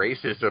 overt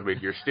racism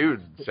in your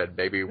students, and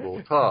maybe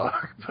we'll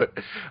talk. But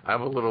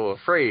I'm a little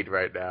afraid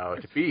right now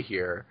to be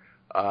here.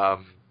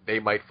 They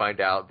might find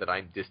out that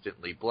I'm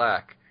distantly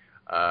black,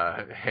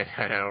 and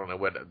I don't know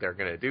what they're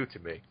going to do to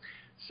me.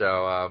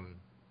 So,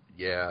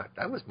 yeah,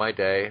 that was my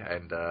day,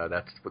 and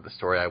that's what the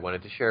story I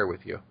wanted to share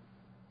with you.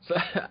 So,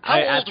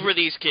 How old were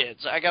these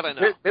kids? I gotta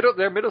know.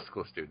 They're middle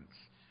school students.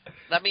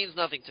 That means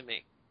nothing to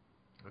me.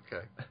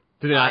 Okay.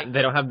 They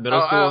don't have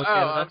middle school in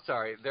Canada? I'm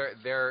sorry.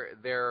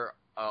 They're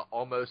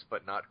almost,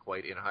 but not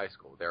quite in high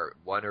school. They're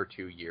 1 or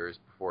 2 years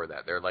before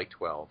that. They're like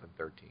 12 and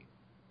 13.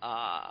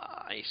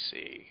 I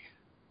see.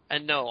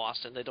 And no,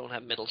 Austin, they don't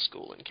have middle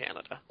school in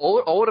Canada.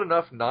 Old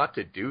enough not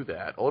to do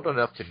that. Old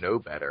enough to know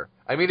better.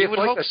 I mean, you would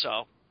hope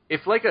so.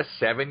 If like a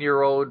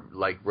 7-year-old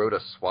like wrote a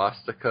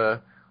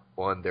swastika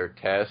on their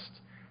test,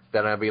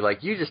 then I'd be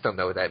like, you just don't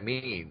know what that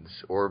means,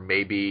 or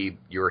maybe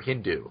you're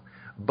Hindu.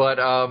 But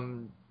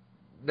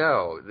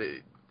no,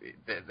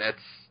 that's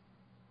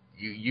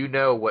you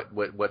know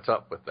what's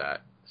up with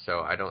that.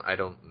 So I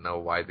don't know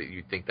why that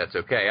you think that's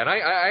okay. And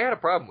I had a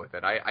problem with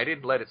it. I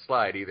didn't let it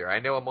slide either. I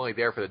know I'm only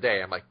there for the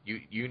day. I'm like,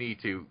 you need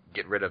to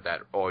get rid of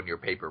that on your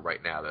paper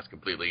right now. That's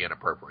completely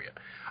inappropriate.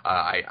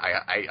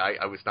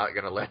 I was not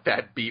going to let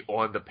that be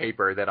on the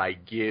paper that I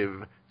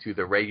give to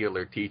the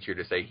regular teacher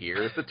to say,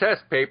 here's the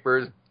test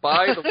papers.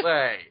 By the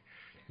way,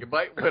 you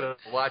might want to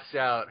watch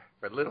out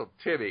for little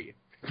Timmy.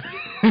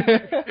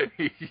 I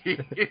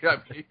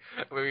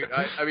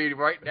mean,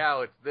 right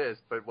now it's this,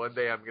 but one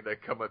day I'm going to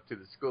come up to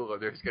the school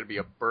and there's going to be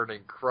a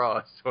burning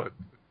cross on.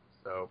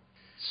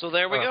 So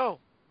there we go,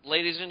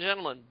 ladies and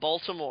gentlemen.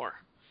 Baltimore,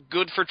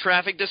 good for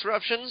traffic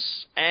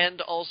disruptions and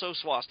also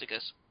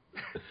swastikas.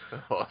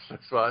 Also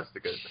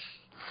swastikas.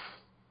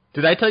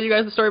 Did I tell you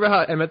guys the story about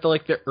how I met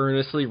the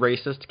earnestly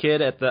racist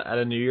kid at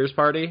a New Year's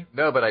party?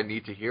 No, but I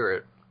need to hear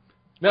it.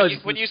 No,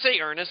 when you say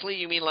earnestly,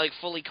 you mean like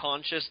fully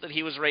conscious that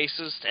he was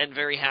racist and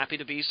very happy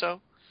to be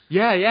so?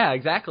 Yeah,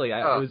 exactly.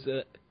 It was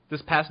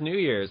this past New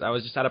Year's. I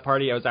was just at a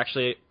party. I was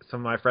actually,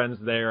 some of my friends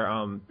there,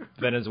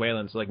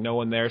 Venezuelan, so no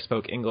one there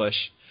spoke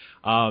English.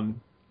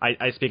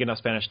 I speak enough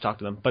Spanish to talk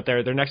to them, but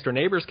their next door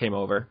neighbors came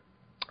over,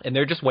 and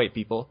they're just white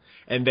people,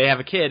 and they have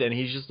a kid, and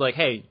he's just like,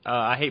 hey,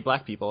 I hate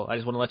black people. I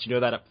just want to let you know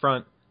that up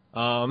front.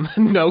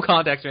 No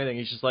context or anything.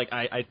 He's just like,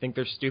 I think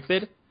they're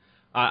stupid.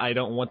 I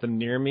don't want them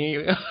near me.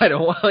 I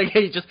don't want,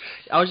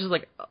 I was just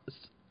like,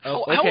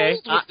 oh, okay. How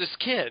old was this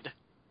kid?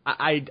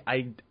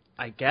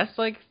 I guess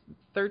like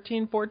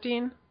 13,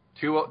 14.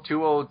 Too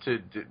old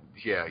to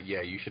yeah,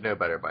 you should know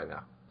better by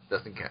now.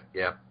 Doesn't count.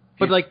 Yeah.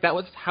 But like that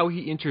was how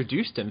he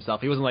introduced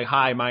himself. He wasn't like,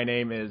 "Hi, my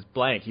name is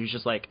blank." He was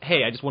just like,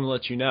 "Hey, I just want to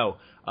let you know,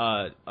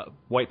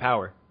 white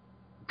power."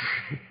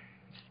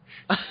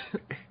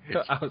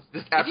 Just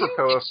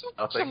apropos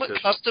if you're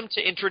accustomed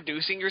to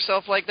introducing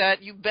yourself like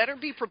that, you better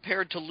be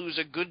prepared to lose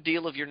a good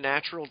deal of your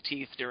natural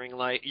teeth during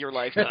your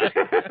lifetime.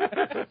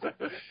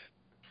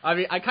 I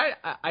mean,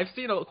 I've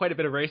seen quite a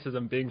bit of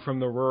racism being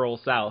from the rural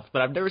South,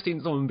 but I've never seen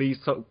someone be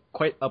so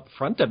quite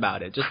upfront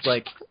about it. Just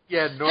like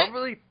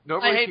normally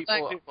I hate people,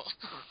 black people.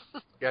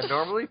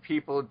 normally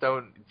people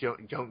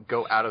don't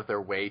go out of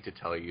their way to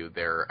tell you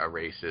they're a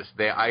racist.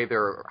 They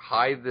either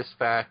hide this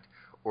fact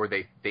or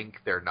they think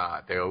they're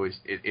not.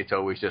 It's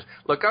always just,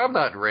 look, I'm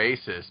not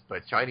racist,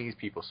 but Chinese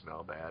people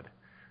smell bad.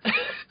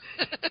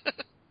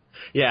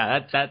 Yeah,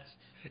 that's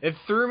it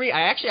threw me.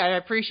 I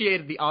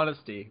appreciated the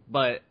honesty,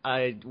 but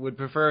I would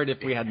prefer it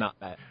if we had not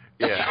met.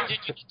 Yeah. Did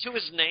you get to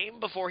his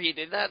name before he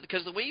did that?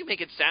 Because the way you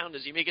make it sound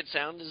is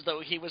as though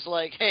he was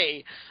like,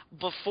 "Hey,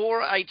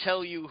 before I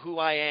tell you who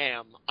I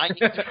am, I need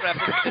to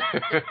reference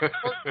an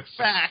important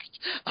fact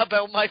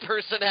about my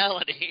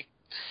personality.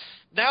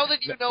 Now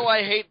that you know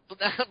I hate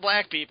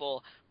black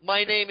people,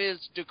 my name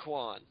is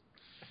Duquan."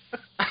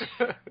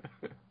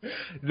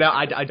 No,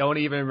 I don't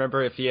even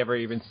remember if he ever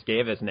even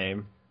gave his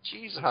name.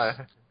 Jesus.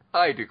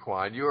 Hi,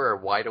 Duquan. You are a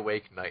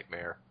wide-awake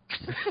nightmare.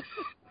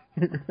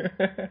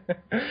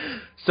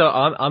 So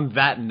on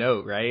that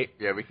note, right?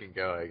 Yeah, we can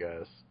go, I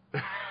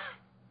guess.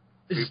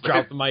 Just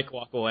drop the mic,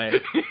 walk away.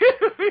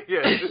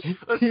 Yeah,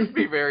 let's just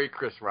be very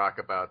Chris Rock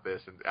about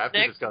this, and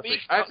after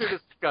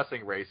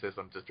discussing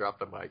racism, just drop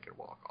the mic and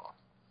walk off.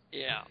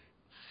 Yeah.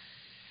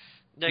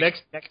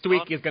 Next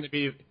week is going to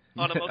be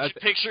on a motion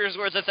picture is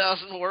worth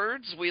 1,000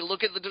 words. We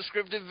look at the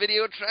descriptive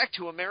video track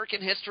to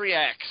American History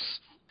X.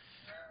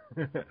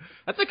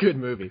 That's a good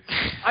movie.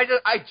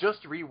 I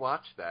just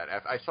rewatched that.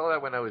 I saw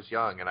that when I was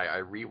young, and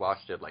I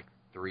rewatched it like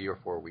 3 or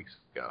 4 weeks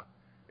ago.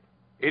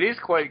 It is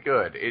quite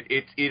good.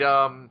 It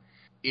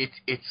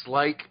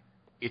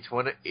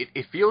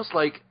feels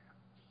like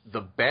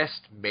the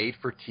best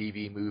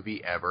made-for-TV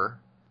movie ever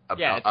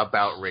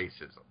about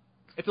racism.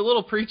 It's a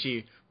little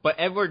preachy, but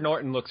Edward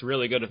Norton looks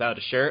really good without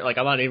a shirt. Like,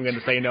 I'm not even going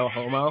to say no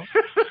homo.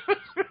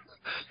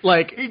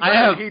 Like, he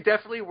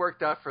definitely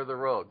worked out for the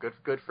role.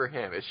 Good for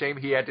him. It's a shame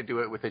he had to do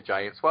it with a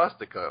giant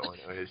swastika on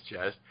his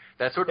chest.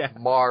 That sort of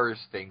mars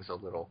things a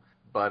little.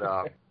 But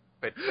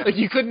like,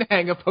 you couldn't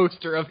hang a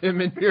poster of him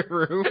in your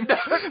room.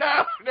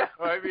 No.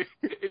 I mean,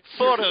 it's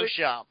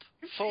Photoshop,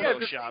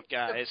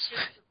 guys.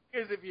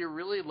 Because if you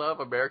really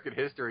love American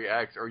History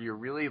X, or you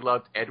really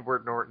loved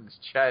Edward Norton's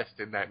chest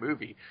in that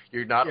movie,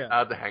 you're not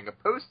allowed to hang a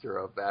poster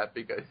of that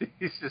because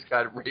he's just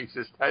got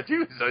racist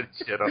tattoos and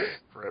shit on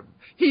for him.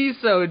 He's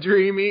so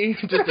dreamy.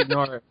 Just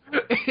ignore it.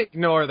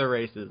 Ignore the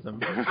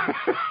racism.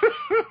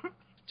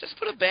 Just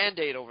put a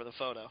Band-Aid over the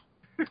photo.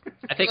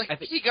 I think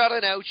he got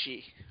an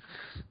ouchie.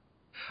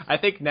 I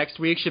think next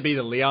week should be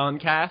the Leon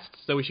cast,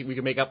 so we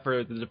can make up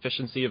for the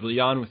deficiency of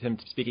Leon with him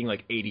speaking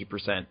like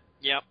 80%.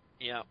 Yep.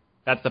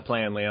 That's the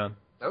plan, Leon.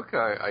 Okay,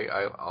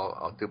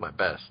 I'll do my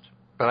best.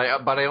 But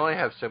I only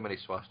have so many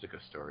swastika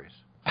stories.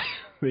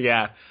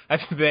 Yeah, I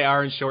think they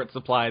are in short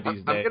supply these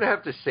days. I'm going to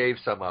have to save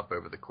some up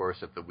over the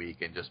course of the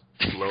week and just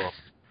blow them.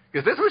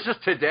 Because this was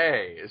just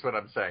today, is what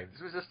I'm saying.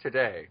 This was just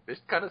today. This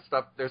kind of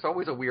stuff, there's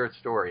always a weird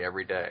story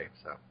every day.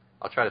 So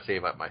I'll try to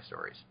save up my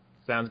stories.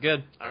 Sounds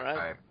good. All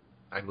right.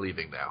 I'm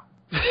leaving now.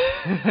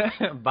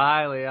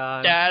 Bye,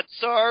 Leon.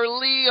 That's our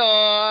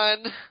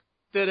Leon.